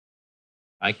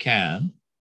 I can.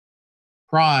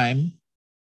 Prime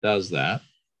does that.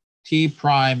 T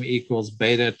prime equals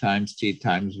beta times T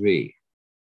times V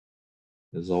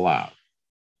is allowed.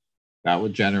 That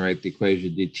would generate the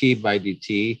equation dt by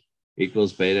dt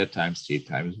equals beta times T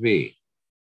times V.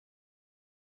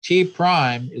 T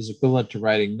prime is equivalent to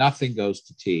writing nothing goes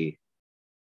to T,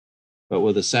 but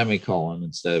with a semicolon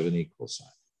instead of an equal sign.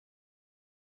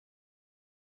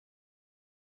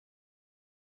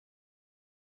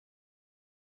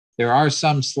 There are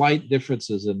some slight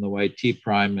differences in the way T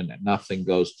prime and nothing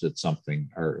goes to something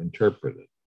are interpreted,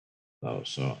 though.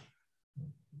 So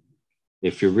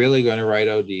if you're really going to write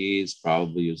ODEs,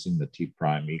 probably using the T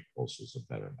prime equals is a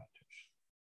better notation.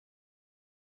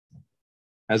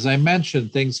 As I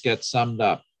mentioned, things get summed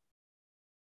up.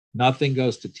 Nothing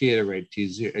goes to T at a rate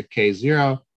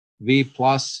K0. V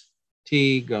plus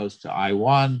T goes to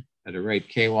I1 at a rate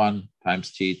K1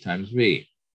 times T times V.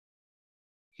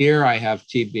 Here I have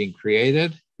T being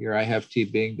created. Here I have T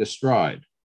being destroyed.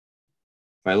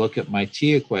 If I look at my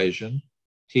T equation,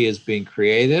 T is being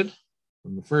created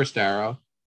from the first arrow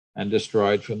and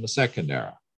destroyed from the second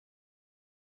arrow.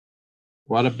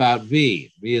 What about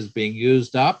V? V is being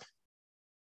used up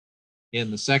in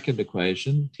the second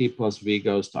equation. T plus V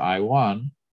goes to I1.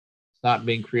 It's not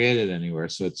being created anywhere,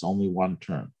 so it's only one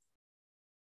term.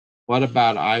 What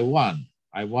about I1?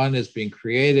 I1 is being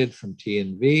created from T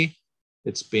and V.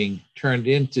 It's being turned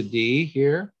into D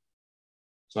here.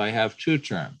 So I have two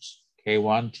terms,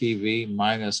 K1 TV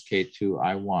minus K2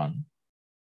 I1.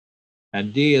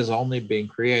 And D is only being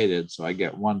created, so I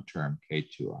get one term,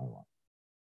 K2 I1.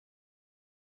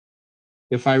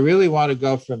 If I really want to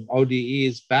go from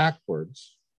ODEs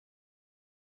backwards,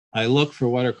 I look for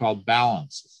what are called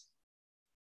balances.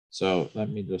 So let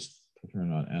me just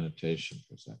turn on annotation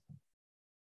for a second.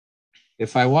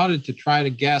 If I wanted to try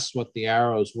to guess what the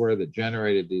arrows were that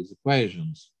generated these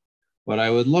equations, what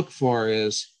I would look for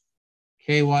is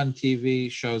K1 TV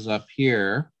shows up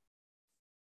here,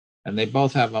 and they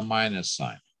both have a minus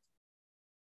sign.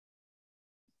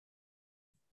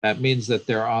 That means that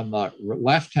they're on the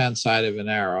left-hand side of an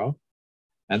arrow,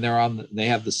 and they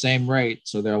have the same rate,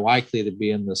 so they're likely to be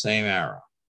in the same arrow.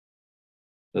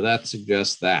 So that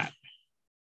suggests that.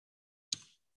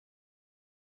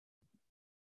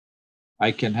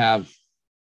 I can have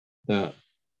the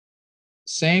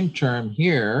same term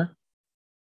here,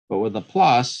 but with a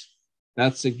plus.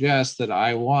 That suggests that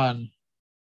I1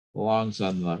 belongs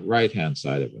on the right-hand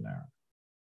side of an arrow.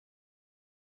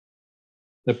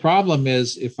 The problem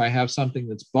is if I have something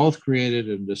that's both created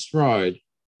and destroyed,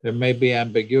 there may be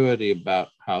ambiguity about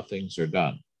how things are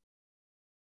done.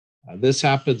 This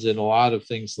happens in a lot of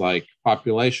things like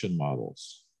population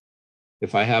models.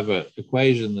 If I have an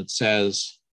equation that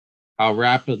says how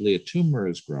rapidly a tumor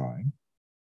is growing,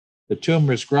 the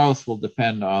tumor's growth will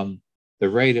depend on the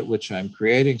rate at which I'm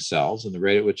creating cells and the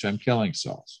rate at which I'm killing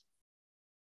cells.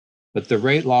 But the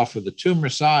rate law for the tumor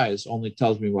size only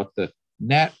tells me what the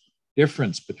net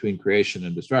difference between creation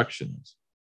and destruction is.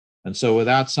 And so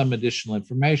without some additional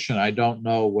information, I don't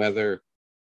know whether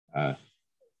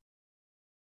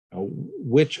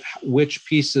which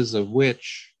pieces of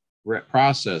which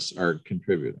process are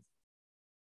contributing.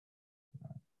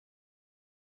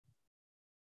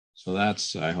 So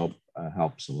that's, I hope,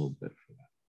 helps a little bit for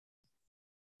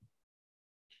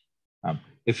that.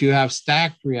 If you have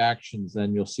stacked reactions,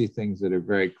 then you'll see things that are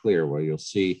very clear, where you'll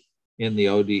see in the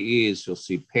ODEs, you'll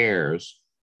see pairs,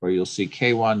 where you'll see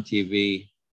K1TV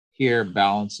here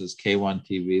balances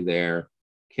K1TV there,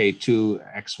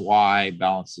 K2XY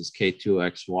balances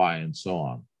K2XY, and so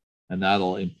on. And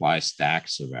that'll imply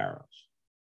stacks of arrows.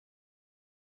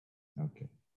 Okay.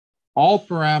 All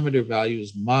parameter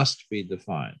values must be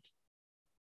defined.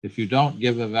 If you don't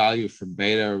give a value for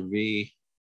beta or V,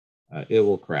 it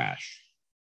will crash.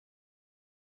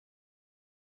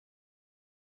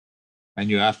 And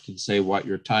you have to say what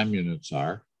your time units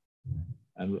are.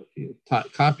 And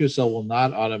CompuCell will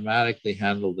not automatically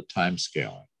handle the time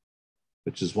scaling,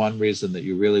 which is one reason that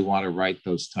you really want to write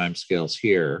those time scales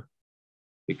here,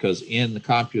 because in the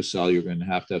CompuCell, you're going to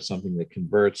have something that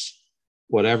converts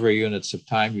whatever units of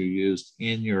time you used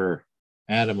in your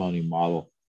antimony model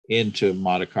into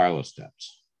Monte Carlo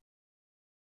steps.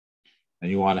 And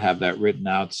you want to have that written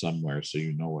out somewhere so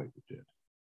you know what you did.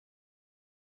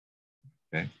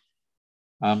 Okay.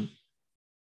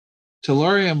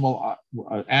 Tellurium will,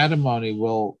 antimony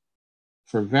will,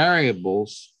 for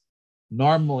variables,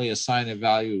 normally assign a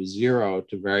value of 0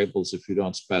 to variables if you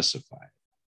don't specify,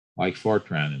 like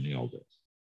Fortran in the old days.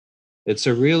 It's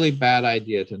a really bad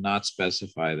idea to not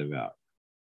specify the value.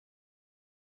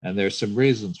 And there's some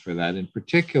reasons for that. In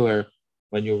particular,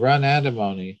 when you run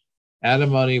antimony,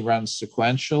 antimony runs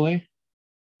sequentially.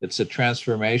 It's a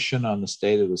transformation on the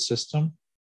state of the system.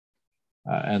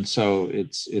 And so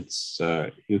it's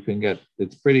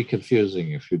pretty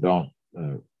confusing if you don't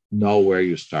know where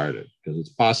you started, because it's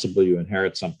possible you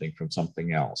inherit something from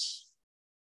something else.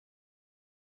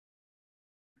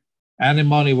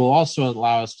 Antimony will also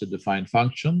allow us to define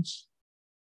functions,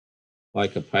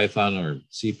 like a Python or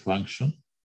C function.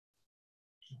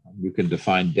 You can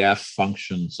define def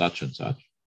function such and such.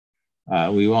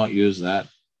 We won't use that.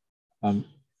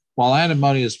 While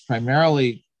antimony is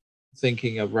primarily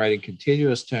thinking of writing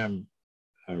continuous time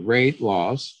rate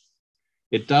laws,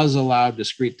 it does allow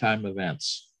discrete time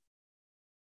events.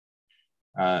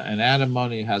 And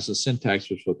antimony has a syntax,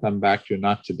 which we'll come back to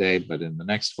not today, but in the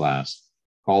next class,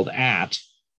 called at,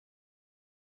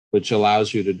 which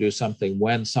allows you to do something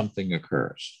when something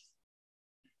occurs.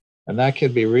 And that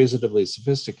can be reasonably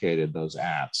sophisticated, those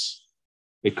ats.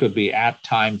 It could be at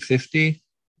time 50.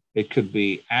 It could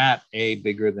be at A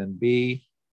bigger than B,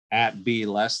 at B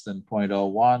less than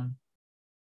 0.01,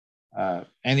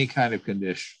 any kind of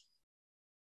condition.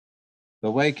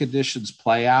 The way conditions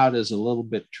play out is a little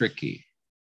bit tricky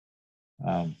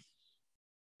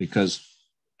because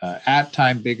at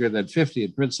time bigger than 50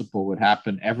 in principle would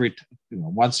happen every,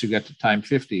 once you get to time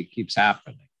 50, it keeps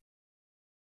happening.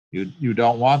 You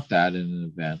don't want that in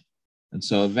an event. And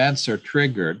so events are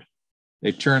triggered.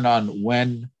 They turn on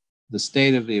when the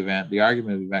state of the event, the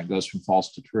argument of the event goes from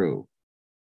false to true.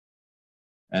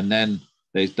 And then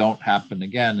they don't happen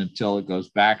again until it goes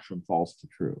back from false to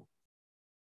true.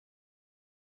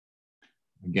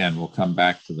 Again, we'll come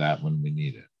back to that when we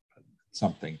need it.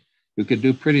 Something, you could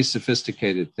do pretty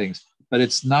sophisticated things, but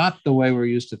it's not the way we're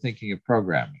used to thinking of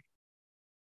programming.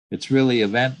 It's really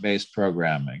event-based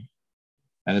programming.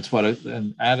 And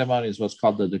and antimony is what's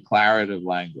called the declarative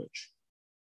language.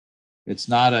 It's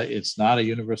not a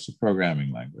universal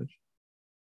programming language.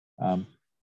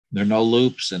 There are no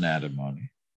loops in antimony.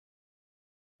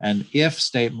 And if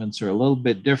statements are a little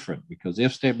bit different, because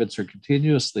if statements are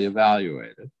continuously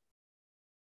evaluated,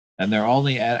 and they're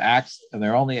only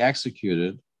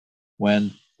executed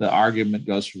when the argument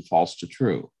goes from false to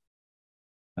true.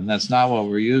 And that's not what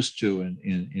we're used to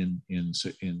in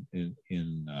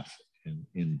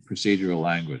procedural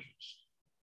languages.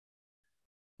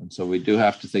 And so we do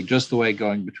have to think, just the way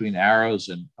going between arrows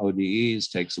and ODEs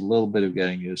takes a little bit of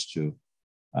getting used to.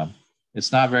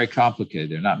 It's not very complicated.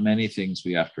 There are not many things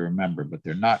we have to remember, but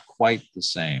they're not quite the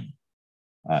same.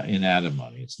 in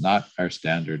antimony. It's not our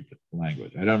standard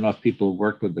language. I don't know if people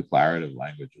worked with declarative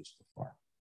languages before,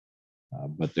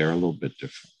 but they're a little bit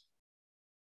different.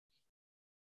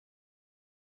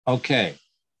 Okay.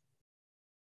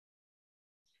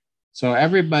 So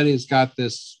everybody's got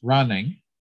this running.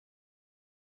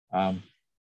 Did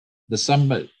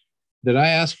I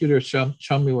ask you to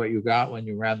show me what you got when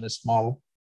you ran this model?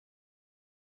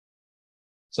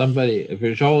 Somebody, if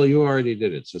you're Joel, you already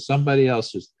did it. So somebody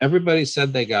else, everybody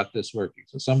said they got this working.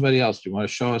 So somebody else, do you want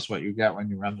to show us what you got when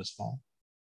you run this model?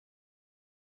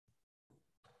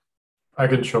 I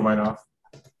can show mine off.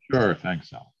 Sure,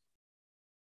 thanks, Al.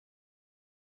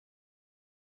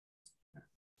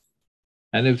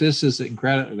 And if this is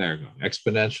incredible, there you go,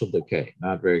 exponential decay,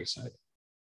 not very exciting.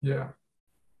 Yeah.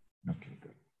 Okay,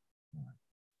 good.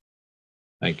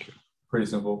 Thank you. Pretty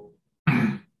simple.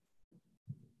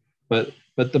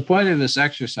 But the point of this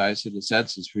exercise, in a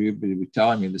sense, is for you to be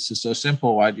telling me this is so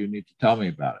simple. Why do you need to tell me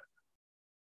about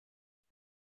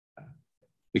it?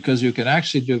 Because you can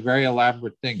actually do very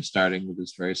elaborate things starting with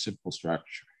this very simple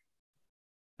structure.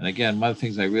 And again, one of the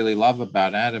things I really love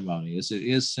about antimony is it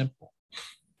is simple.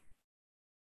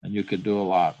 And you could do a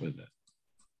lot with it.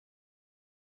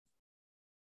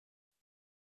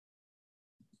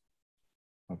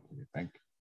 Okay, thank you.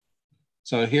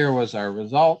 So here was our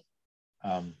result.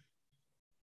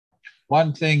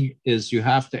 One thing is you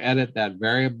have to edit that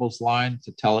variables line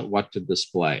to tell it what to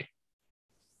display.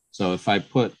 So if I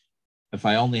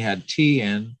only had T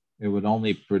in, it would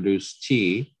only produce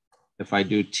T. If I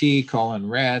do T colon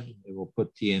red, it will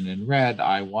put T in red,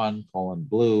 I1 colon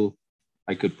blue.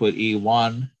 I could put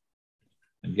E1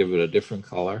 and give it a different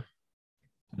color.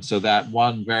 And so that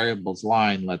one variables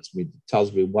line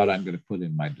tells me what I'm going to put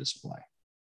in my display.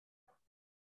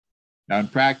 Now in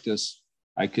practice,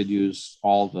 I could use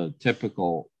all the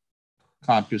typical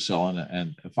CompuCell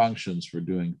and functions for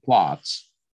doing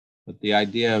plots. But the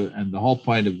idea and the whole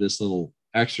point of this little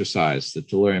exercise, the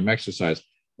Tellurium exercise,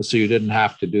 was so you didn't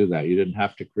have to do that. You didn't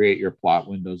have to create your plot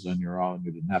windows on your own.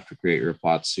 You didn't have to create your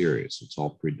plot series. It's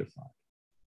all predefined.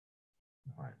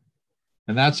 All right.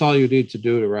 And that's all you need to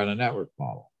do to run a network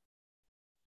model.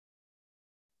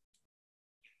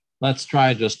 Let's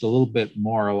try just a little bit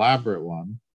more elaborate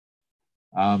one.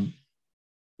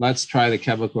 Let's try the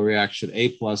chemical reaction A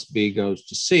plus B goes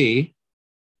to C.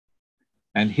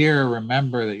 And here,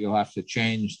 remember that you'll have to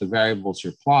change the variables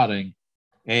you're plotting,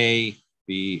 A,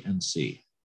 B, and C.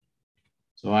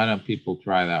 So why don't people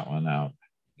try that one out?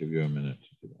 I'll give you a minute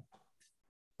to do that.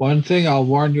 One thing I'll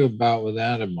warn you about with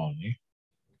antimony,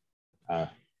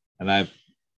 and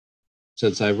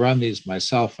since I've run these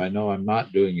myself, I know I'm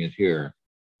not doing it here,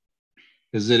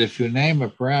 is that if you name a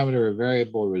parameter or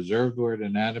variable a reserved word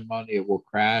in antimony, it will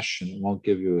crash and it won't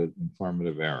give you an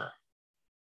informative error.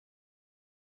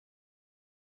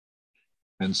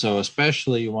 And so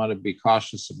especially you want to be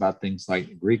cautious about things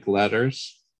like Greek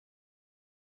letters,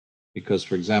 because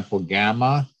for example,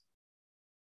 gamma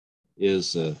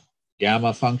is a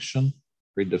gamma function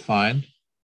predefined.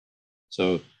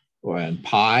 So, and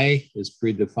pi is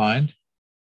predefined.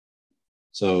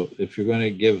 So if you're going to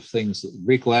give things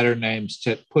Greek letter names,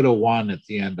 put a 1 at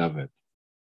the end of it.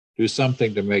 Do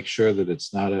something to make sure that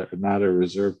it's not a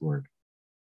reserved word.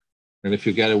 And if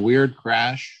you get a weird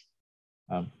crash,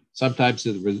 sometimes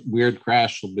the weird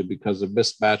crash will be because of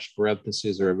mismatched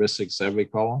parentheses or a missing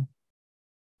semicolon.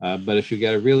 But if you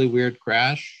get a really weird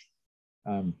crash,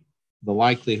 the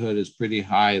likelihood is pretty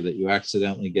high that you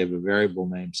accidentally gave a variable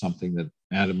name something that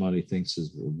antimony thinks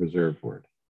is a reserved word.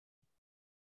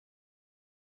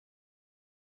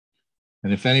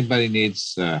 And if anybody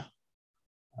needs, I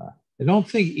don't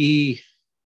think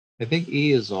I think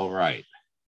E is all right.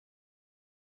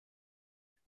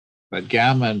 But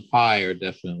gamma and pi are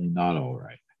definitely not all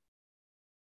right.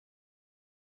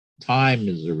 Time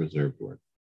is a reserved word.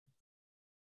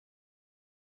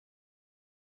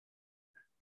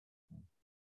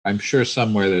 I'm sure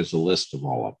somewhere there's a list of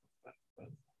all of them.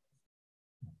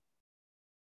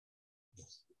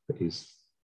 Please.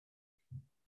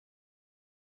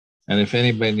 And if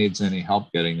anybody needs any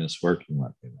help getting this working,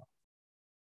 let me know.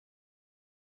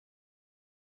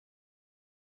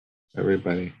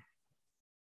 Everybody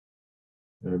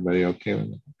okay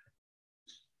with it?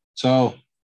 So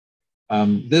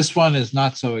this one is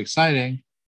not so exciting.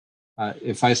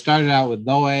 If I started out with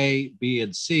no A, B,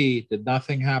 and C, did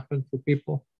nothing happen for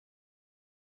people?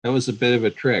 That was a bit of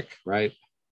a trick, right?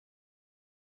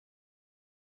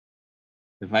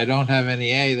 If I don't have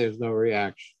any A, there's no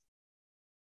reaction.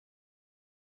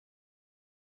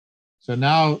 So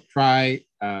now try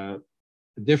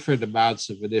different amounts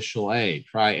of initial A.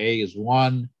 Try A is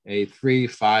 1, A 3,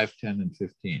 5, 10, and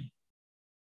 15.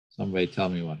 Somebody tell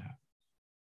me what happened.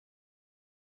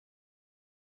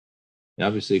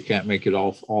 Obviously, you can't make it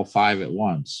all 5 at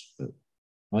once, but it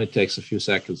only takes a few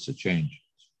seconds to change.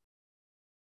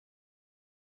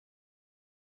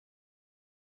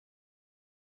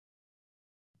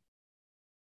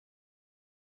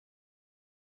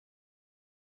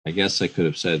 I guess I could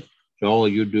have said, Joel,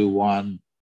 you do 1,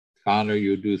 Connor,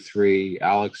 you do 3,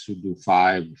 Alex, you do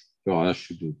 5, Josh,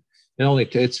 you do.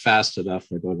 It's fast enough.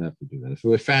 I don't have to do that. If it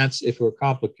were fancy, if it were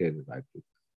complicated, I'd do.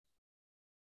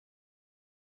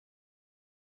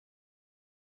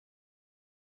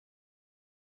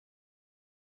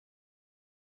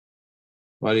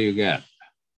 What do you get?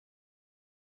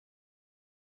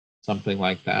 Something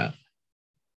like that.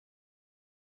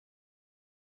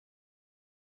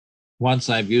 Once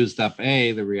I've used up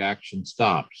A, the reaction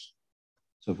stops.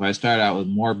 So if I start out with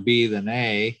more B than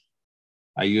A,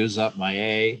 I use up my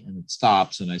A and it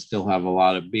stops and I still have a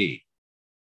lot of B.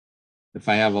 If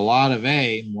I have a lot of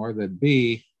A, more than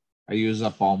B, I use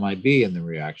up all my B and the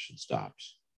reaction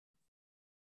stops.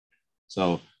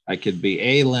 So I could be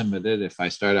A limited if I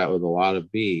start out with a lot of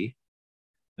B,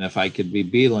 and if I could be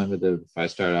B limited if I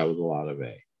start out with a lot of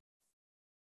A.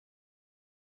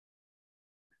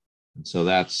 And so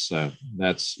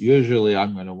that's usually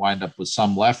I'm going to wind up with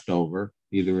some leftover,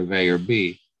 either of A or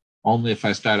B. Only if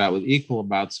I start out with equal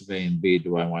amounts of A and B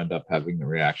do I wind up having the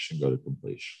reaction go to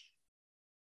completion.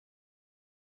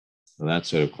 So that's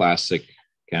sort of classic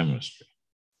chemistry.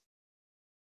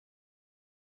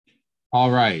 All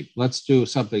right, let's do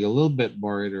something a little bit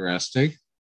more interesting.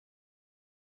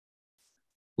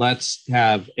 Let's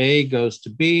have A goes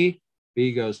to B,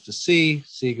 B goes to C,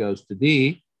 C goes to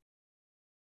D.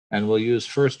 And we'll use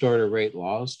first order rate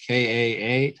laws,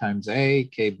 KAA times A,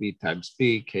 KB times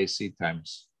B, KC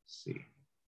times C.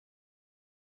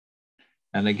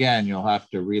 And again, you'll have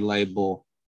to relabel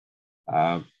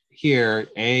here,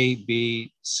 A,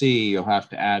 B, C, you'll have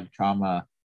to add comma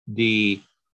D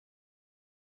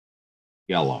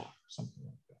yellow, something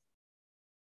like that.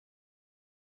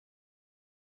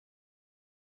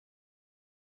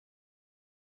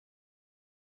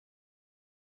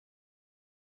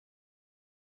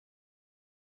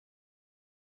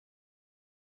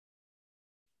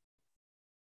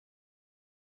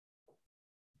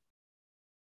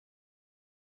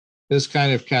 This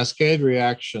kind of cascade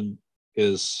reaction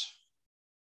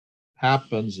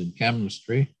happens in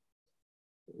chemistry.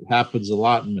 It happens a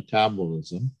lot in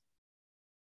metabolism.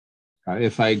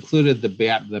 If I included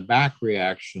the back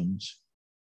reactions,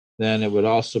 then it would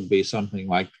also be something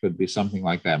like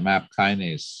that MAP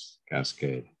kinase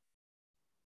cascade.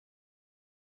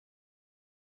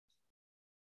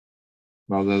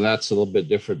 Although that's a little bit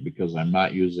different because I'm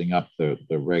not using up the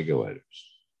regulators.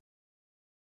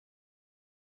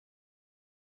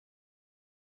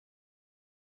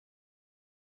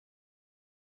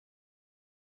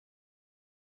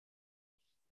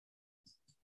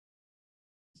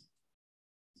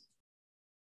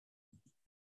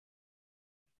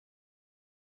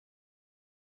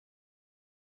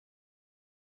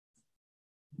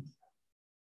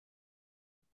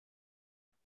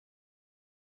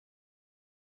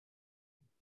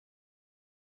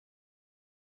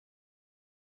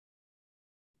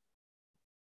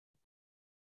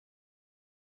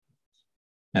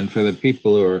 And for the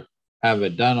people who have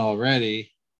it done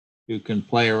already, you can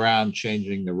play around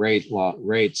changing the rates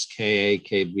Ka,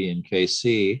 Kb, and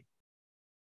Kc.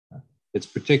 It's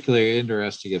particularly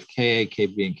interesting if Ka,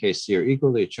 Kb, and Kc are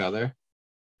equal to each other,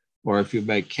 or if you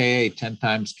make Ka 10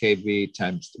 times Kb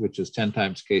times, which is 10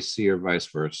 times Kc, or vice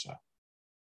versa,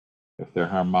 if they're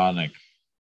harmonic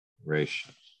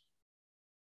ratios.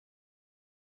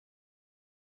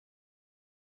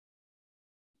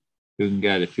 You can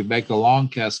get, if you make a long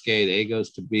cascade, A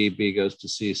goes to B, B goes to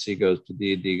C, C goes to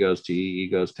D, D goes to E, E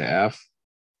goes to F,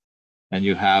 and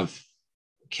you have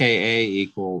Ka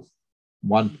equals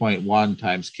 1.1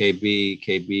 times Kb,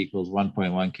 Kb equals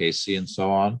 1.1 Kc, and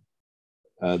so on.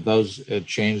 Those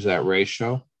change that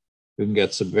ratio. You can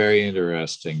get some very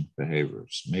interesting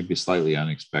behaviors, maybe slightly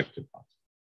unexpected ones.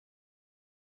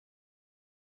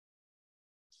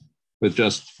 With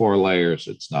just 4 layers,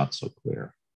 it's not so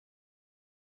clear.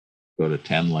 Go to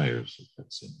 10 layers if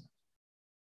that's in there.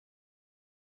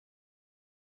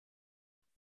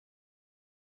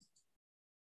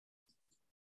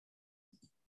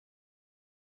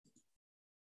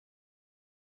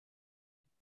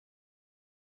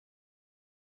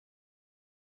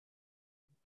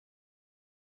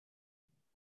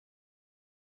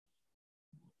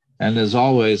 And as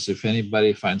always, if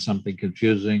anybody finds something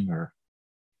confusing or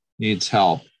needs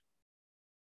help,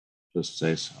 just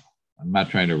say so. I'm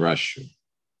not trying to rush you.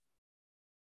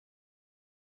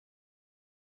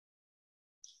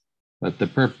 But the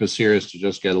purpose here is to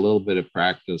just get a little bit of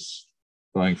practice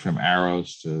going from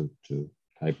arrows to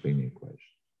typing the equation.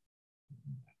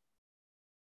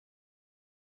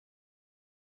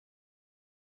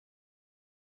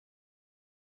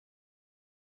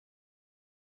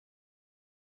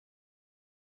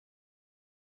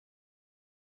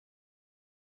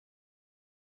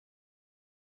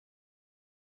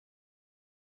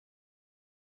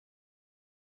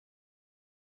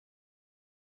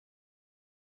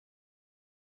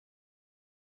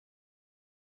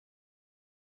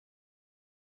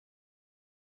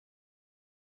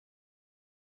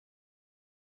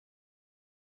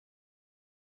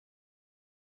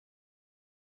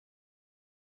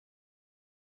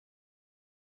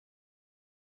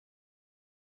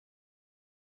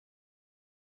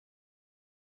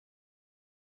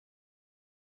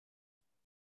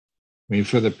 I mean,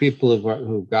 for the people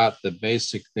who got the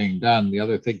basic thing done, the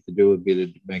other thing to do would be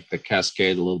to make the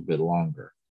cascade a little bit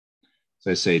longer.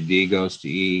 So I say D goes to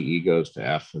E, E goes to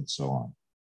F, and so on.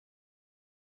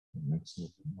 It makes it a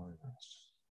little bit more interesting.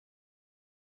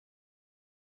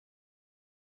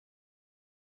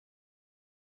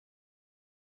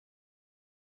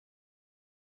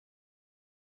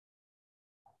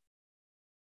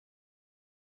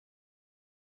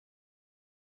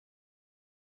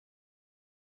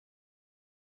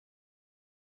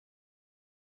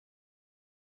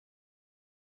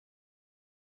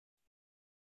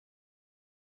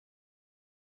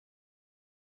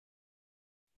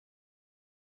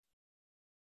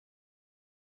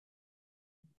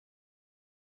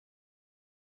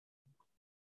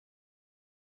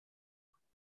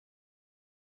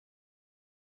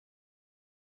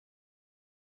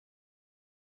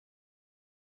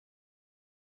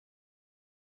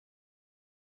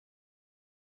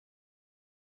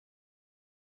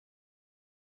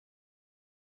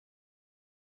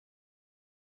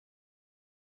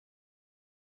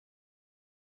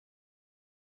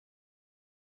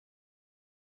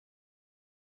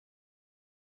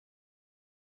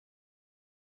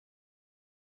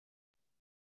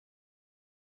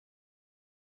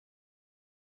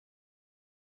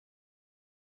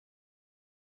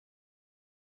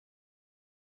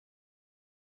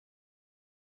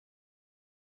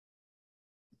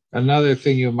 Another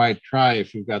thing you might try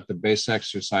if you've got the base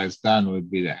exercise done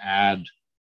would be to add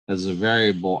as a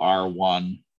variable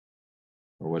R1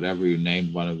 or whatever you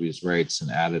named one of these rates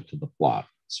and add it to the plot.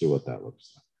 See what that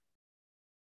looks like.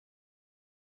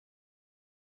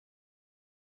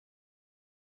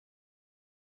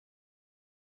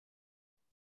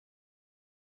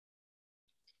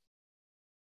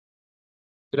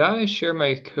 Could I share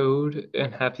my code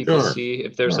and have people see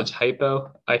if there's a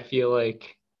typo? I feel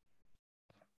like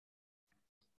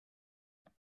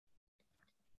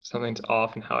something's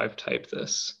off in how I've typed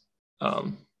this.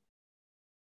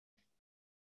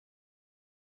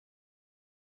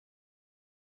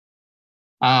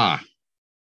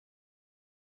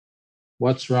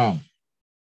 What's wrong?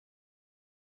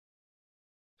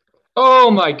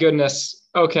 Oh my goodness.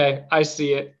 Okay, I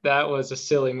see it. That was a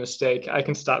silly mistake. I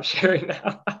can stop sharing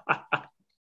now.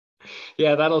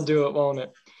 Yeah, that'll do it, won't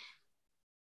it?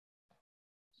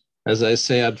 As I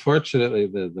say, unfortunately,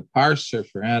 the parser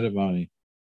for antimony,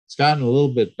 it's gotten a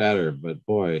little bit better, but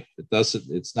boy,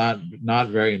 it's not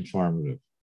very informative.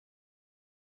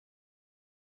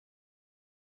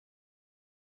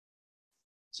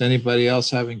 Is anybody else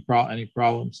having any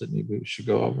problems that we should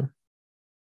go over?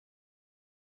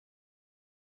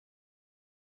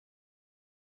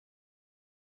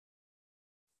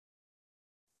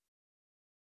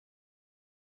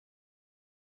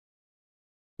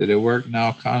 Did it work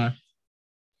now, Connor?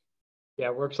 Yeah,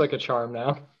 it works like a charm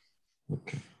now.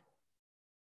 Okay.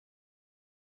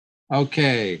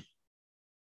 Okay.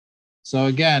 So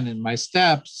again, in my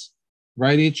steps,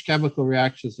 write each chemical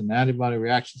reaction as an antibody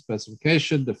reaction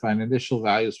specification, define initial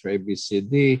values for A, B, C,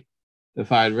 and D,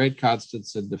 define rate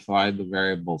constants, and define the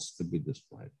variables to be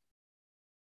displayed.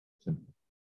 Simple.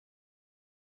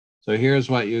 So here's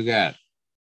what you get.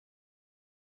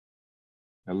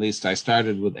 At least I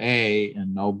started with A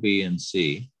and no B and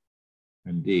C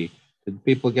and D. Did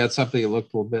people get something that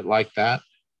looked a little bit like that?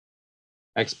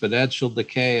 Exponential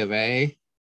decay of A,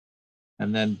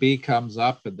 and then B comes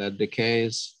up and then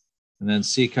decays, and then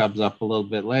C comes up a little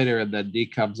bit later, and then D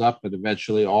comes up, and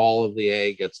eventually all of the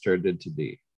A gets turned into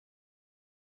D.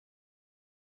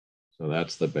 So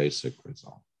that's the basic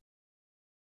result.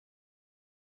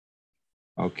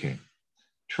 Okay.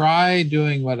 Try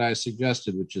doing what I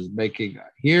suggested, which is making,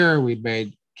 here we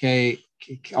made K,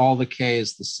 all the K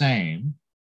is the same.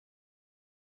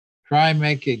 Try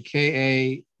making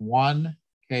KA1,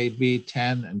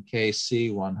 KB10, and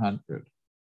KC100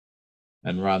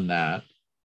 and run that.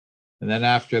 And then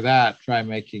after that, try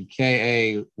making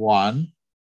KA1,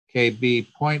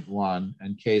 KB.1,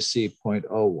 and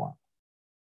KC.01.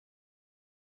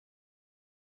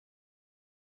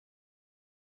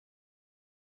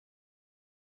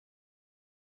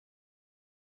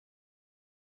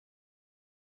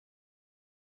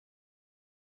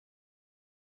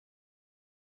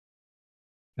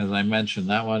 As I mentioned,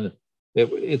 that one,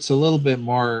 it's a little bit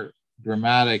more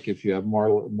dramatic if you have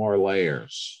more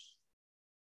layers,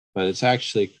 but it's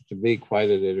actually to be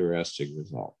quite an interesting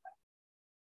result.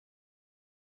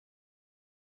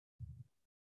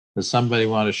 Does somebody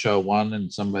want to show one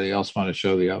and somebody else want to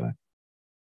show the other?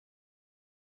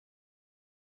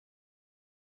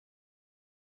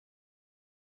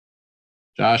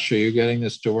 Josh, are you getting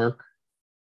this to work?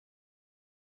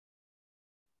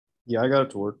 Yeah, I got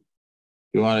it to work.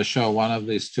 You want to show one of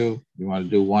these two? You want to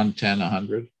do 1, 10,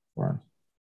 100? Or?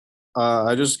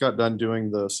 I just got done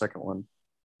doing the second one.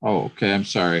 Oh, okay. I'm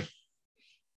sorry.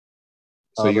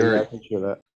 So you're. Yeah, I can share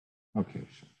that. Okay.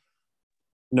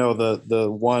 No, the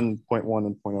 1.1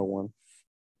 and 0.01.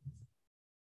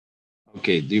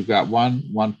 Okay, you've got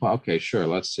one. Okay, sure.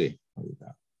 Let's see what you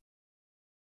got.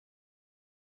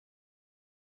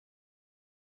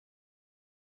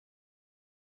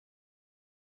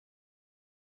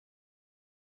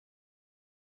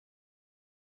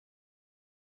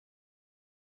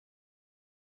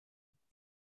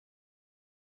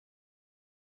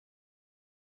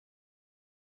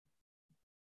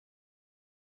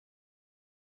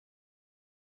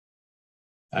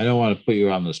 I don't want to put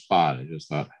you on the spot. I just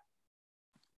thought.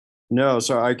 No,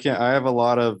 so I can't. I have a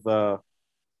lot of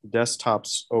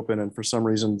desktops open, and for some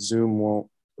reason, Zoom won't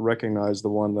recognize the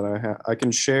one that I have. I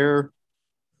can share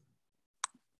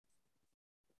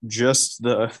just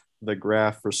the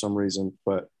graph for some reason,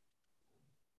 but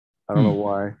I don't know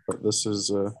why. But this is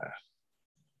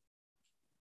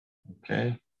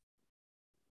okay.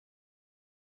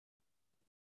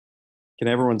 Can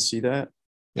everyone see that?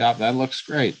 Yeah, that looks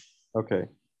great. Okay.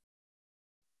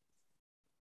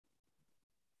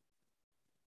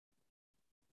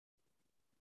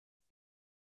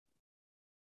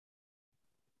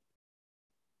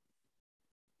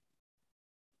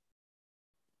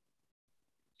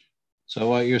 So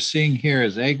what you're seeing here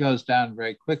is A goes down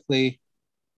very quickly,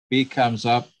 B comes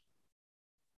up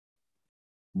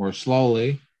more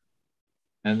slowly,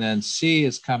 and then C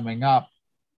is coming up.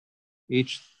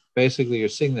 Basically, you're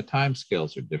seeing the time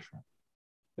scales are different.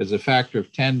 There's a factor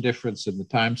of 10 difference in the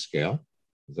time scale,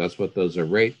 because that's what those are,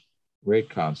 rate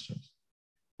constants.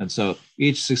 And so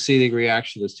each succeeding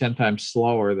reaction is 10 times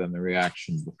slower than the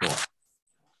reaction before.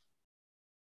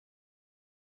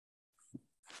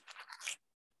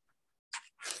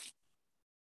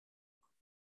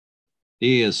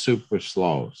 D is super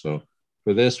slow. So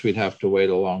for this, we'd have to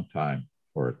wait a long time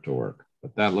for it to work,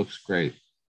 but that looks great.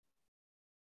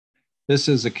 This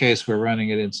is a case where running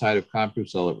it inside of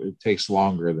CompuCell, it takes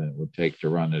longer than it would take to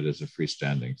run it as a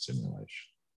freestanding simulation.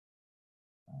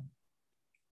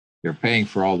 You're paying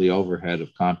for all the overhead of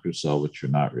CompuCell, which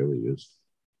you're not really using.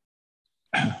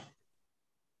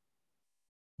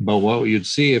 But what you'd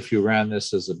see if you ran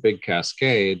this as a big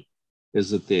cascade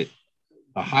is that the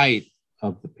height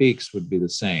of the peaks would be the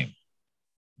same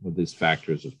with these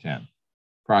factors of 10,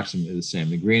 approximately the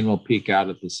same. The green will peak out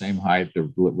at the same height.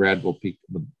 The red will peak,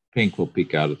 the pink will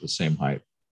peak out at the same height.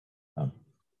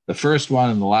 The first one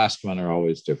and the last one are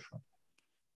always different.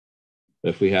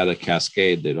 If we had a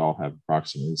cascade, they'd all have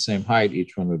approximately the same height.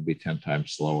 Each one would be 10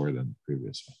 times slower than the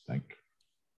previous one. Thank you.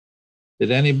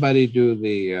 Did anybody do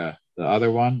the other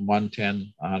one, 1,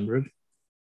 10, 100?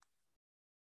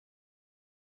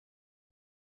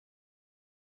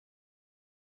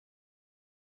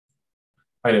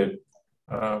 I did.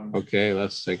 Okay,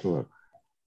 let's take a look.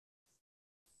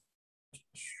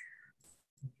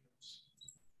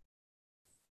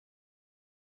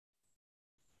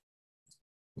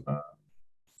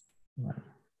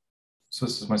 So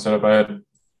this is my setup. I had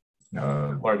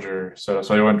larger setup.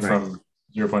 So I went from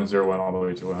 0.01 all the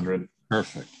way to 100.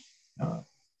 Perfect.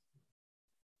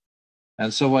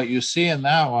 And so what you see in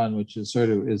that one, which is sort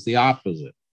of is the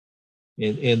opposite.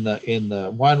 In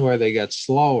the one where they get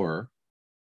slower,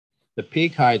 the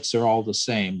peak heights are all the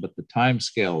same, but the time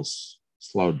scales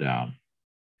slow down.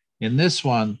 In this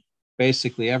one,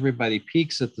 basically everybody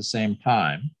peaks at the same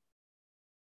time,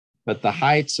 but the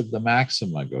heights of the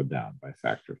maxima go down by a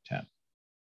factor of 10.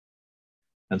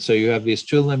 And so you have these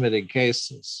two limited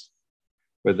cases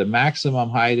where the maximum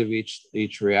height of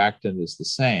each reactant is the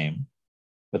same,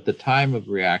 but the time of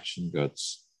reaction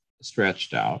gets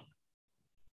stretched out.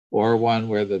 or one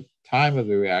where the time of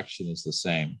the reaction is the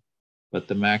same, but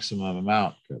the maximum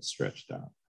amount gets stretched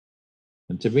out.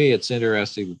 And to me, it's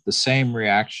interesting that the same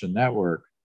reaction network,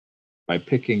 by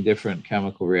picking different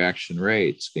chemical reaction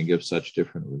rates, can give such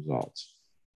different results.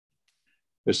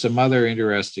 There's some other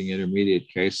interesting intermediate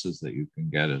cases that you can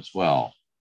get as well.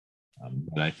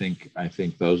 But I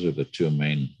think those are the two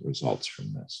main results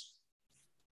from this.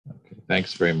 Okay,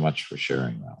 thanks very much for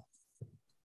sharing that.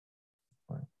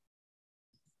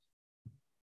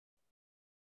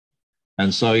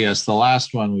 And so, yes, the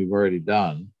last one we've already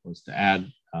done was to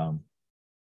add.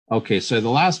 Okay, so the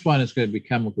last one is going to be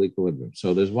chemical equilibrium.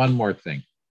 So there's one more thing.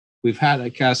 We've had a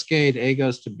cascade, A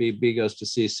goes to B, B goes to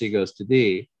C, C goes to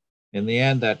D. In the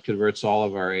end, that converts all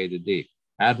of our A to D.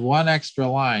 Add one extra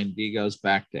line, D goes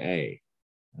back to A,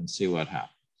 and see what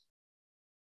happens.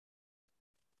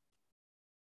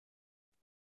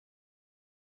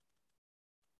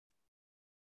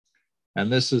 And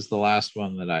this is the last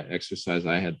one that exercise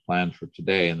I had planned for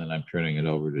today, and then I'm turning it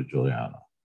over to Giuliano.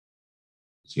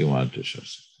 So you wanted to show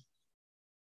something.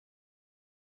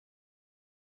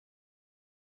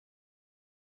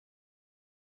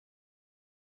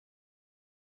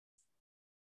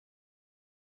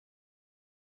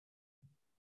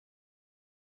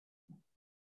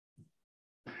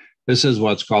 This is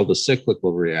what's called a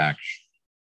cyclical reaction.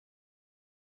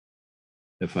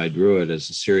 If I drew it as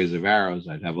a series of arrows,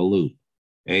 I'd have a loop.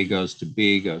 A goes to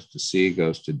B, goes to C,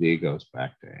 goes to D, goes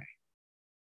back to A.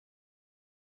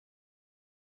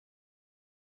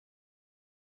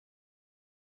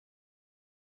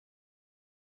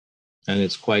 And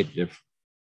it's quite different.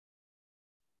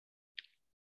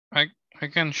 I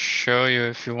can show you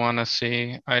if you want to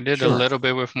see. I did Sure. a little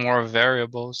bit with more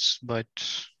variables, but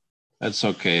That's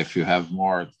okay. If you have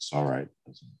more, it's all right.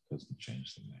 Doesn't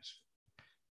change the message.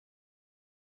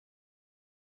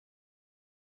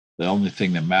 The only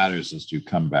thing that matters is you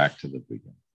come back to the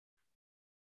beginning.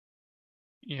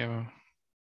 yeah.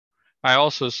 I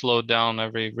also slowed down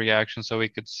every reaction so we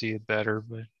could see it better,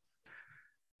 but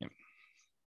yeah.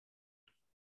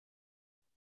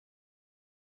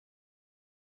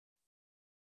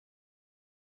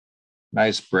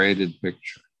 Nice braided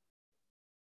picture.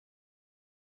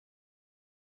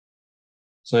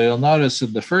 So you'll notice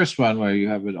in the first one where you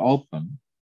have it open,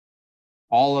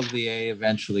 all of the A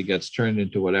eventually gets turned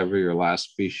into whatever your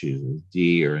last species is,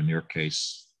 D, or in your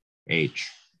case, H.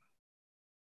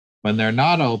 When they're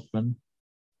not open,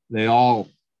 you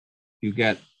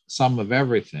get some of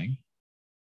everything.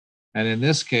 And in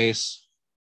this case,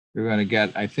 you're going to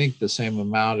get, I think, the same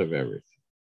amount of everything.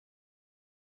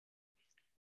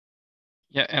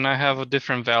 Yeah, and I have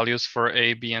different values for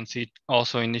A, B, and C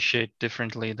also initiate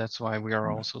differently. That's why we are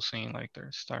also seeing like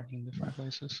they're starting different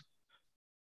places.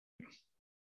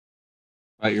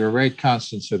 But your rate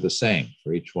constants are the same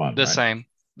for each one, The right? same,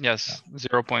 yes,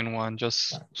 0.1,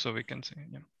 just so we can see.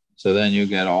 Yeah. So then you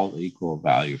get all the equal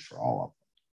value for all of them.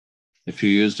 If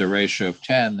you used a ratio of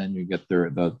 10, then you get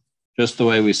just the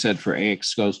way we said for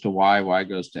X goes to Y, Y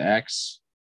goes to X.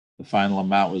 The final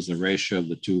amount was the ratio of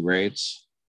the two rates.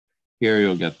 Here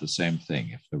you'll get the same thing.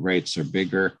 If the rates are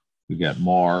bigger, you get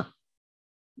more.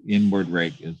 Inward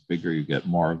rate is bigger, you get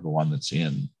more of the one that's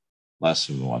in, less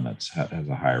of the one that has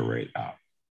a higher rate out.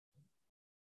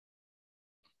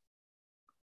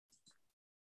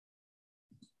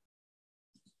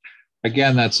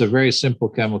 Again, that's a very simple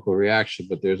chemical reaction,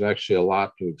 but there's actually a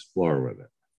lot to explore with it.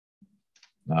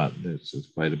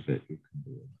 There's quite a bit you can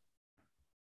do.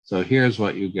 So here's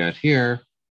what you get here.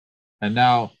 And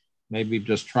now maybe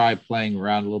just try playing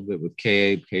around a little bit with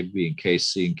Ka, Kb, and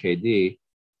Kc, and Kd.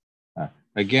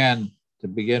 Again, to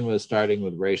begin with, starting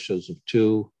with ratios of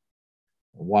 2,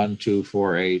 1, 2,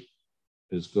 4, 8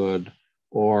 is good,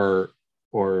 or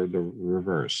the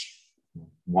reverse,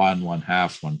 1,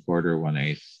 1/2, 1/4,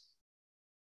 1/8,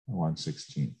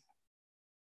 1/16.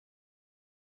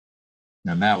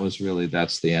 And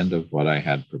that's the end of what I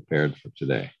had prepared for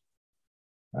today,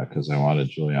 because I wanted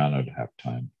Giuliano to have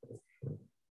time for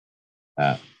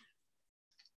that.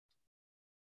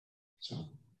 So,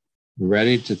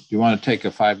 ready to? Do you want to take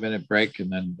a 5-minute break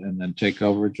and then take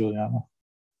over, Giuliano?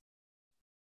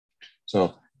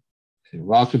 So, you're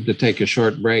welcome to take a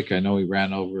short break. I know we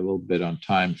ran over a little bit on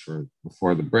time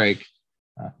before the break.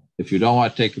 If you don't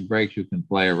want to take a break, you can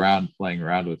playing around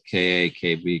with Ka,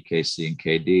 Kb, Kc, and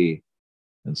Kd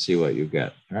and see what you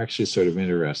get. They're actually sort of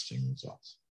interesting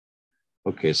results.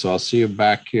 Okay, so I'll see you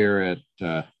back here at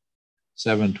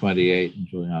 7:28, and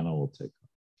Giuliano will take.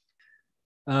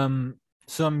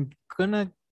 So I'm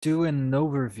gonna do an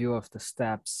overview of the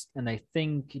steps, and I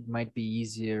think it might be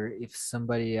easier if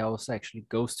somebody else actually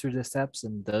goes through the steps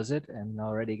and does it and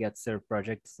already gets their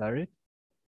project started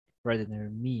rather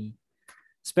than me,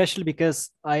 especially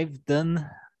because I've done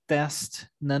test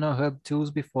nanoHUB tools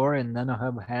before and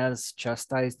nanoHUB has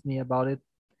chastised me about it,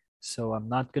 so I'm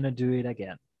not gonna do it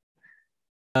again.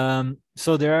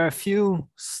 So there are a few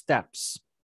steps.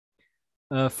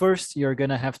 First, you're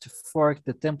gonna have to fork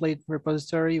the template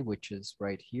repository, which is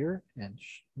right here, and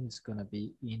it's gonna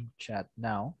be in chat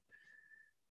now.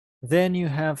 Then you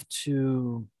have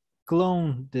to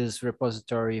clone this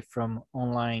repository from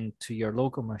online to your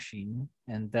local machine,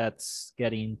 and that's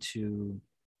getting to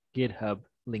GitHub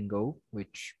lingo,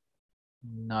 which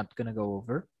I'm not gonna go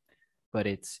over, but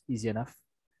it's easy enough.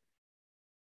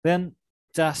 Then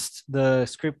test the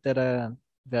script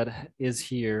that is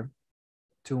here,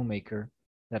 toolmaker,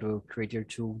 that will create your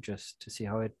tool just to see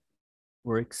how it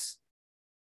works.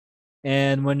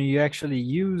 And when you actually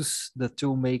use the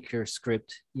toolmaker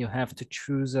script, you have to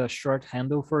choose a short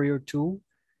handle for your tool.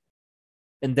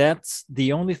 And that's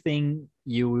the only thing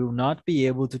you will not be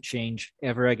able to change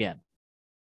ever again.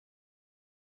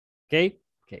 Okay?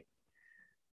 Okay.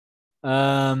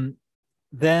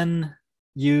 Then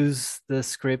use the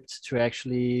script to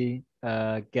actually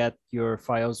get your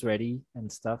files ready and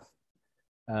stuff.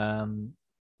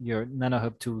 Your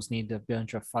nanoHUB tools need a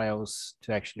bunch of files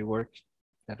to actually work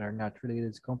that are not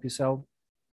related to CompuCell.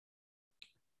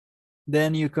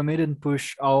 Then you commit and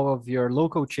push all of your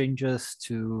local changes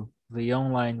to the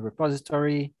online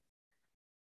repository.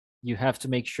 You have to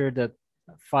make sure that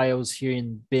files here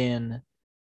in bin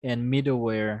and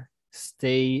middleware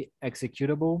stay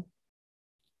executable.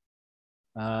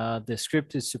 The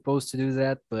script is supposed to do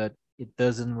that, but it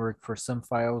doesn't work for some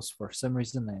files for some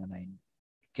reason, and I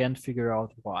can't figure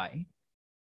out why.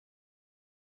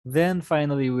 Then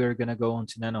finally, we're gonna go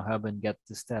onto nanoHUB and get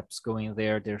the steps going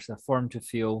there. There's a form to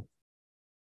fill.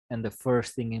 And the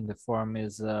first thing in the form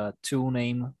is a tool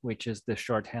name, which is the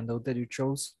short handle that you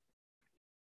chose.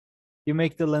 You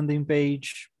make the landing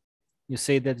page. You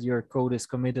say that your code is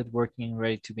committed, working,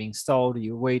 ready to be installed.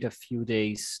 You wait a few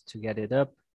days to get it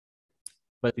up.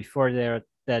 But before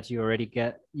that, you already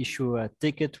issue a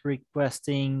ticket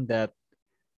requesting that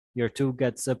your tool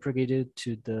gets upgraded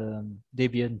to the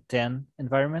Debian 10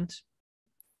 environment.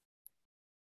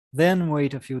 Then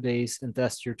wait a few days and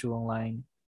test your tool online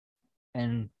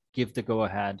and give the go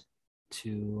ahead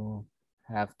to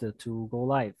have the tool go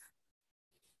live.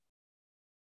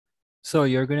 So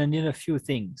you're gonna need a few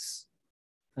things.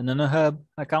 A nanoHUB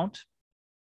account,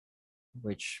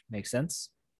 which makes sense.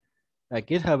 A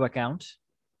GitHub account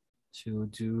to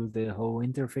do the whole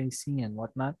interfacing and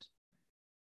whatnot.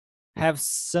 Have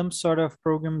some sort of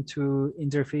program to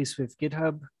interface with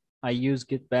GitHub. I use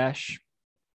Git Bash,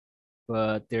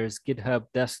 but there's GitHub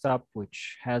Desktop,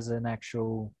 which has an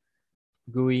actual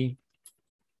GUI,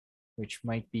 which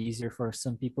might be easier for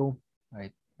some people.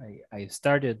 I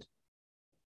started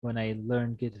when I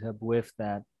learned GitHub with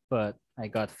that, but I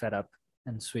got fed up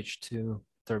and switched to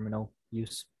terminal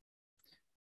use.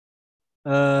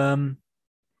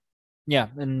 Yeah,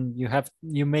 and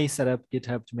you may set up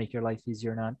GitHub to make your life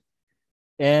easier or not.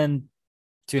 And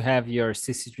to have your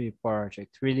CC3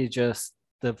 project, really just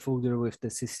the folder with the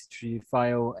CC3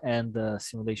 file and the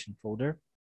simulation folder.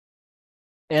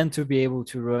 And to be able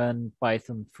to run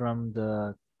Python from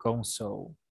the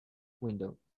console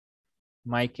window.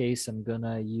 In my case, I'm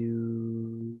gonna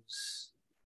use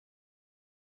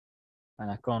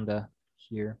Anaconda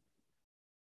here.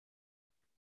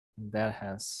 And that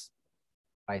has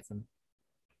Python.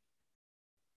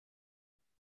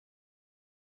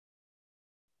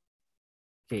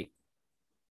 Okay,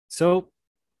 so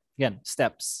again,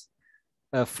 steps.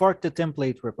 Fork the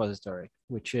template repository,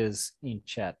 which is in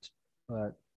chat,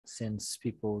 but since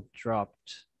people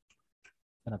dropped,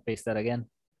 I'm gonna paste that again.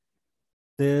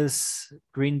 This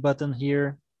green button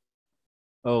here,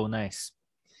 oh, nice.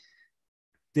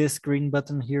 This green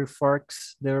button here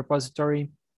forks the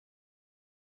repository.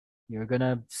 You're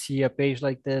gonna see a page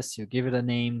like this, you give it a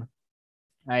name.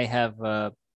 I have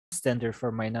a standard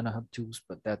for my nanoHUB tools,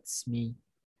 but that's me.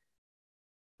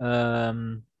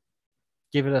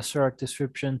 Give it a short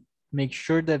description. Make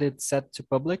sure that it's set to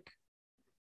public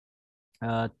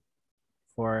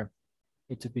for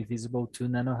it to be visible to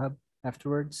nanoHUB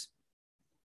afterwards.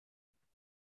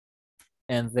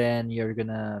 And then you're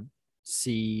gonna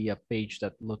see a page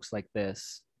that looks like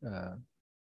this.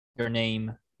 Your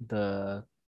name, the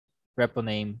repo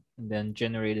name, and then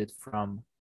generated from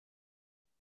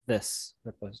this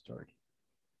repository.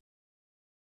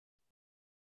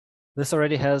 This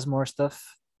already has more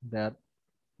stuff that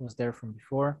was there from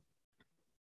before.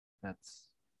 that's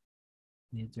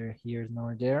neither here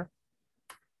nor there.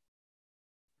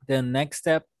 The next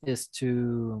step is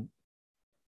to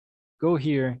go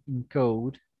here in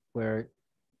code where it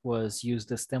was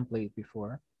used as template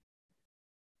before.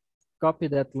 Copy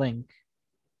that link.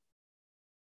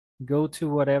 Go to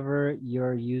whatever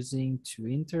you're using to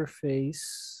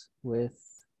interface with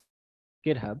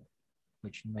GitHub,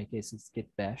 which in my case is Git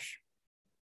Bash.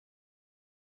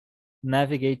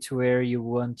 Navigate to where you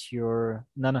want your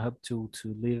nanoHUB tool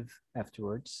to live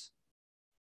afterwards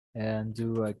and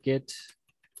do a git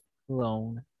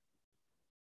clone.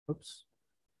 Oops.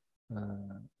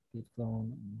 Git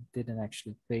clone didn't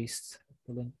actually paste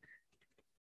the link.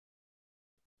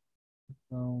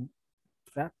 Clone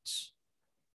that.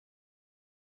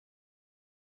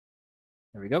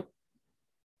 There we go.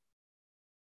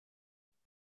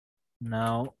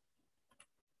 Now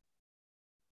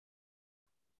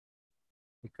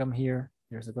we come here.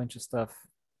 There's a bunch of stuff.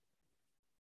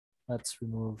 Let's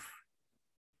remove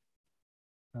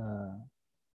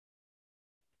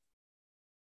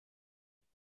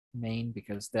main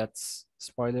because that's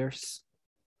spoilers.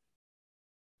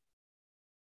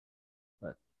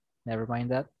 But never mind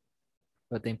that.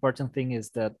 But the important thing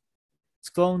is that it's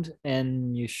cloned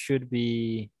and you should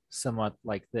be somewhat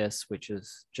like this, which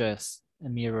is just a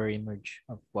mirror image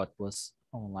of what was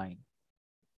online.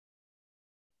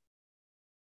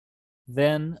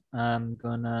 Then I'm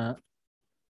gonna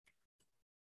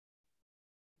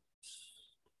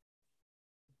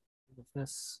do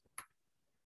this.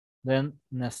 Then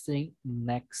next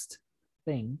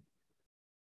thing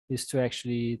is to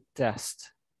actually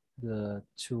test the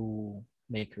tool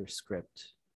maker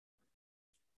script.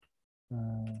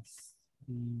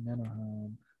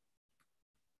 nanoHUB.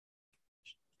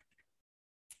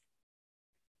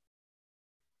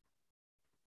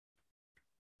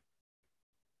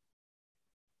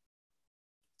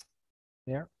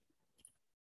 There.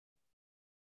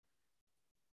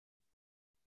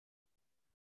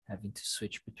 Having to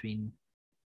switch between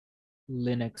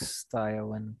Linux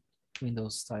style and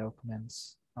Windows style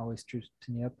commands always trips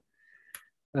me up.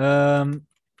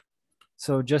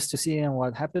 So just to see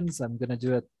what happens, I'm gonna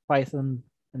do a Python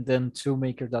and then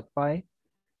toolmaker.py,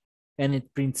 and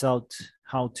it prints out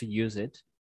how to use it.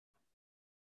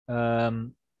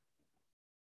 It's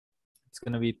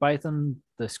gonna be Python,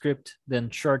 the script, then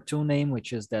short tool name,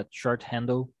 which is that short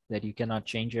handle that you cannot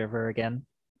change ever again.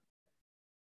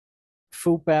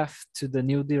 Full path to the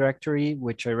new directory,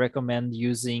 which I recommend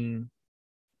using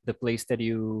the place that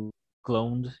you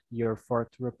cloned your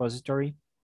forked repository,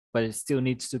 but it still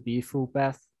needs to be full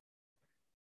path.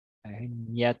 I'm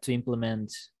yet to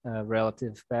implement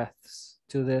relative paths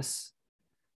to this.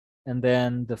 And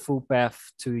then the full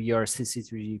path to your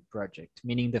CC3D project,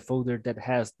 meaning the folder that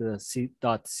has the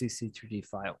 .cc3D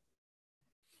file.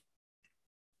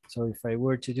 So if I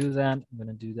were to do that, I'm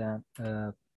gonna do that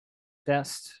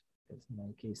test. In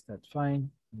my case, that's fine.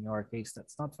 In your case,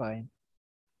 that's not fine.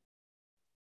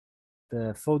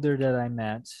 The folder that I'm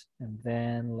at, and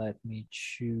then let me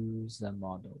choose a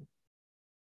model.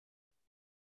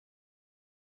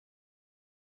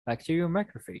 Bacterial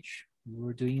macrophage. We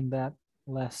were doing that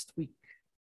last week.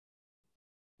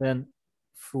 Then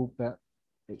full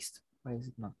paste. Why is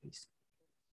it not paste?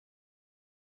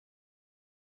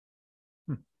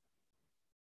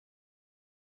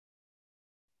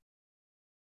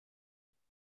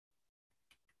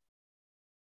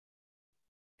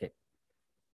 Okay.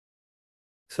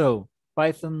 So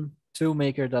Python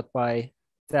toolmaker.py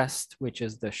test, which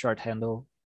is the short handle,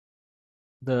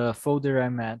 the folder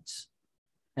I'm at,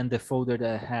 and the folder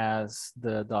that has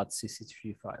the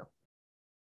 .cc3 file.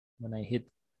 When I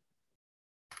hit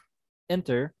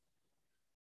enter,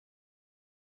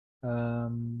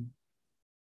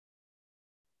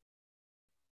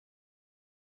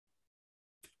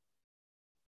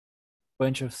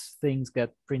 bunch of things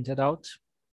get printed out.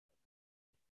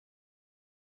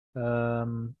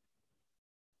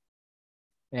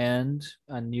 And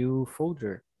a new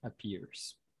folder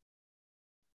appears.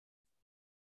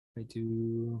 I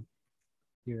do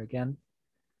here again.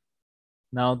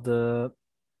 Now the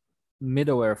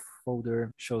middleware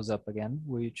folder shows up again,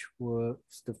 which was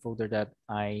the folder that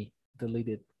I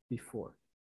deleted before.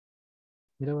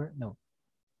 Middleware? No.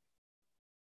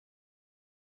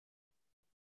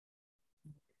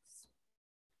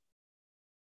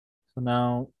 So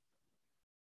now,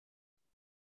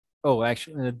 oh,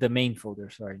 actually, the main folder,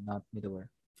 sorry, not middleware.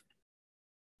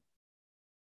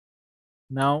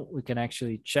 Now we can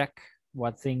actually check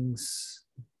what things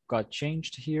got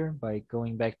changed here by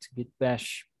going back to Git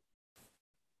Bash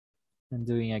and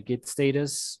doing a git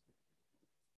status.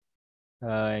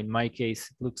 In my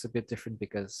case, it looks a bit different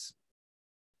because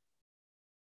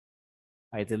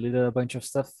I deleted a bunch of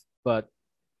stuff, but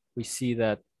we see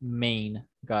that main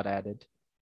got added.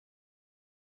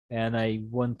 And I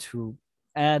want to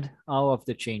add all of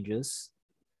the changes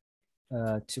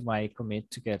to my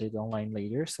commit to get it online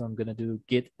later. So I'm gonna do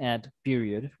git add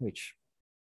period, which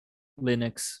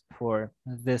Linux for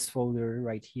this folder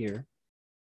right here.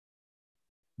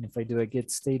 And if I do a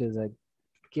git status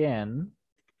again,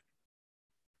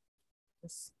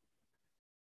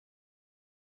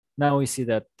 now we see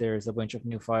that there's a bunch of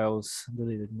new files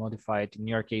deleted, modified. In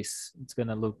your case, it's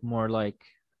gonna look more like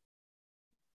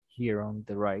here on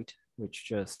the right, which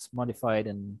just modified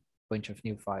and a bunch of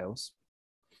new files.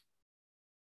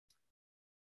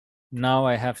 Now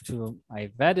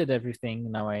I've added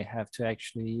everything. Now I have to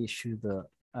actually issue the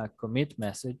commit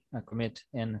message, a commit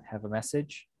and have a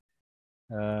message.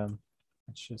 Let's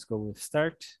just go with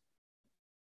start.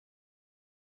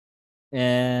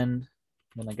 And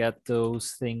I'm gonna get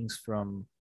those things from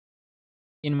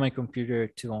in my computer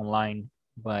to online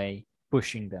by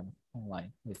pushing them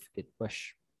online with git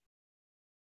push.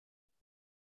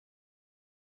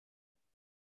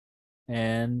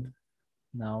 And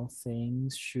now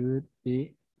things should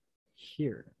be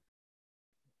here.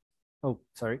 Oh,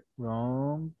 sorry,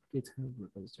 wrong GitHub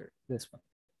repository, this one.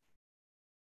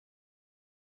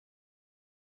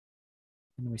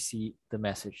 And we see the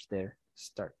message there,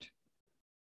 start.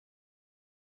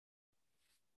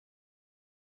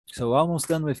 So almost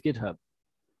done with GitHub.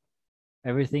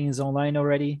 Everything is online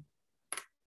already,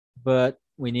 but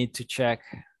we need to check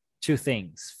two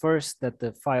things. First, that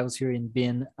the files here in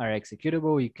bin are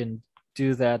executable. You can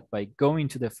do that by going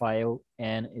to the file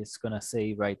and it's gonna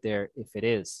say right there if it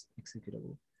is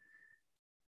executable.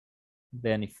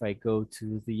 Then if I go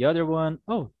to the other one,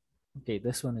 oh, okay,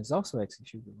 this one is also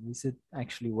executable. Is it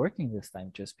actually working this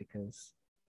time just because?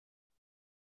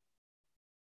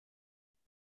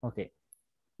 Okay,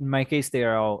 in my case, they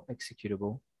are all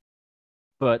executable,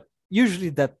 but usually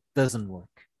that doesn't work.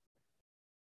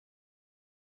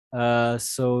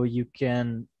 So you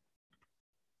can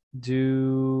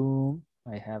do,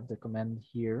 I have the command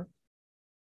here.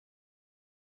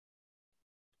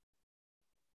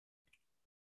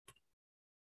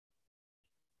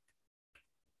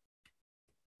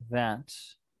 That,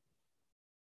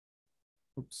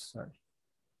 oops, sorry.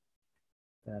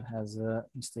 That has a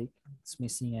mistake. It's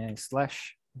missing a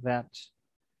slash, that.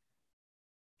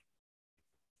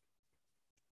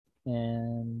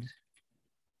 And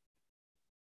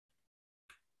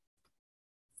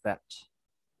that.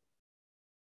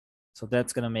 So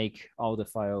that's gonna make all the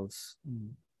files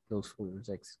in those folders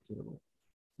executable.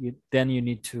 Then you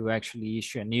need to actually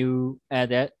issue a new,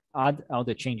 add all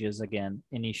the changes again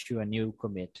and issue a new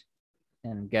commit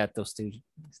and get those two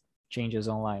changes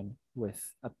online with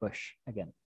a push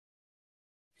again.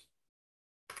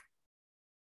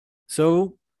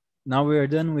 So now we are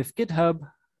done with GitHub,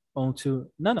 onto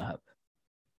nanoHUB.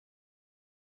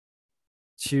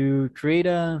 To create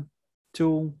a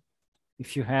tool,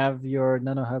 if you have your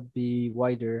nanoHUB be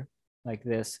wider like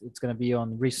this, it's gonna be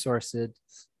on resources,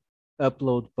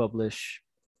 upload, publish,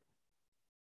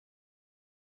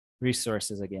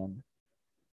 resources again,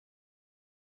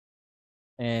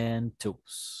 and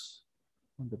tools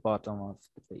on the bottom of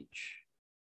the page.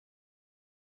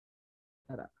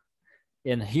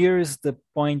 And here's the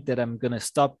point that I'm gonna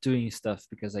stop doing stuff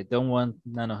because I don't want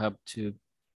nanoHUB to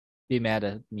be mad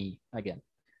at me again.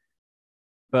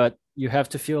 But you have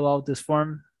to fill out this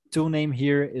form. Tool name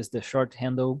here is the short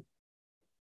handle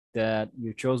that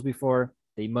you chose before.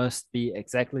 They must be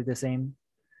exactly the same.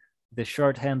 The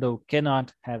short handle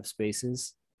cannot have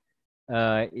spaces.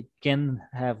 It can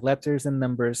have letters and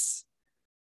numbers.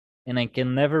 And I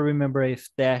can never remember if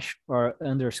dash or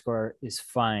underscore is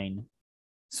fine.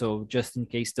 So just in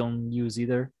case, don't use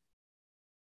either.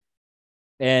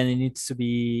 And it needs to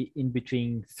be in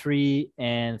between 3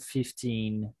 and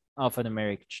 15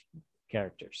 alphanumeric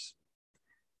characters.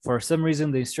 For some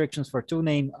reason, the instructions for tool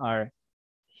name are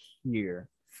here,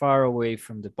 far away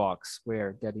from the box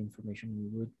where that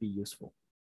information would be useful.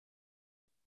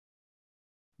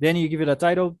 Then you give it a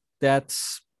title.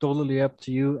 That's totally up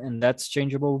to you, and that's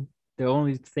changeable. The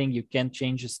only thing you can't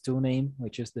change is tool name,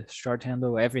 which is the short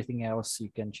handle. Everything else you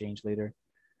can change later.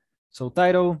 So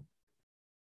title,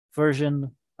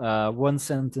 version, one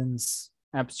sentence,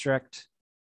 abstract.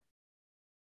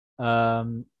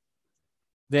 Then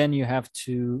you have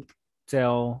to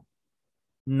tell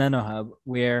nanoHUB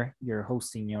where you're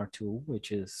hosting your tool,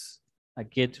 which is a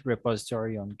Git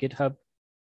repository on GitHub.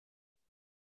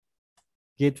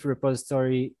 Git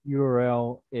repository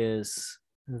URL is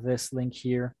this link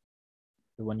here.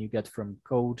 the one you get from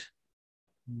code,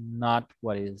 not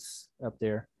what is up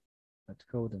there, but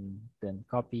code and then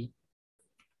copy.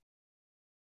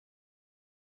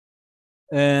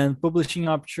 And publishing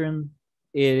option,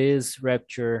 it is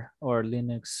Rapture or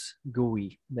Linux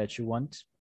GUI that you want.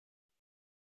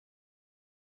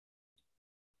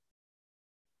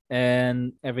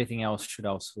 And everything else should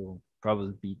also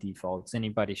probably be defaults.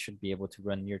 Anybody should be able to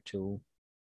run your tool.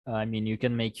 I mean, you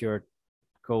can make your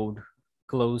code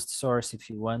closed source if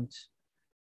you want.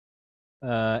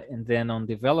 And then on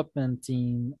development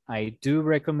team, I do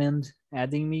recommend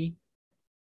adding me.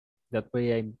 That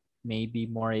way I may be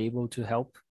more able to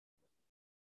help.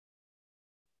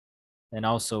 And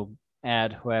also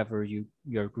add whoever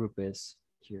your group is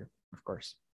here, of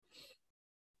course.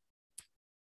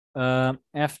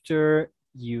 After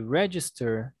you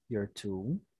register your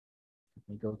tool, let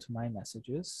me go to my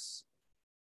messages.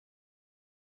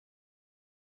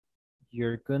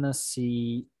 You're gonna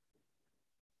see,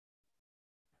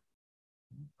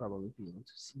 probably be able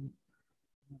to see.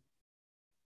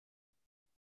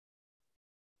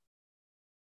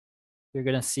 You're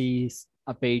gonna see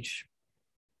a page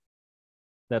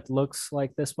that looks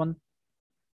like this one.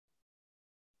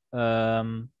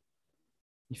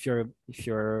 If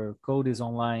your code is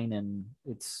online and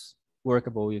it's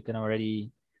workable, you can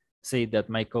already say that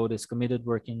my code is committed,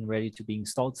 working, ready to be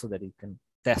installed, so that you can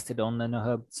test it on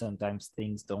nanoHUB. Sometimes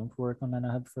things don't work on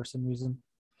nanoHUB for some reason.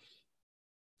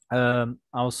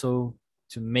 Also,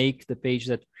 to make the page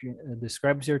that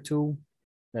describes your tool,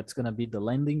 that's gonna be the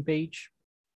landing page.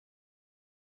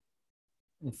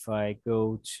 If I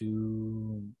go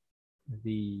to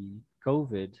the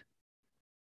COVID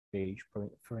page,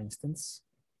 for instance,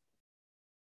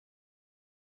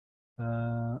 this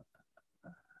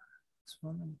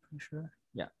one, I'm pretty sure.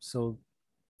 Yeah, so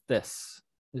this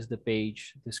is the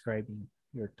page describing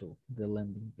your tool, the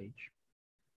landing page.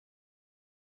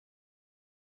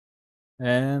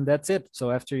 And that's it. So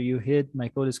after you hit my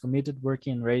code is committed,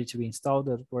 working, ready to be installed,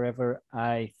 or wherever,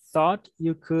 I thought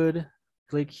you could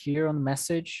click here on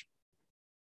message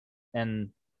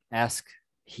and ask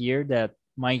here that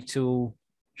my tool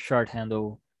short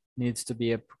handle needs to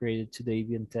be upgraded to the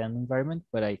Debian 10 environment,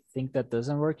 but I think that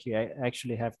doesn't work. You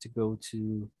actually have to go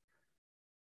to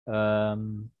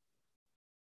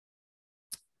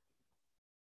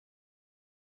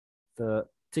the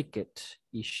ticket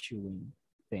issuing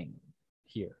thing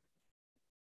here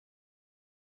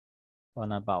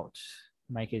on about.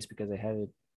 In my case, because I had it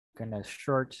kind of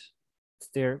short, it's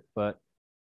there, but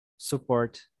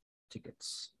support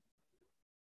tickets.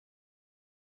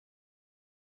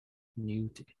 New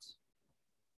tickets.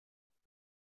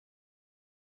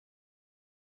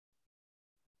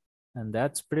 And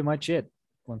that's pretty much it.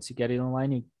 Once you get it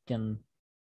online, you can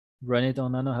run it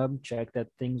on nanoHUB, check that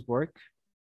things work.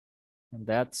 And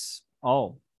that's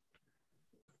all.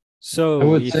 So I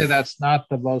would say that's not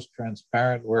the most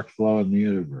transparent workflow in the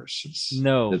universe.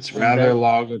 It's rather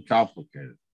long and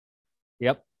complicated.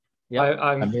 Yep.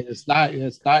 I mean, it's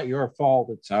not your fault.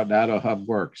 It's how nanoHUB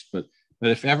works. But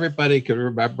if everybody could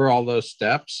remember all those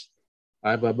steps,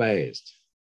 I'm amazed.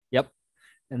 Yep.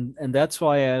 And that's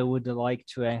why I would like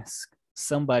to ask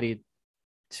somebody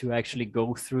to actually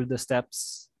go through the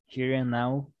steps here and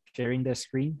now, sharing the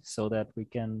screen, so that we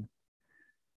can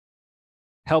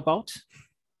help out.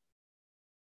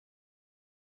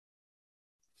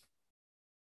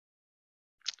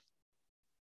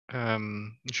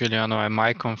 Juliano, I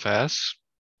might confess,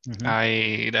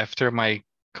 after my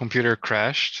computer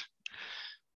crashed,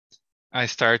 I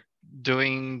start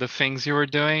doing the things you were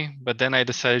doing, but then I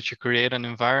decided to create an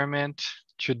environment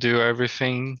to do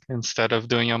everything instead of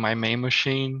doing on my main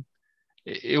machine.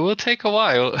 It will take a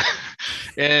while.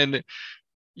 And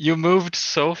you moved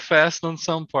so fast on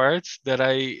some parts that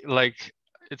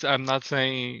I'm not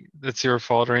saying it's your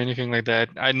fault or anything like that.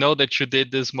 I know that you did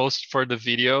this most for the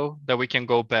video, that we can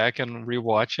go back and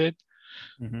rewatch it,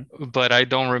 but I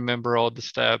don't remember all the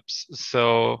steps.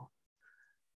 So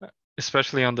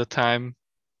especially on the time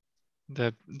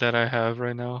that I have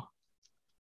right now,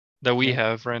 that we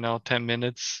have right now, 10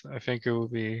 minutes, I think it will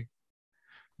be,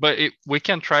 but I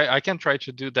can try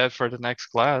to do that for the next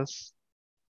class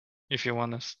if you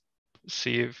want to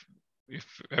see if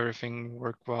everything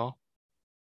worked well.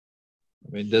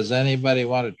 I mean, does anybody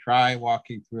want to try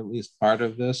walking through at least part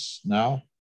of this now?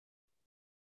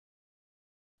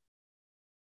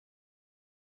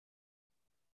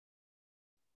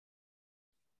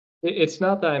 It's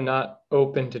not that I'm not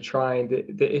open to trying.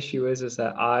 The issue is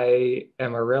that I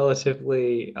am a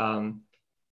relatively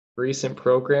recent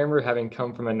programmer, having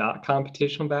come from a not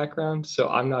computational background. So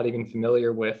I'm not even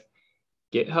familiar with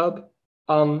GitHub.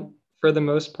 for the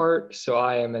most part. So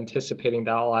I am anticipating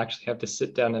that I'll actually have to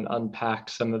sit down and unpack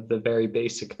some of the very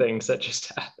basic things that just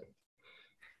happened.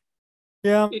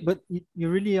 Yeah, but you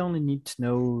really only need to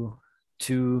know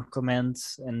 2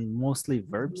 commands and mostly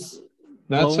verbs.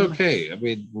 That's Clone. okay. I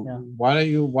mean, Yeah. why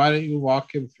don't you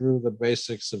walk him through the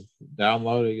basics of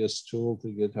downloading his tool to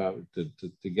GitHub,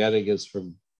 to getting his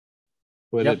from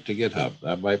put Yep. it to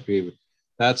GitHub.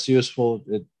 That's useful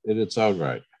in its own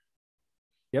right.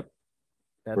 Yep.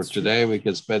 For today, we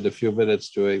can spend a few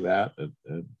minutes doing that.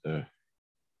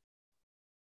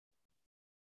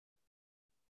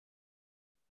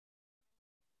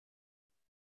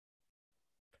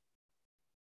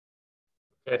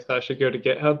 Okay, so I should go to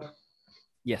GitHub.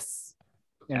 Yes.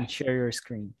 Okay. And share your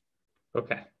screen.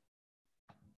 Okay.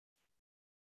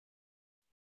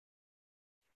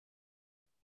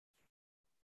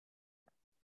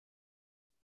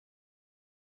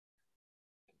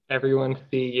 Everyone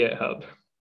see GitHub.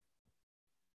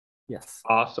 Yes.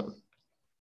 Awesome.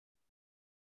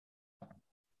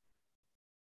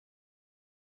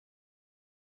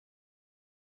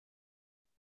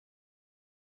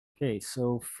 Okay,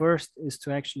 so first is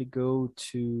to actually go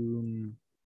to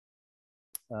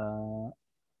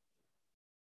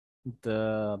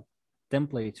the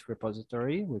template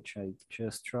repository, which I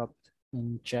just dropped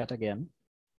in chat again.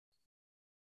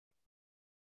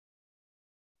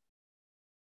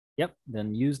 Yep,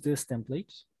 then use this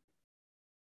template.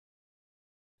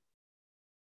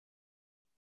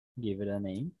 Give it a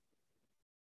name.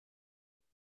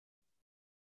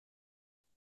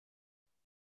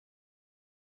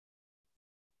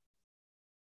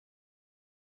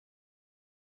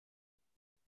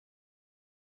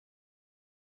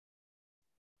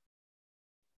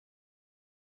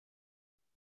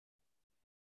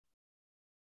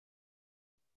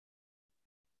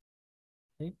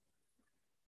 Okay.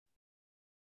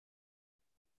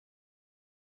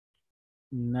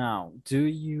 Now, do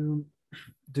you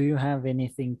have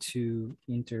anything to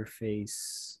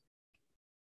interface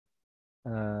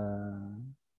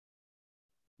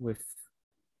with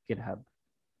GitHub?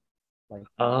 Like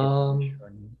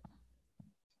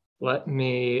let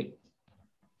me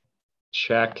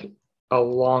check. A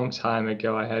long time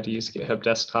ago, I had to use GitHub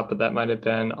Desktop, but that might have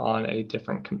been on a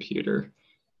different computer.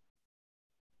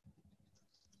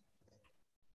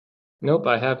 Nope,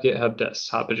 I have GitHub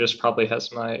Desktop. It just probably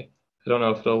has my, I don't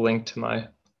know if it'll link to my,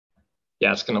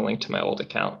 yeah, it's going to link to my old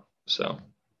account. So.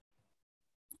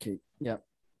 Okay, yeah.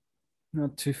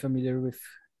 Not too familiar with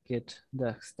Git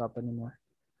Desktop anymore.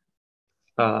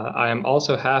 I am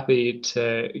also happy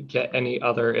to get any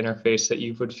other interface that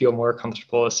you would feel more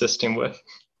comfortable assisting with.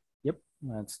 Yep,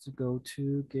 let's go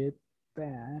to Git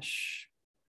Bash.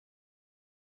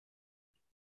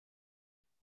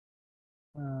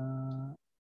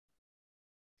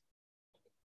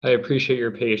 I appreciate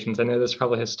your patience. I know this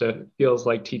probably feels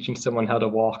like teaching someone how to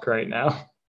walk right now.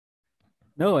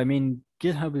 No, I mean,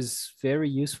 GitHub is very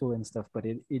useful and stuff, but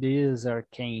it is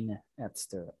arcane at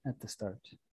the start.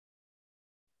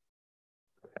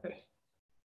 Okay.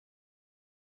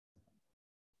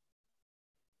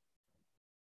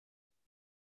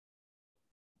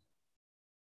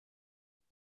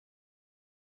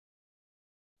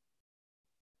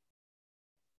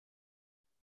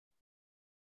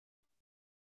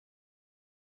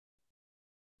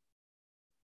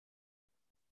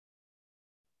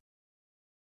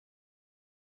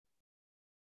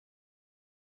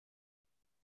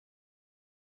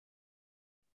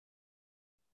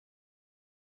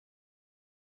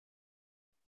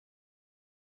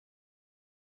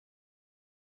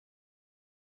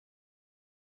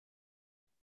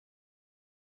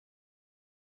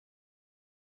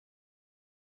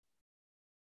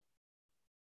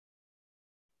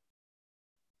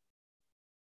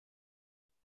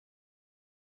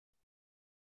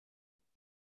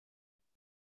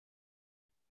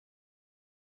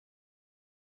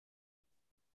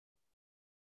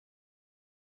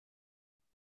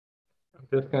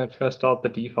 I'm just going to trust all the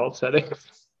default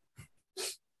settings.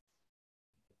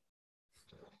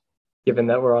 Given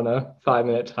that we're on a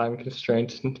 5-minute time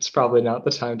constraint, it's probably not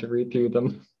the time to read through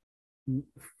them.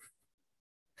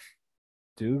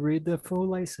 Do read the full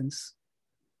license.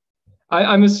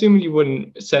 I'm assuming you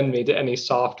wouldn't send me to any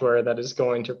software that is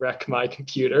going to wreck my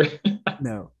computer.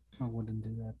 No, I wouldn't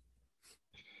do that.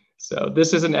 So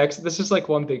this is like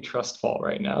one big trust fall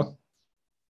right now.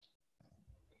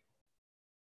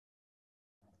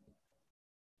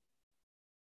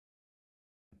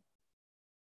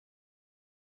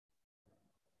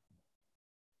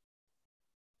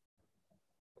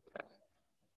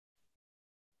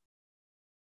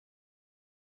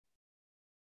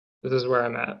 This is where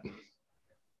I'm at.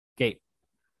 Okay,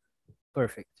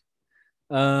 perfect.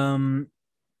 You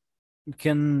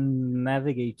can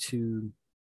navigate to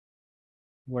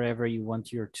wherever you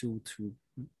want your tool to,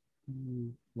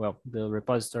 well, the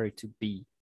repository to be.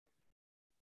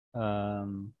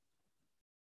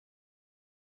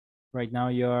 Right now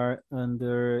you're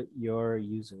under your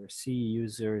user, see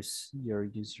users, your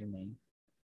username.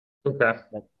 Okay.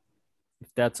 If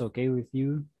that's okay with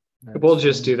you. We'll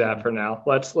just do that for now.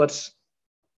 Let's.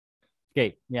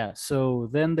 Okay, yeah. So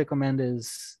then the command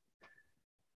is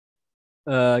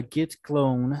git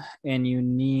clone, and you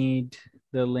need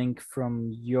the link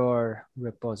from your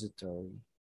repository.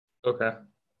 Okay.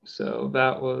 So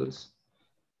that was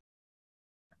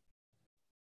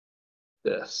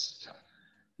this.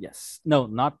 Yes. No,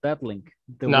 not that link.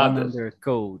 The Not one this. under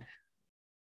code.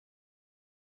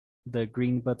 The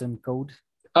green button code.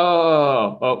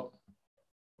 Oh.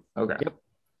 Okay. Yep.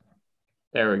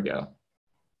 There we go.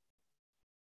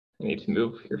 I need to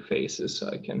move your faces so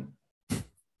I can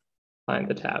find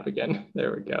the tab again.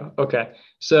 There we go. Okay.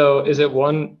 So is it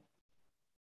one?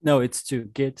 No, it's to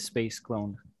git space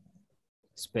clone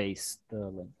space the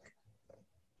link.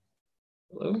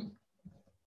 Hello?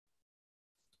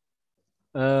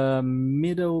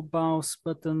 Middle mouse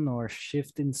button or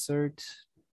shift insert.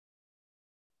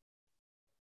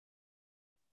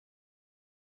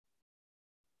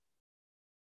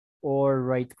 Or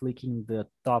right clicking the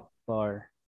top bar.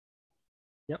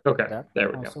 Yep. Okay, that there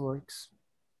we also go. works.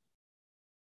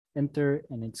 Enter,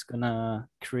 and it's gonna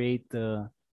create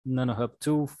the nanoHUB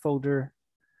 2 folder.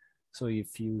 So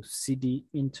if you cd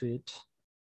into it,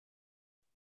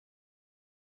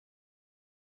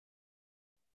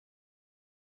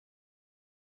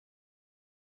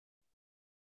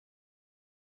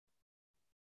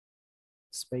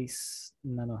 space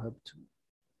nanoHUB 2.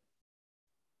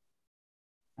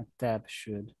 A tab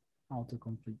should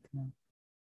autocomplete now.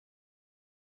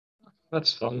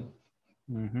 That's fun.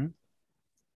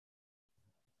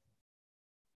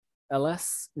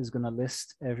 ls is gonna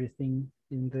list everything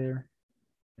in there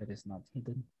that is not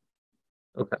hidden.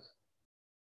 Okay.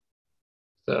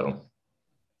 So.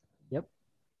 Yep.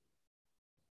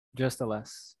 Just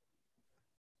ls.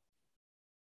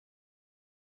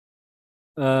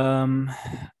 And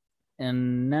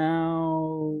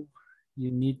now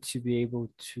you need to be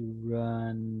able to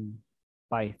run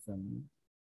Python.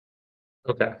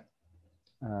 Okay.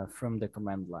 From the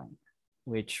command line,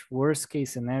 which worst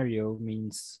case scenario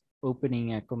means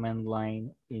opening a command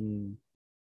line in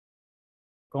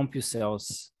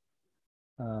CompuCell's,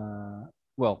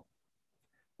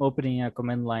 opening a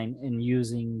command line and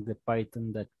using the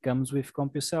Python that comes with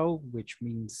CompuCell, which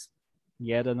means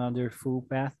yet another full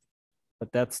path,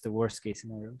 but that's the worst case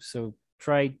scenario. So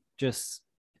try just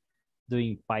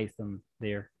doing Python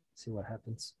there, see what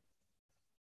happens.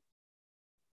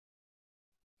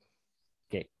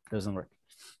 Okay, doesn't work.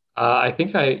 I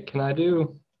think can I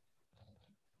do?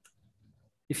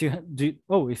 If you do,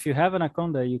 if you have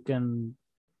Anaconda, you can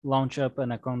launch up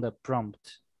Anaconda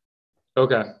prompt.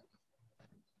 Okay.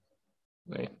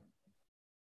 Wait.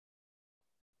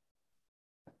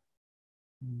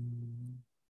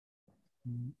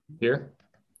 Here?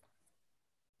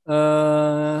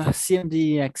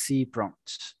 CMD.exe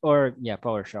prompt, or yeah,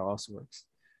 PowerShell also works.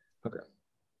 Okay.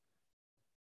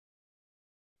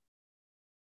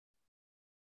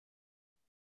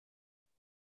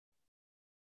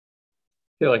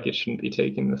 I feel like it shouldn't be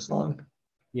taking this long.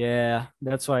 Yeah,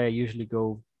 that's why I usually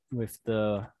go with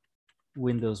the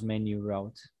Windows menu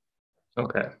route.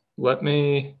 Okay, let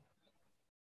me.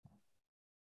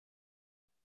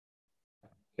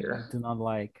 Here. I do not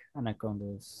like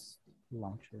Anaconda's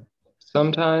launcher.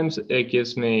 Sometimes it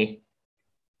gives me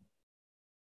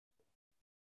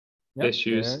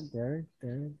issues. There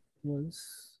it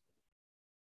was.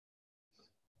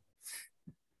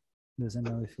 Doesn't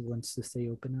know if it wants to stay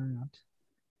open or not.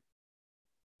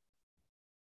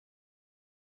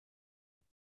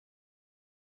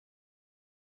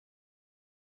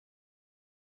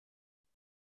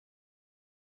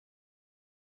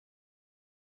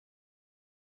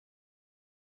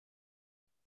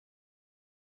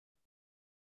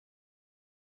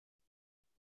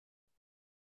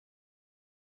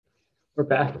 We're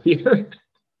back here.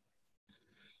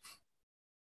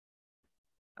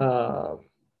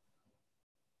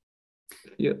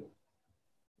 Yeah.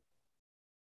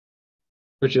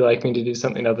 Would you like me to do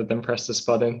something other than press this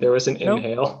button? There was an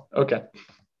inhale. Okay.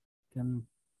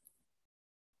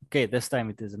 Okay, this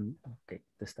time it isn't. Okay,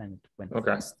 this time it went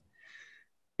okay. fast.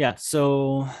 Yeah,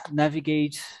 so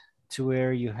navigate to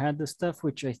where you had the stuff,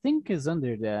 which I think is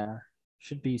under there.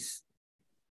 Should be,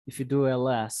 if you do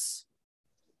ls.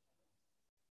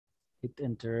 hit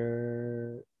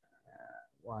enter.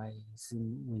 Why is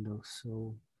in Windows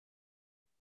so?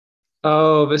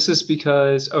 Oh, this is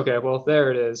because, okay, well,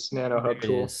 there it is, nanoHUB There it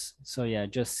tool. is. So yeah,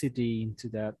 just cd into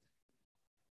that.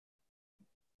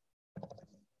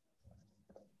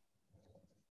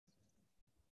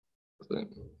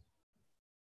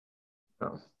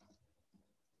 Oh.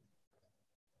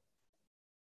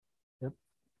 Yep.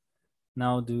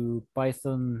 Now do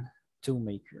Python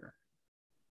toolmaker.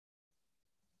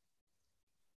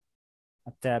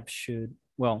 A tab should,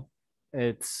 well,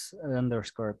 it's an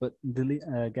underscore, but delete,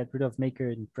 get rid of maker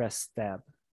and press tab.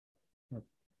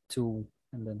 Tool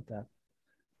and then tab.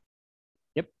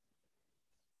 Yep.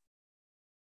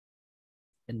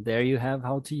 And there you have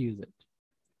how to use it.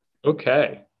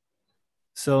 Okay.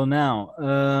 So now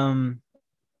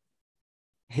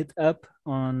hit up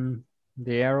on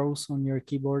the arrows on your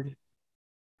keyboard.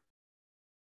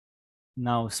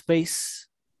 Now space.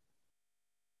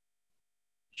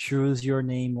 Choose your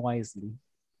name wisely.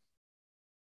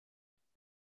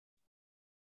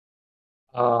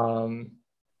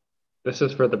 This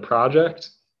is for the project.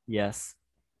 Yes.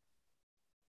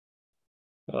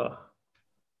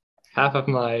 Half of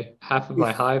my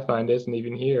hive find isn't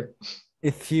even here.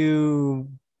 If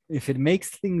it makes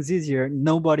things easier,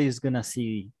 nobody's gonna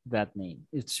see that name.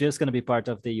 It's just gonna be part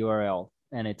of the URL,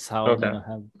 and it's how Okay.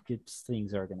 nanoHUB keeps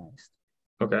things organized.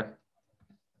 Okay.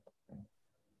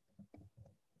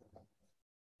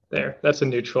 There, that's a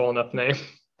neutral enough name.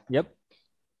 Yep.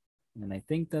 And I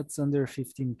think that's under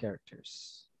 15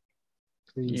 characters.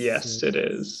 3, Yes, 6, it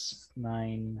is.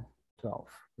 9, 12.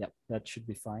 Yep, that should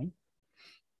be fine.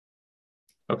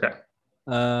 Okay.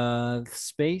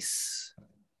 Space.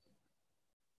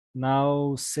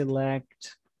 Now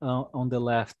select on the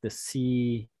left the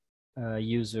C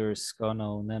users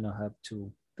Scono nanoHUB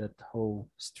tool, that whole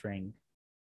string.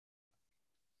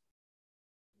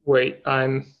 Wait,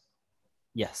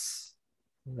 Yes,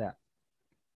 that.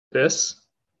 this?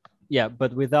 Yeah,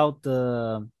 but without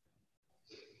the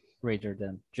greater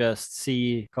than, just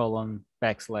C :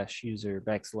 /user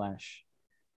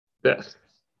 / This.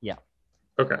 Yeah.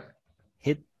 Okay.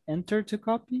 Hit enter to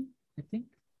copy, I think.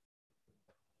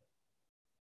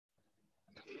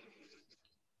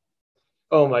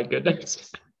 Oh my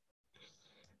goodness.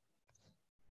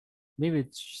 Maybe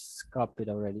it's copied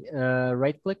already.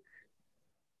 Right click.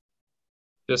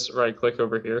 Just right click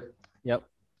over here. Yep.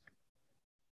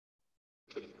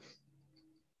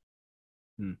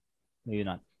 Maybe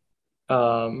not.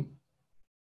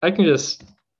 I can just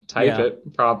type Yeah.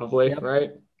 it probably, Yep.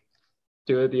 right?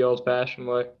 Do it the old fashioned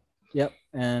way. Yep.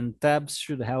 And tabs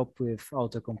should help with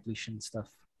auto-completion stuff.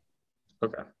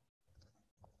 Okay.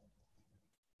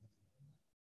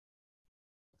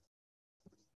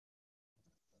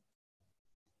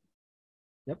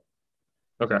 Yep.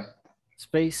 Okay.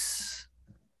 Space.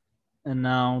 And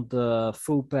now the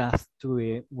full path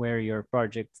to where your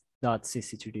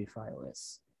project.cc3d file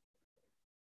is.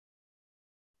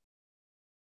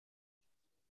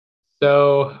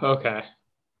 So, okay.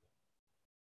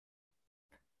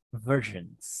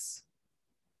 Versions.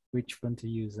 Which one to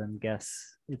use, and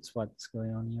guess it's what's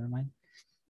going on in your mind.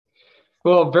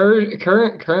 Well,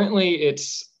 currently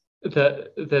it's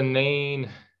the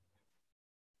main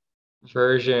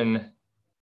version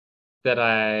that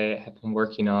I have been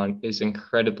working on is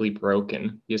incredibly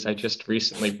broken because I just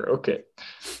recently broke it.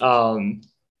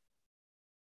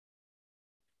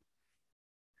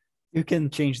 You can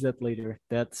change that later.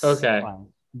 That's okay.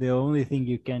 fine. The only thing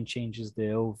you can change is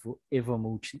the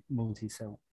Evo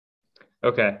multi-cell.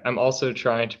 Okay. I'm also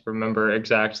trying to remember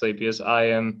exactly because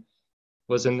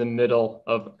was in the middle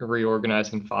of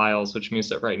reorganizing files, which means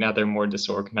that right now they're more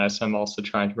disorganized. So I'm also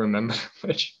trying to remember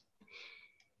which.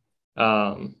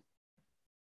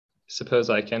 Suppose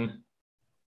I can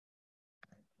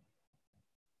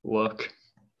look.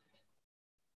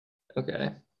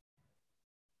 Okay.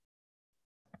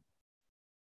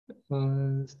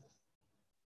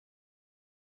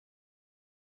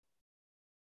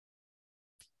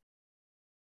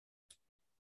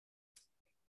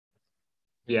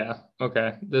 Yeah,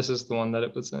 okay. This is the one that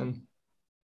it was in.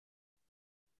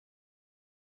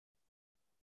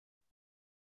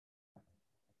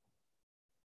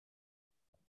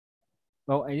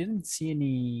 Well, I didn't see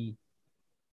any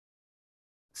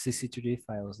CC3D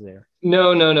files there.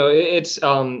 No.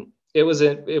 It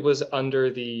was under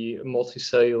the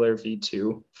multicellular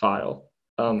V2 file.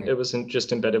 Okay. It wasn't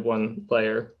just embedded one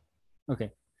layer.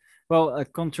 Okay. Well, a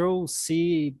Control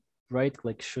C right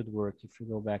click should work if you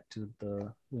go back to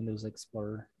the Windows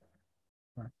Explorer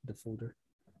or the folder.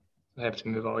 I have to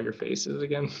move all your faces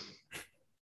again.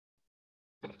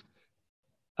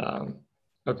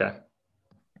 Okay.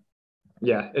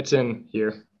 Yeah, it's in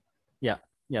here.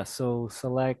 Yeah, so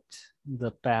select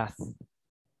the path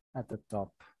at the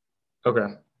top.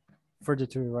 Okay. Further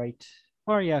to the right,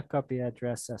 or yeah, copy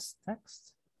address as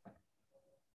text,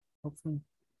 hopefully.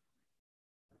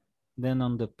 Then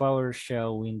on the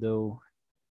PowerShell window,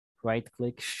 right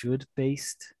click should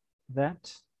paste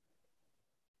that.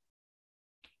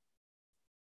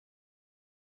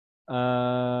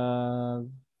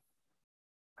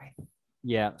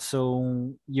 Yeah,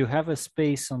 so you have a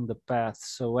space on the path,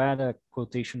 so add a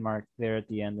quotation mark there at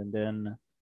the end, and then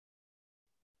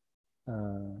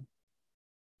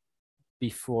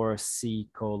before C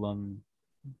column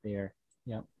there.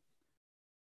 Yeah.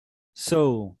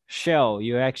 So shell,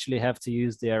 you actually have to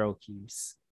use the arrow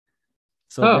keys.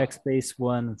 So backspace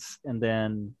once, and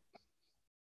then,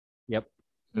 yep.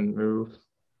 And move.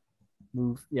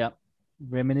 Move, yeah.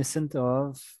 Reminiscent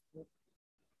of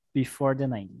before the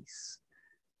 90s.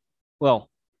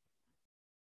 Well,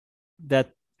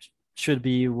 that should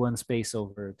be one space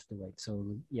over to the right.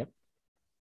 So, yep.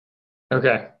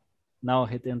 Okay. Now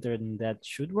hit enter and that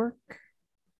should work.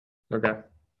 Okay.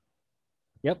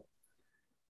 Yep.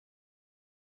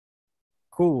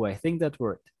 Cool, I think that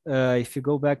worked. If you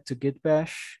go back to git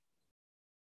bash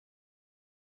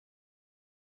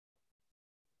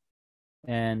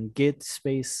and git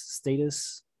space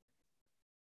status.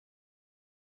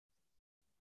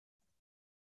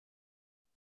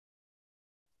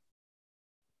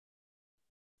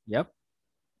 Yep.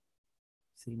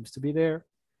 Seems to be there.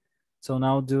 So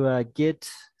now do a git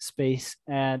space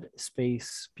add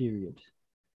space period.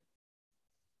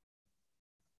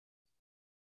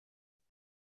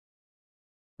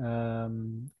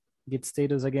 Git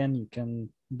status again, you can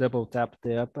double tap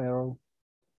the up arrow.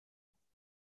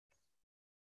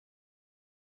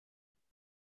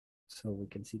 So we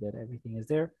can see that everything is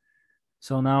there.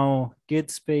 So now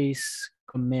git space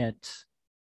commit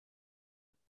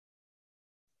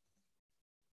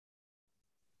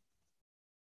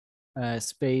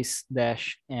space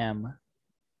dash m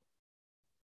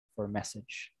for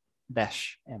message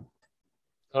dash m.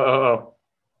 Oh.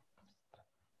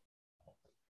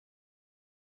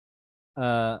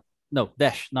 No,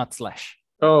 dash, not slash.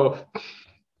 Oh.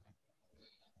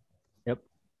 Yep.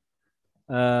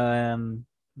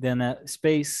 Then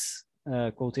space,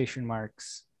 quotation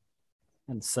marks,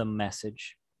 and some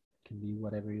message. Can be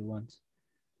whatever you want.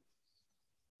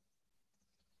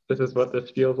 This is what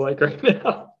this feels like right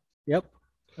now. Yep.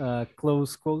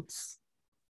 Close quotes,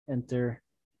 enter,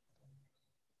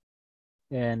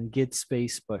 and git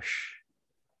space push.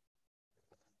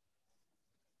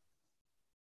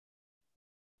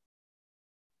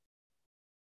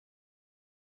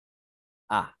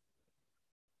 Ah.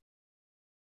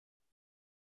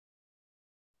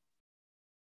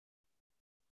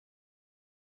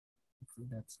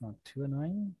 That's not too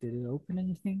annoying. Did it open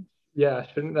anything? Yeah,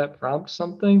 shouldn't that prompt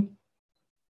something?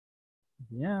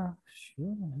 Yeah,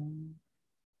 sure.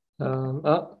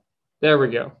 Oh, there we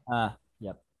go.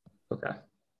 Yep. Okay.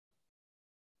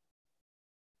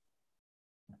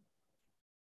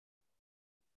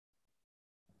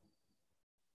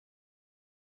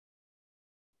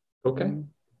 Okay.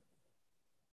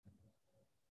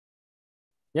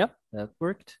 Yep, that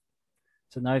worked.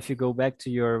 So now if you go back to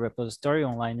your repository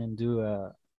online and do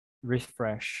a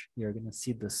refresh, you're gonna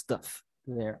see the stuff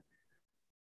there.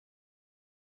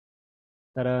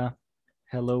 Ta-da,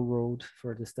 hello world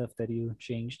for the stuff that you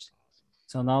changed.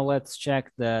 So now let's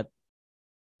check that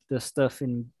the stuff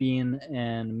in bin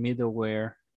and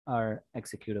middleware are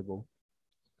executable.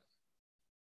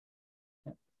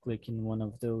 Click in one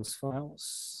of those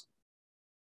files.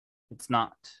 It's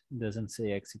not, it doesn't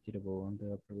say executable on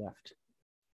the upper left.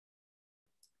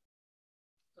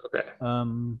 Okay.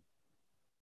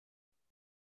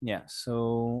 Yeah,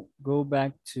 so go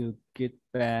back to git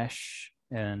bash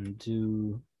and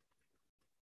do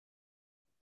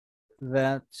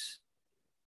that.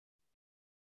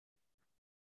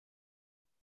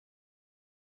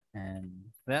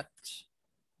 And that.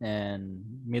 And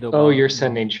middle. Oh, you're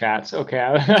sending chats. Okay,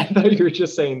 I thought you were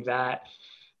just saying that.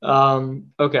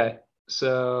 Okay,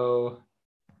 so.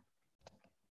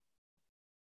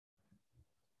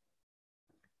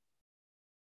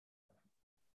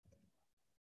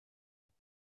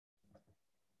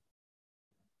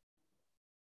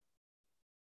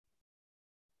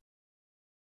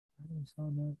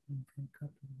 Don't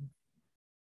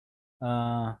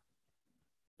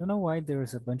know why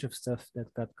there's a bunch of stuff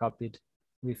that got copied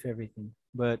with everything,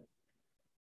 but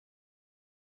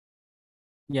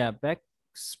yeah,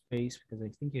 backspace, because I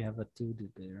think you have a to-do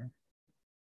there.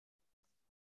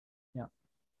 Yeah.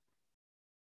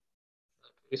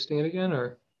 Pasting it again,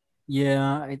 or?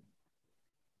 Yeah,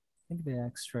 think the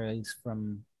extra is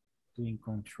from doing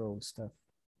control stuff.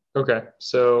 Okay,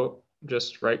 so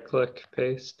just right click,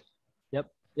 paste. Yep,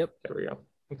 yep. There we go.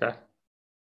 Okay.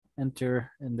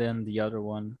 Enter, and then the other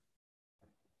one.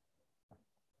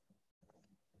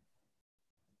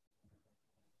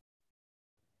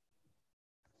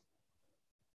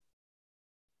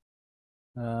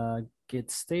 Get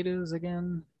status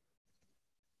again.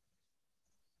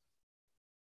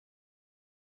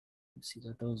 You see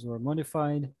that those were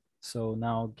modified. So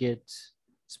now git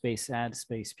space add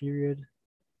space period.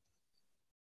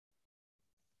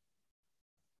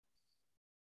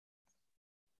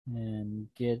 And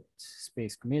git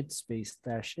space commit space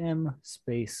dash m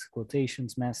space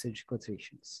quotations message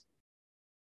quotations.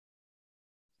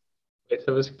 Okay,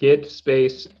 so it was git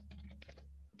space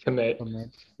commit.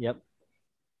 Commit. Yep.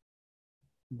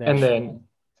 And Dash then,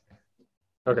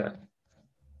 okay.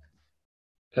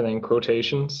 And then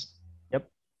quotations. Yep.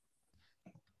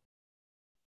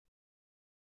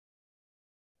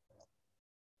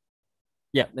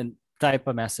 Yeah, then type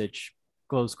a message,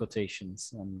 close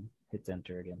quotations, and hit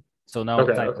enter again. So now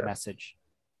Okay, type okay. a message.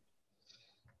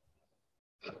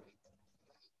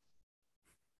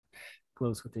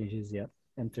 Close quotations, yep.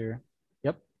 Enter,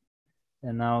 yep.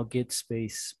 And now git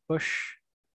space push.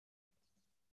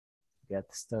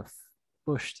 Get stuff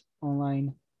pushed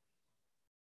online.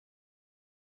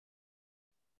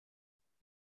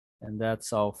 And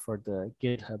that's all for the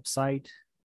GitHub site.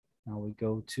 Now we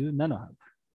go to nanoHUB.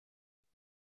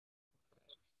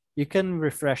 You can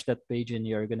refresh that page and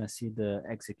you're gonna see the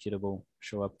executable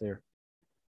show up there.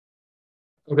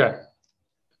 Okay.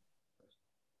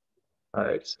 All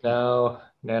right, so now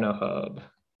nanoHUB.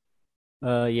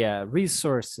 Yeah,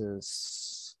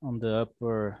 resources on the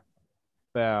upper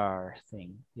bar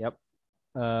thing. Yep.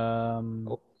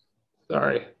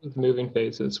 Sorry, it's moving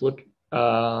phases. What?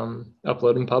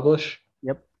 Upload and publish.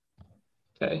 Yep.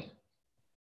 Okay.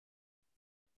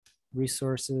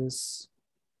 Resources.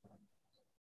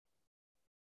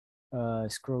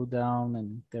 Scroll down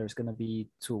and there's gonna be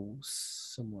tools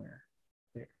somewhere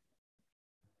there.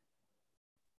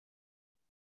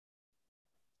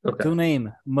 Okay. Tool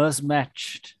name must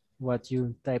match what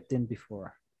you typed in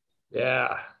before.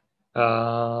 Yeah.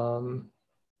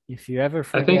 If you ever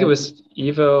forget, I think it was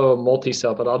Evo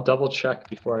multi-cell, but I'll double check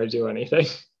before I do anything.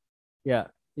 Yeah,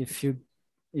 if you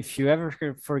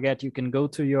ever forget, you can go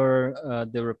to your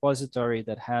the repository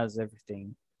that has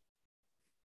everything.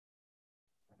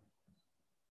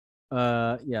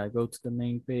 Yeah, go to the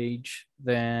main page,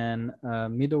 then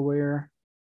middleware.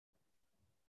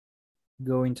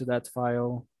 Go into that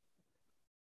file.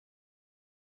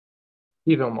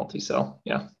 Evo multi-cell.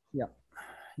 Yeah. Yeah,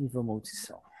 Evo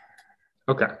multi-cell.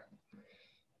 Okay.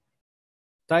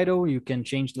 Title you can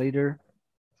change later.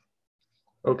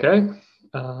 Okay.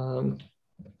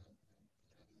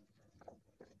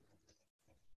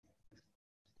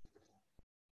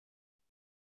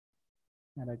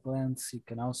 At a glance, you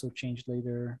can also change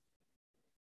later.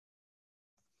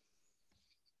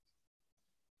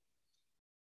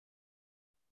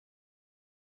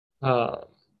 You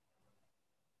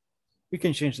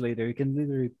can change later. You can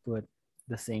literally put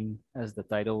the same as the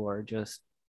title or just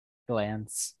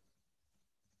glance.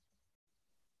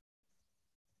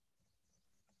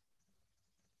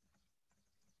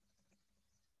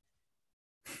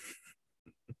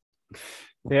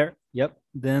 There, yep.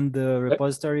 Then the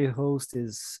repository host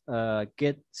is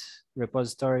Git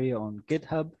repository on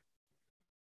GitHub.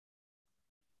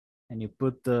 And you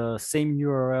put the same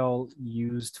URL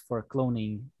used for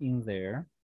cloning in there.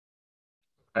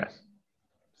 Okay.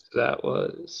 So that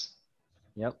was.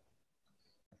 Yep.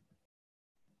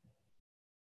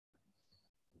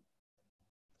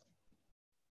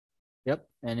 Yep,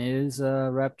 and it is a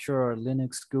Rapture or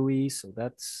Linux GUI, so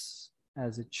that's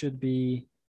as it should be.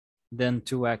 Then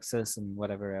to access and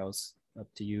whatever else, up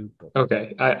to you. But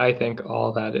Okay, I think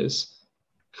all that is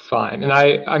fine. And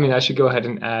I mean, I should go ahead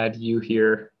and add you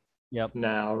here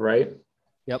now, right?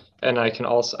 Yep. And I can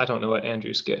also, I don't know what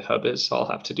Andrew's GitHub is, so I'll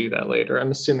have to do that later.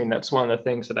 I'm assuming that's one of the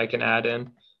things that I can add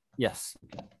in. Yes.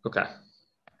 Okay.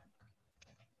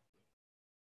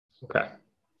 Okay.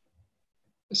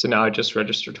 So now I just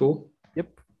register tool.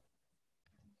 Yep.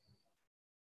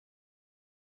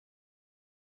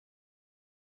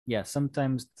 Yeah,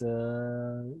 sometimes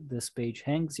this page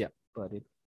hangs, yeah, but it,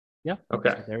 yeah.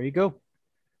 Okay. So there you go.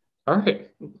 All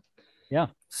right. Yeah,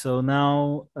 so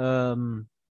now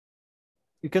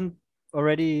you can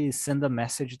already send a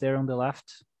message there on the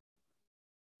left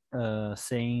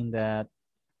saying that,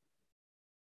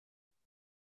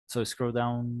 so scroll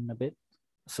down a bit.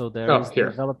 So there is here.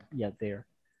 develop, yeah, there.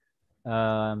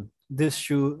 This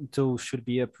tool should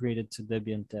be upgraded to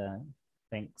Debian 10.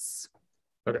 Thanks.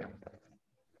 Okay.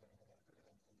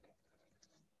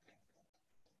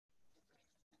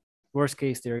 Worst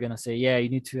case, they're gonna say, yeah, you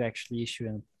need to actually issue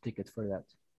a ticket for that.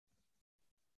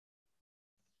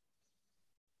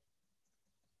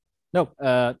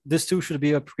 No, this tool should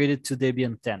be upgraded to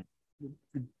Debian 10.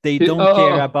 They don't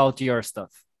care about your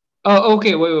stuff. Oh,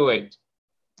 okay. Wait.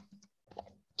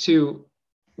 To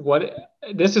what?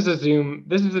 This is a Zoom.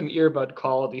 This is an earbud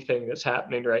quality thing that's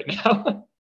happening right now.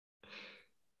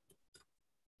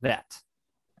 That.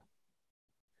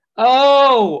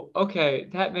 Oh, okay.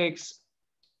 That makes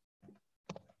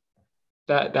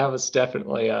that was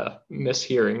definitely a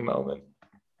mishearing moment.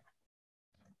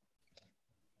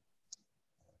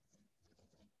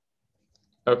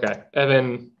 Okay, and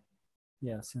then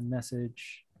send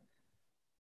message.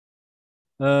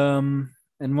 And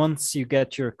once you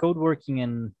get your code working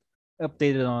and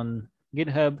updated on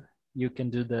GitHub, you can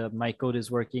do the my code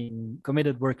is working,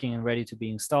 committed, working, and ready to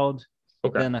be installed.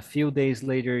 Okay. Then a few days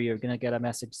later, you're gonna get a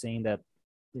message saying that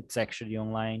it's actually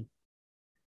online.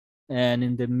 And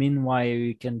in the meanwhile,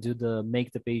 you can do the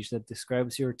make the page that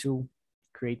describes your tool,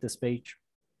 create this page.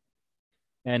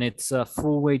 And it's a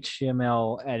full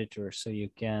HTML editor, so you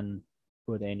can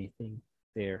put anything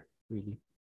there, really.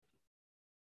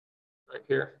 Right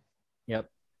here. Yep.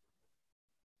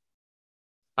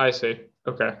 I see.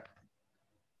 Okay.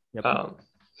 Yep.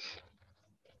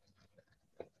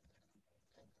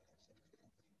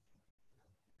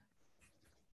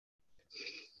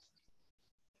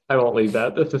 I won't leave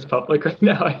that. This is public right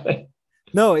now, I think.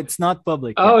 No, it's not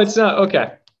public. Oh, yet. it's not.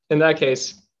 Okay. In that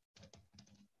case.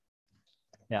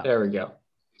 Yeah. There we go.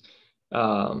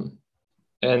 And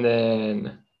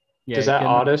then does that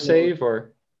upload, save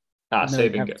or no,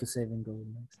 save you and have go? to save and go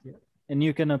next. Yeah. And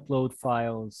you can upload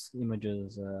files,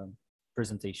 images,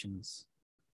 presentations,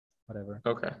 whatever.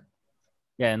 Okay.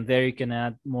 Yeah, and there you can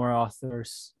add more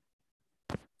authors.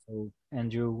 So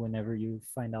Andrew, whenever you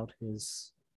find out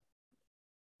his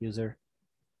user.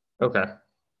 Okay.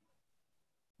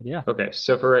 But yeah. Okay.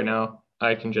 So for right now,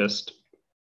 I can just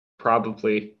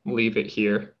probably leave it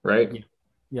here, right? Yeah.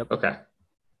 Yep. Okay.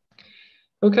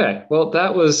 Okay. Well,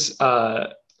 that was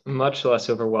much less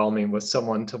overwhelming with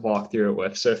someone to walk through it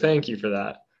with. So thank you for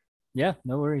that. Yeah,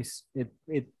 no worries. It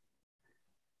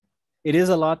is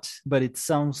a lot, but it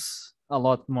sounds a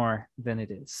lot more than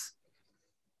it is.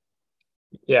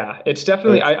 Yeah, it's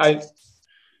definitely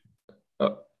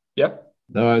yep.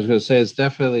 No, I was going to say it's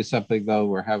definitely something though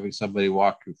where having somebody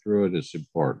walk you through it is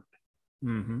important.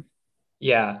 Mm-hmm.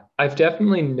 Yeah, I've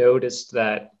definitely noticed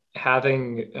that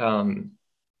having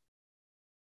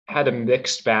had a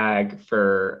mixed bag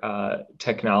for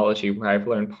technology where I've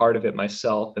learned part of it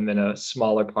myself and then a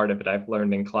smaller part of it I've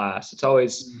learned in class. It's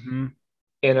always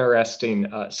interesting.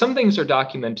 Some things are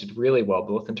documented really well,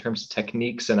 both in terms of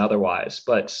techniques and otherwise,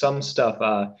 but some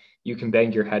stuff you can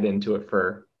bang your head into it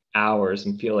for hours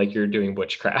and feel like you're doing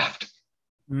witchcraft.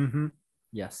 Mm-hmm.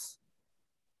 Yes.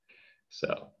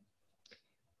 So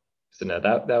no,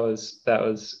 that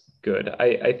was good.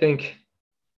 I think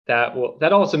that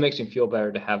also makes me feel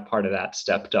better to have part of that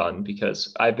step done,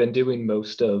 because I've been doing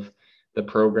most of the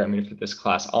programming for this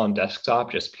class on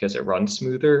desktop just because it runs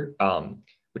smoother,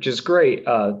 which is great.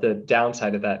 The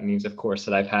downside of that means, of course,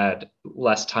 that I've had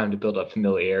less time to build up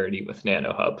familiarity with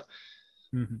nanoHUB.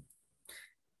 Mm-hmm.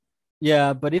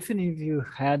 Yeah, but even if you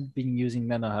had been using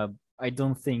nanoHUB, I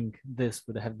don't think this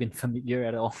would have been familiar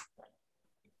at all.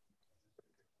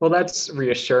 Well, that's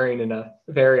reassuring in a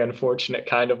very unfortunate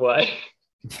kind of way.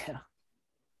 Yeah.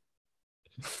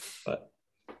 But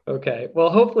okay. Well,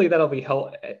 hopefully that'll be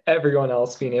help. Everyone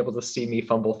else being able to see me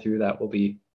fumble through that will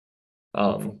be,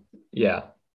 yeah.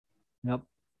 Yep.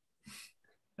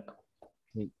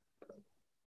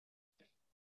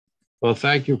 Well,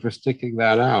 thank you for sticking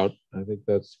that out. I think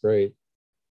that's great.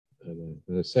 And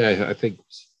as I say, I think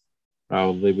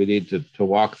probably we need to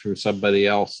walk through somebody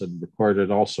else and record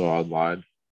it also online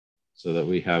so that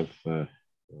we have a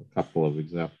couple of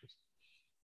examples.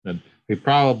 And we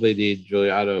probably need,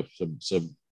 Giuliano,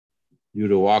 some you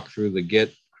to walk through the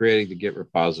Git, creating the Git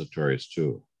repositories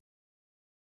too.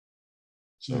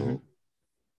 So we'll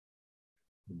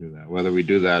do that. Whether we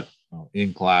do that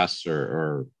in class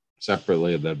or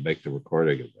separately and then make the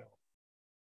recording available.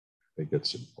 I think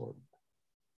it's important.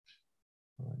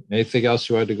 Anything else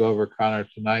you wanted to go over, Connor,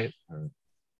 tonight? Or?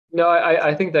 No,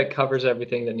 I think that covers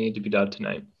everything that needed to be done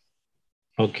tonight.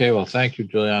 Okay, well, thank you,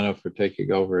 Giuliano, for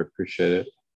taking over. I appreciate it.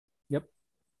 Yep.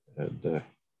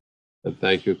 And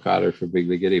thank you, Connor, for being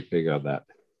the guinea pig on that.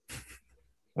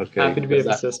 Okay. Happy to be of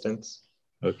assistance.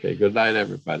 Okay, good night,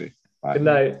 everybody. Bye. Good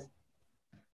night.